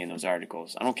anything in those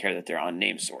articles. I don't care that they're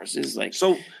unnamed sources.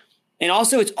 And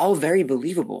also it's all very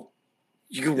believable.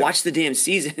 You can watch the damn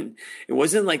season. It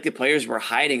wasn't like the players were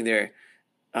hiding their,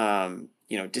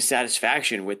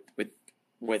 dissatisfaction with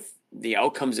the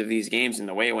outcomes of these games and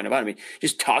the way it went about. I mean,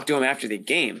 just talk to them after the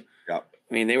game. Yeah.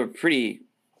 I mean, they were pretty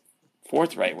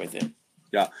forthright with it.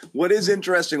 Yeah. What is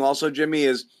interesting also, Jimmy,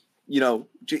 is,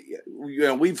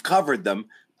 we've covered them.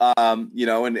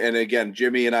 And again,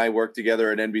 Jimmy and I worked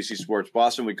together at NBC Sports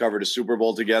Boston. We covered a Super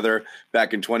Bowl together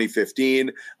back in 2015.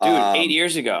 Dude, 8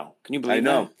 years ago. Can you believe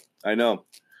that? I know.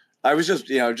 I was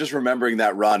just remembering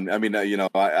that run. I mean,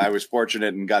 I was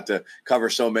fortunate and got to cover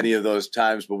so many of those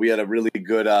times, but we had a really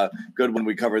good one.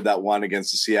 We covered that one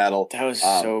against the Seattle. That was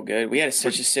so good. We had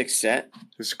such a sick set.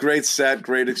 It was a great set,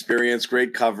 great experience,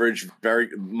 great coverage.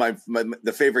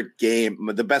 The favorite game,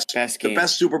 the best game. The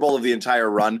best Super Bowl of the entire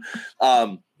run.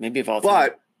 Maybe of all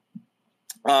time.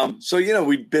 But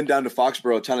we've been down to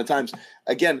Foxborough a ton of times.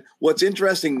 Again, what's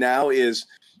interesting now is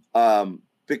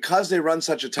because they run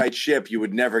such a tight ship, you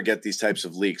would never get these types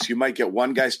of leaks. You might get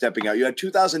one guy stepping out. You had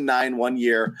 2009 one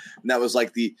year, and that was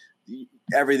like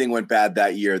everything went bad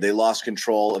that year. They lost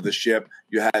control of the ship.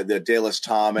 You had the Dallas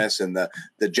Thomas and the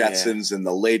Jetsons and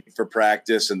the late for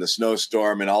practice and the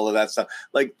snowstorm and all of that stuff.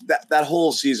 Like that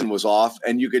whole season was off,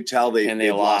 and you could tell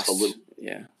they lost a little.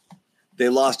 Yeah, they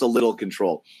lost a little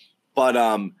control, but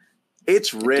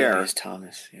it's rare.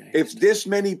 Thomas. Yeah, if this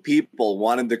many people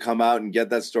wanted to come out and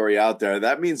get that story out there,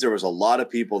 that means there was a lot of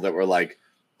people that were like,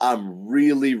 I'm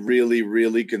really, really,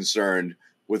 really concerned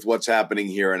with what's happening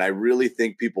here. And I really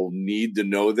think people need to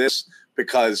know this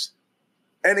because,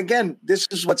 and again, this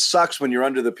is what sucks when you're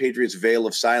under the Patriots' veil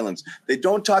of silence. They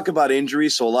don't talk about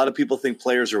injuries, so a lot of people think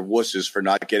players are wusses for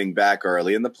not getting back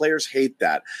early, and the players hate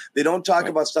that. They don't talk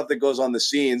about stuff that goes on the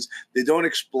scenes. They don't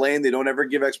explain. They don't ever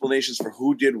give explanations for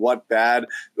who did what bad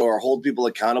or hold people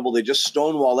accountable. They just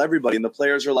stonewall everybody, and the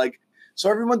players are like, so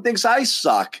everyone thinks I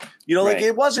suck. Like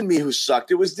it wasn't me who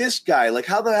sucked. It was this guy. Like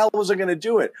how the hell was I going to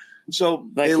do it? So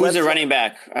who's the running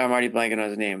back? I'm already blanking on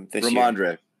his name this Ramondre.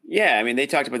 year. Yeah, I mean, they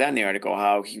talked about that in the article,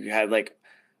 how he had like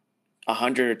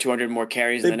 100 or 200 more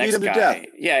carries than the next guy.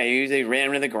 Yeah, they ran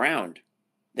him to the ground.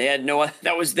 They had no.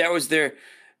 That was their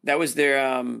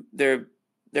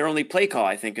only play call,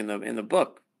 I think, in the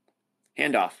book.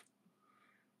 Handoff.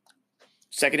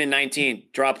 2nd and 19,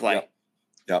 draw play.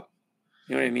 Yep.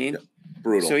 You know what I mean? Yep.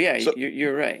 Brutal. So yeah,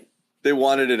 you're right. They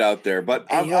wanted it out there, but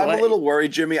I'm a little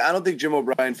worried, Jimmy. I don't think Jim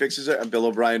O'Brien fixes it, and Bill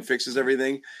O'Brien fixes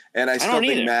everything, and I still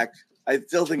think Mac. I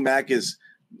still think Mac is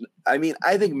 – I mean,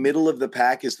 I think middle of the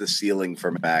pack is the ceiling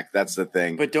for Mac. That's the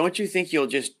thing. But don't you think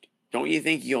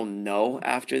you'll know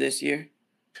after this year?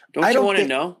 Don't you want to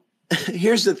know?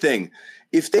 Here's the thing.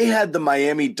 If they had the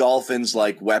Miami Dolphins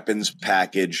like weapons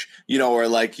package, or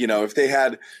like, if they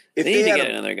had – They need to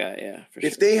get another guy, yeah. For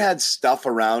if they had stuff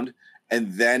around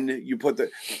and then you put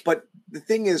but the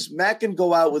thing is, Mac can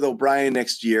go out with O'Brien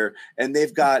next year, and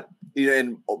they've got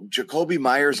and Jacoby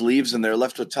Myers leaves, and they're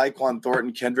left with Tyquan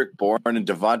Thornton, Kendrick Bourne, and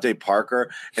Devontae Parker,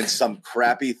 and some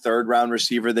crappy third-round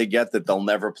receiver they get that they'll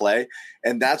never play.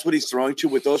 And that's what he's throwing to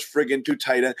with those friggin' two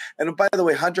tight ends. And by the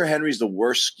way, Hunter Henry's the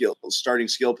worst starting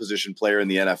skill position player in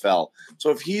the NFL. So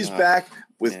if he's back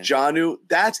with Jonnu,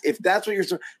 if that's what you're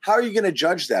 – how are you going to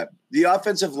judge that? The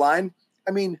offensive line,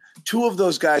 I mean, two of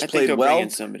those guys played well.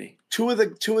 Somebody. Two of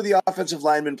the offensive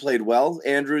linemen played well,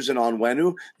 Andrews and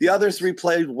Onwenu. The other three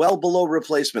played well below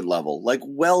replacement level, like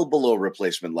well below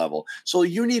replacement level. So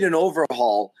you need an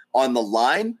overhaul on the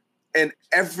line and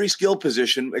every skill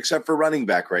position except for running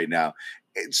back right now.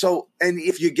 So, and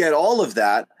if you get all of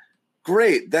that,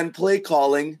 great. Then play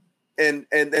calling, and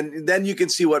then you can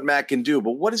see what Matt can do.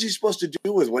 But what is he supposed to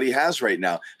do with what he has right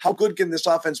now? How good can this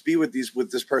offense be with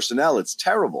this personnel? It's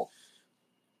terrible.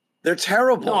 They're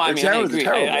terrible. No, I mean, I agree.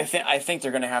 Terrible. I think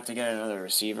they're going to have to get another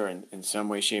receiver in some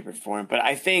way, shape, or form. But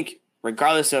I think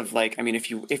regardless of if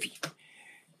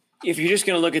you're just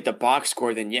going to look at the box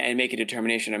score, then and make a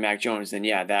determination on Mac Jones, then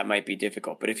that might be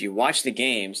difficult. But if you watch the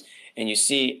games and you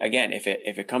see, again, if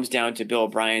it comes down to Bill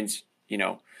O'Brien's,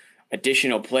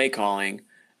 additional play calling,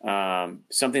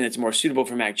 something that's more suitable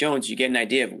for Mac Jones, you get an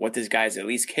idea of what this guy's at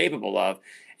least capable of.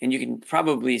 And you can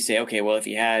probably say, okay, well, if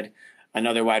he had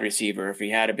another wide receiver, if he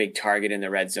had a big target in the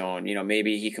red zone,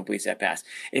 maybe he completes that pass.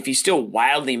 If he's still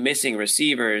wildly missing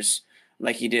receivers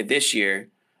like he did this year,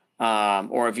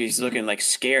 or if he's looking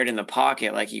scared in the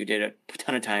pocket like he did a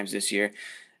ton of times this year,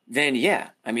 then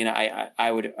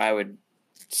I would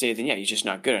say then he's just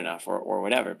not good enough or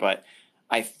whatever. But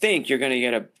I think you're going to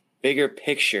get a bigger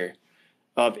picture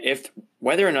of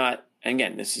whether or not, and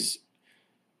again, this is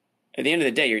at the end of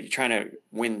the day, you're trying to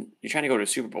win. You're trying to go to a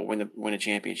Super Bowl, win a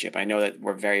championship. I know that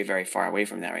we're very, very far away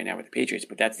from that right now with the Patriots,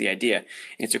 but that's the idea.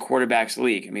 It's a quarterbacks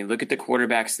league. I mean, look at the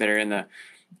quarterbacks that are in the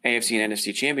AFC and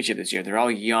NFC championship this year. They're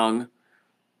all young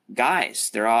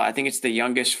guys. I think it's the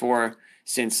youngest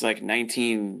since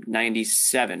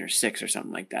 1997 or 6 or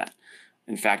something like that.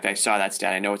 In fact, I saw that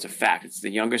stat. I know it's a fact. It's the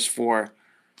youngest 4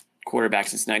 quarterbacks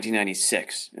since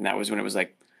 1996, and that was when it was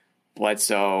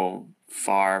Bledsoe,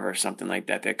 Favre, or something like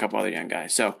that. There are a couple other young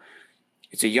guys. So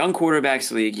it's a young quarterbacks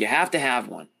league. You have to have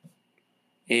one.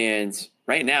 And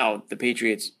right now, the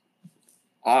Patriots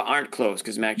aren't close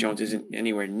because Mac Jones isn't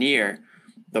anywhere near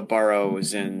the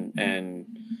Burrows and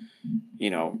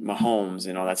Mahomes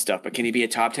and all that stuff. But can he be a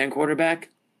top 10 quarterback?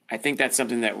 I think that's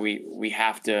something that we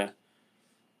have to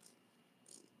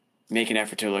make an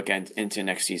effort to look into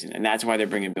next season. And that's why they're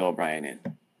bringing Bill O'Brien in.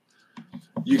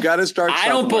 You got to start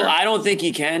somewhere. I don't think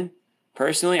he can.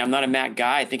 Personally, I'm not a Mac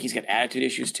guy. I think he's got attitude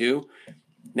issues too.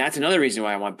 And that's another reason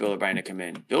why I want Bill O'Brien to come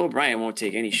in. Bill O'Brien won't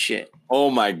take any shit.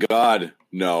 Oh my God,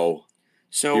 no.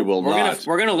 So he will not.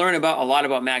 We're gonna learn a lot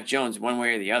about Mac Jones one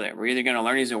way or the other. We're either gonna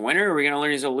learn he's a winner or we're gonna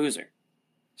learn he's a loser.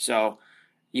 So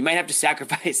you might have to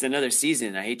sacrifice another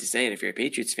season. I hate to say it if you're a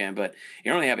Patriots fan, but you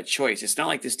don't really have a choice. It's not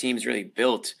like this team is really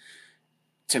built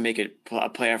to make a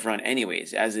playoff run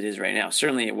anyways, as it is right now.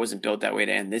 Certainly it wasn't built that way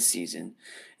to end this season.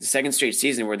 The second straight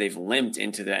season where they've limped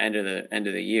into the end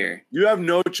of the year. You have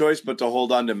no choice but to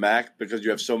hold on to Mac because you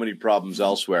have so many problems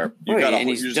elsewhere. He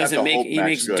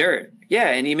makes dirt. Yeah,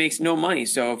 and he makes no money.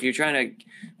 So if you're trying to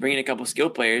bring in a couple skill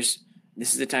players,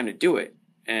 this is the time to do it.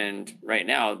 And right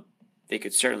now, they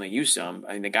could certainly use some.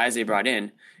 I mean, the guys they brought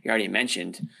in, you already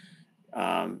mentioned,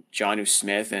 Jonnu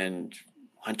Smith and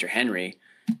Hunter Henry,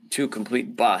 2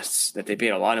 complete busts that they paid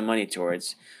a lot of money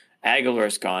towards.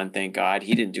 Aguilar's gone, thank God.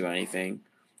 He didn't do anything.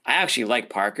 I actually like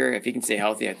Parker. If he can stay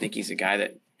healthy, I think he's a guy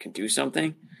that can do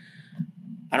something.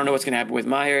 I don't know what's going to happen with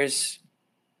Myers.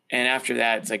 And after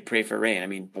that, it's pray for rain. I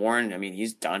mean, Bourne,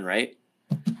 he's done, right?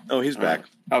 Oh, he's back.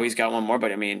 He's got one more,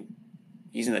 but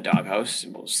he's in the doghouse.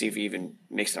 We'll see if he even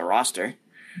makes the roster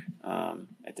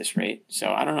at this rate.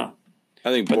 So I don't know. I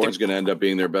think Bourne's going to end up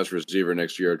being their best receiver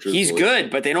next year. Truthfully. He's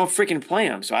good, but they don't freaking play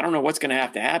him. So I don't know what's going to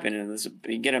have to happen. And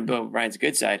you get on Bill O'Brien's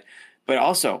good side. But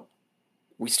also,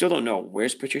 we still don't know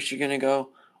where's Patricia going to go.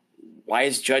 Why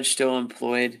is Judge still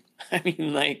employed?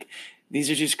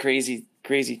 These are just crazy,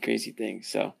 crazy, crazy things.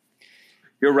 So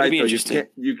you're right, though.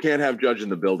 You can't have Judge in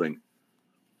the building.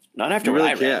 Not after what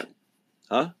I read.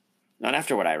 Huh? Not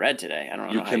after what I read today. I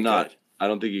don't know. You cannot. I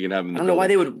don't think you can have him in the building. I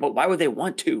don't know why would they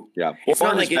want to? Yeah.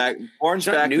 Bourne's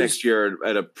back next year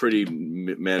at a pretty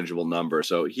manageable number.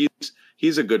 So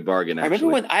he's a good bargain,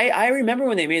 actually. I remember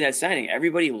when they made that signing.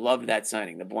 Everybody loved that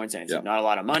signing, the Bourne signing. Yeah. Not a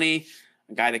lot of money,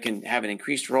 a guy that can have an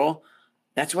increased role.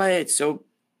 That's why it's so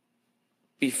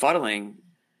befuddling.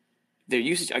 Their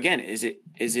usage again. Is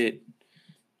it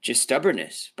just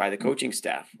stubbornness by the coaching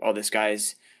staff? Oh, this guy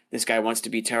wants to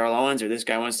be Terrell Owens, or this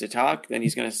guy wants to talk. Then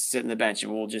he's going to sit in the bench,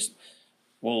 and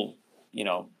we'll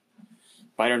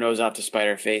bite our nose off to spite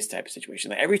our face type of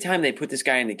situation. Every time they put this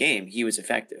guy in the game, he was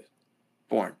effective.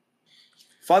 Bourne.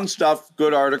 Fun stuff.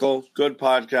 Good article. Good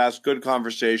podcast. Good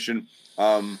conversation.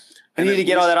 I need to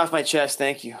get all that off my chest.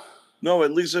 Thank you. No,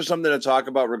 at least there's something to talk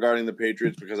about regarding the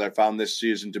Patriots because I found this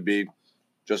season to be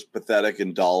just pathetic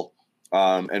and dull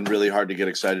and really hard to get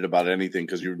excited about anything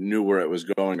because you knew where it was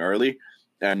going early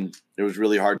and it was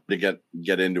really hard to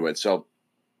get into it. So,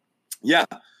 yeah.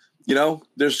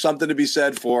 There's something to be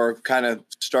said for kind of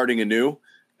starting anew.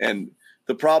 And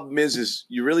the problem is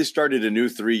you really started anew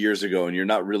 3 years ago and you're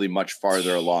not really much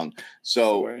farther along.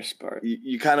 So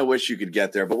you kind of wish you could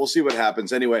get there, but we'll see what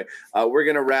happens. Anyway, we're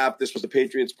going to wrap. This was the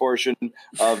Patriots portion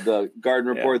of the Garden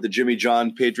Report, the Jimmy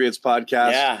John Patriots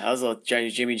podcast. Yeah, that was a little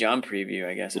Jimmy John preview,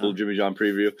 I guess. A little Jimmy John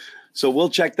preview. So we'll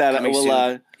check that out. Coming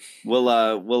soon.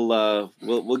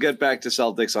 We'll get back to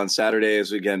Celtics on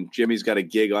Saturdays. Again, Jimmy's got a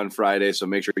gig on Friday, so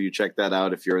make sure you check that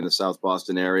out if you're in the South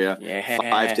Boston area. Yeah.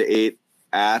 5 to 8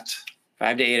 at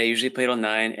 5 to 8. I usually play till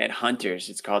 9 at Hunters.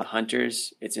 It's called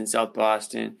Hunters. It's in South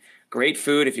Boston. Great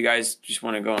food. If you guys just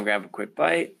want to go and grab a quick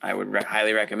bite, I would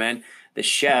highly recommend. The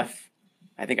chef,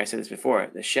 I think I said this before,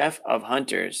 the chef of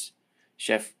Hunters,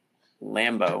 Chef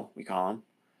Lambo, we call him,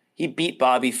 he beat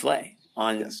Bobby Flay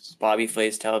on Bobby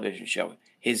Flay's television show.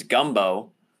 His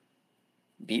gumbo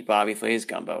beat Bobby Flay's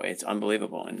gumbo. It's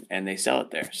unbelievable, and they sell it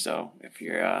there. So if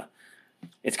you're,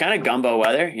 it's kind of gumbo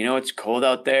weather. You know, it's cold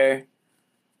out there.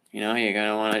 You know, you're going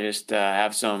to want to just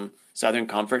have some Southern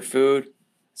comfort food.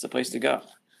 It's the place to go.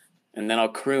 And then I'll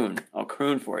croon. I'll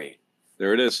croon for you.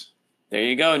 There it is. There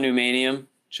you go, Newmanium.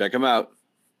 Check them out.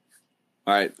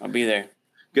 All right. I'll be there.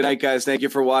 Good night, guys. Thank you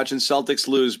for watching. Celtics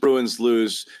lose. Bruins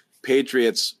lose.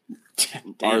 Patriots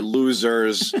are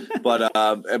losers,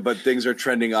 but things are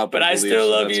trending up. But I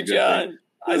still love you, John.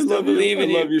 I still believe in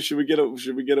you. I love you. Should we get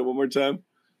it one more time?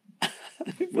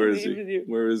 Where is he?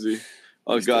 Where is he?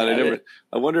 Oh God,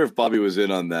 I wonder if Bobby was in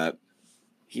on that.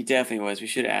 He definitely was. We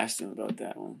should have asked him about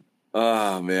that one.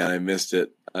 Oh man, I missed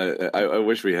it. I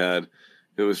wish we had.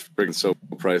 It was freaking so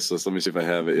priceless. Let me see if I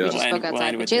have it. Yeah. We just spoke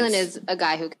outside. But Jalen is a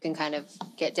guy who can kind of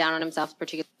get down on himself,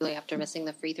 particularly after missing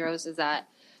the free throws.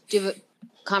 Do you have a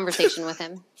conversation with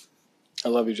him? I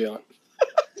love you, Jalen.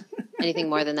 Anything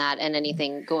more than that, and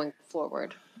anything going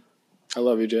forward? I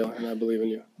love you, Jalen, and I believe in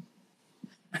you.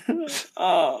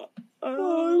 I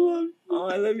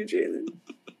love you, Jalen.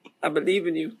 I believe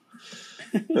in you.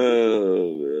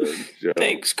 Oh man, Joe.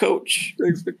 Thanks, Coach.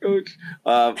 Thanks, the coach.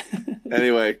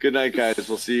 Anyway, good night, guys.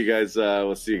 We'll see you guys.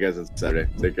 On Saturday.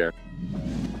 Take care.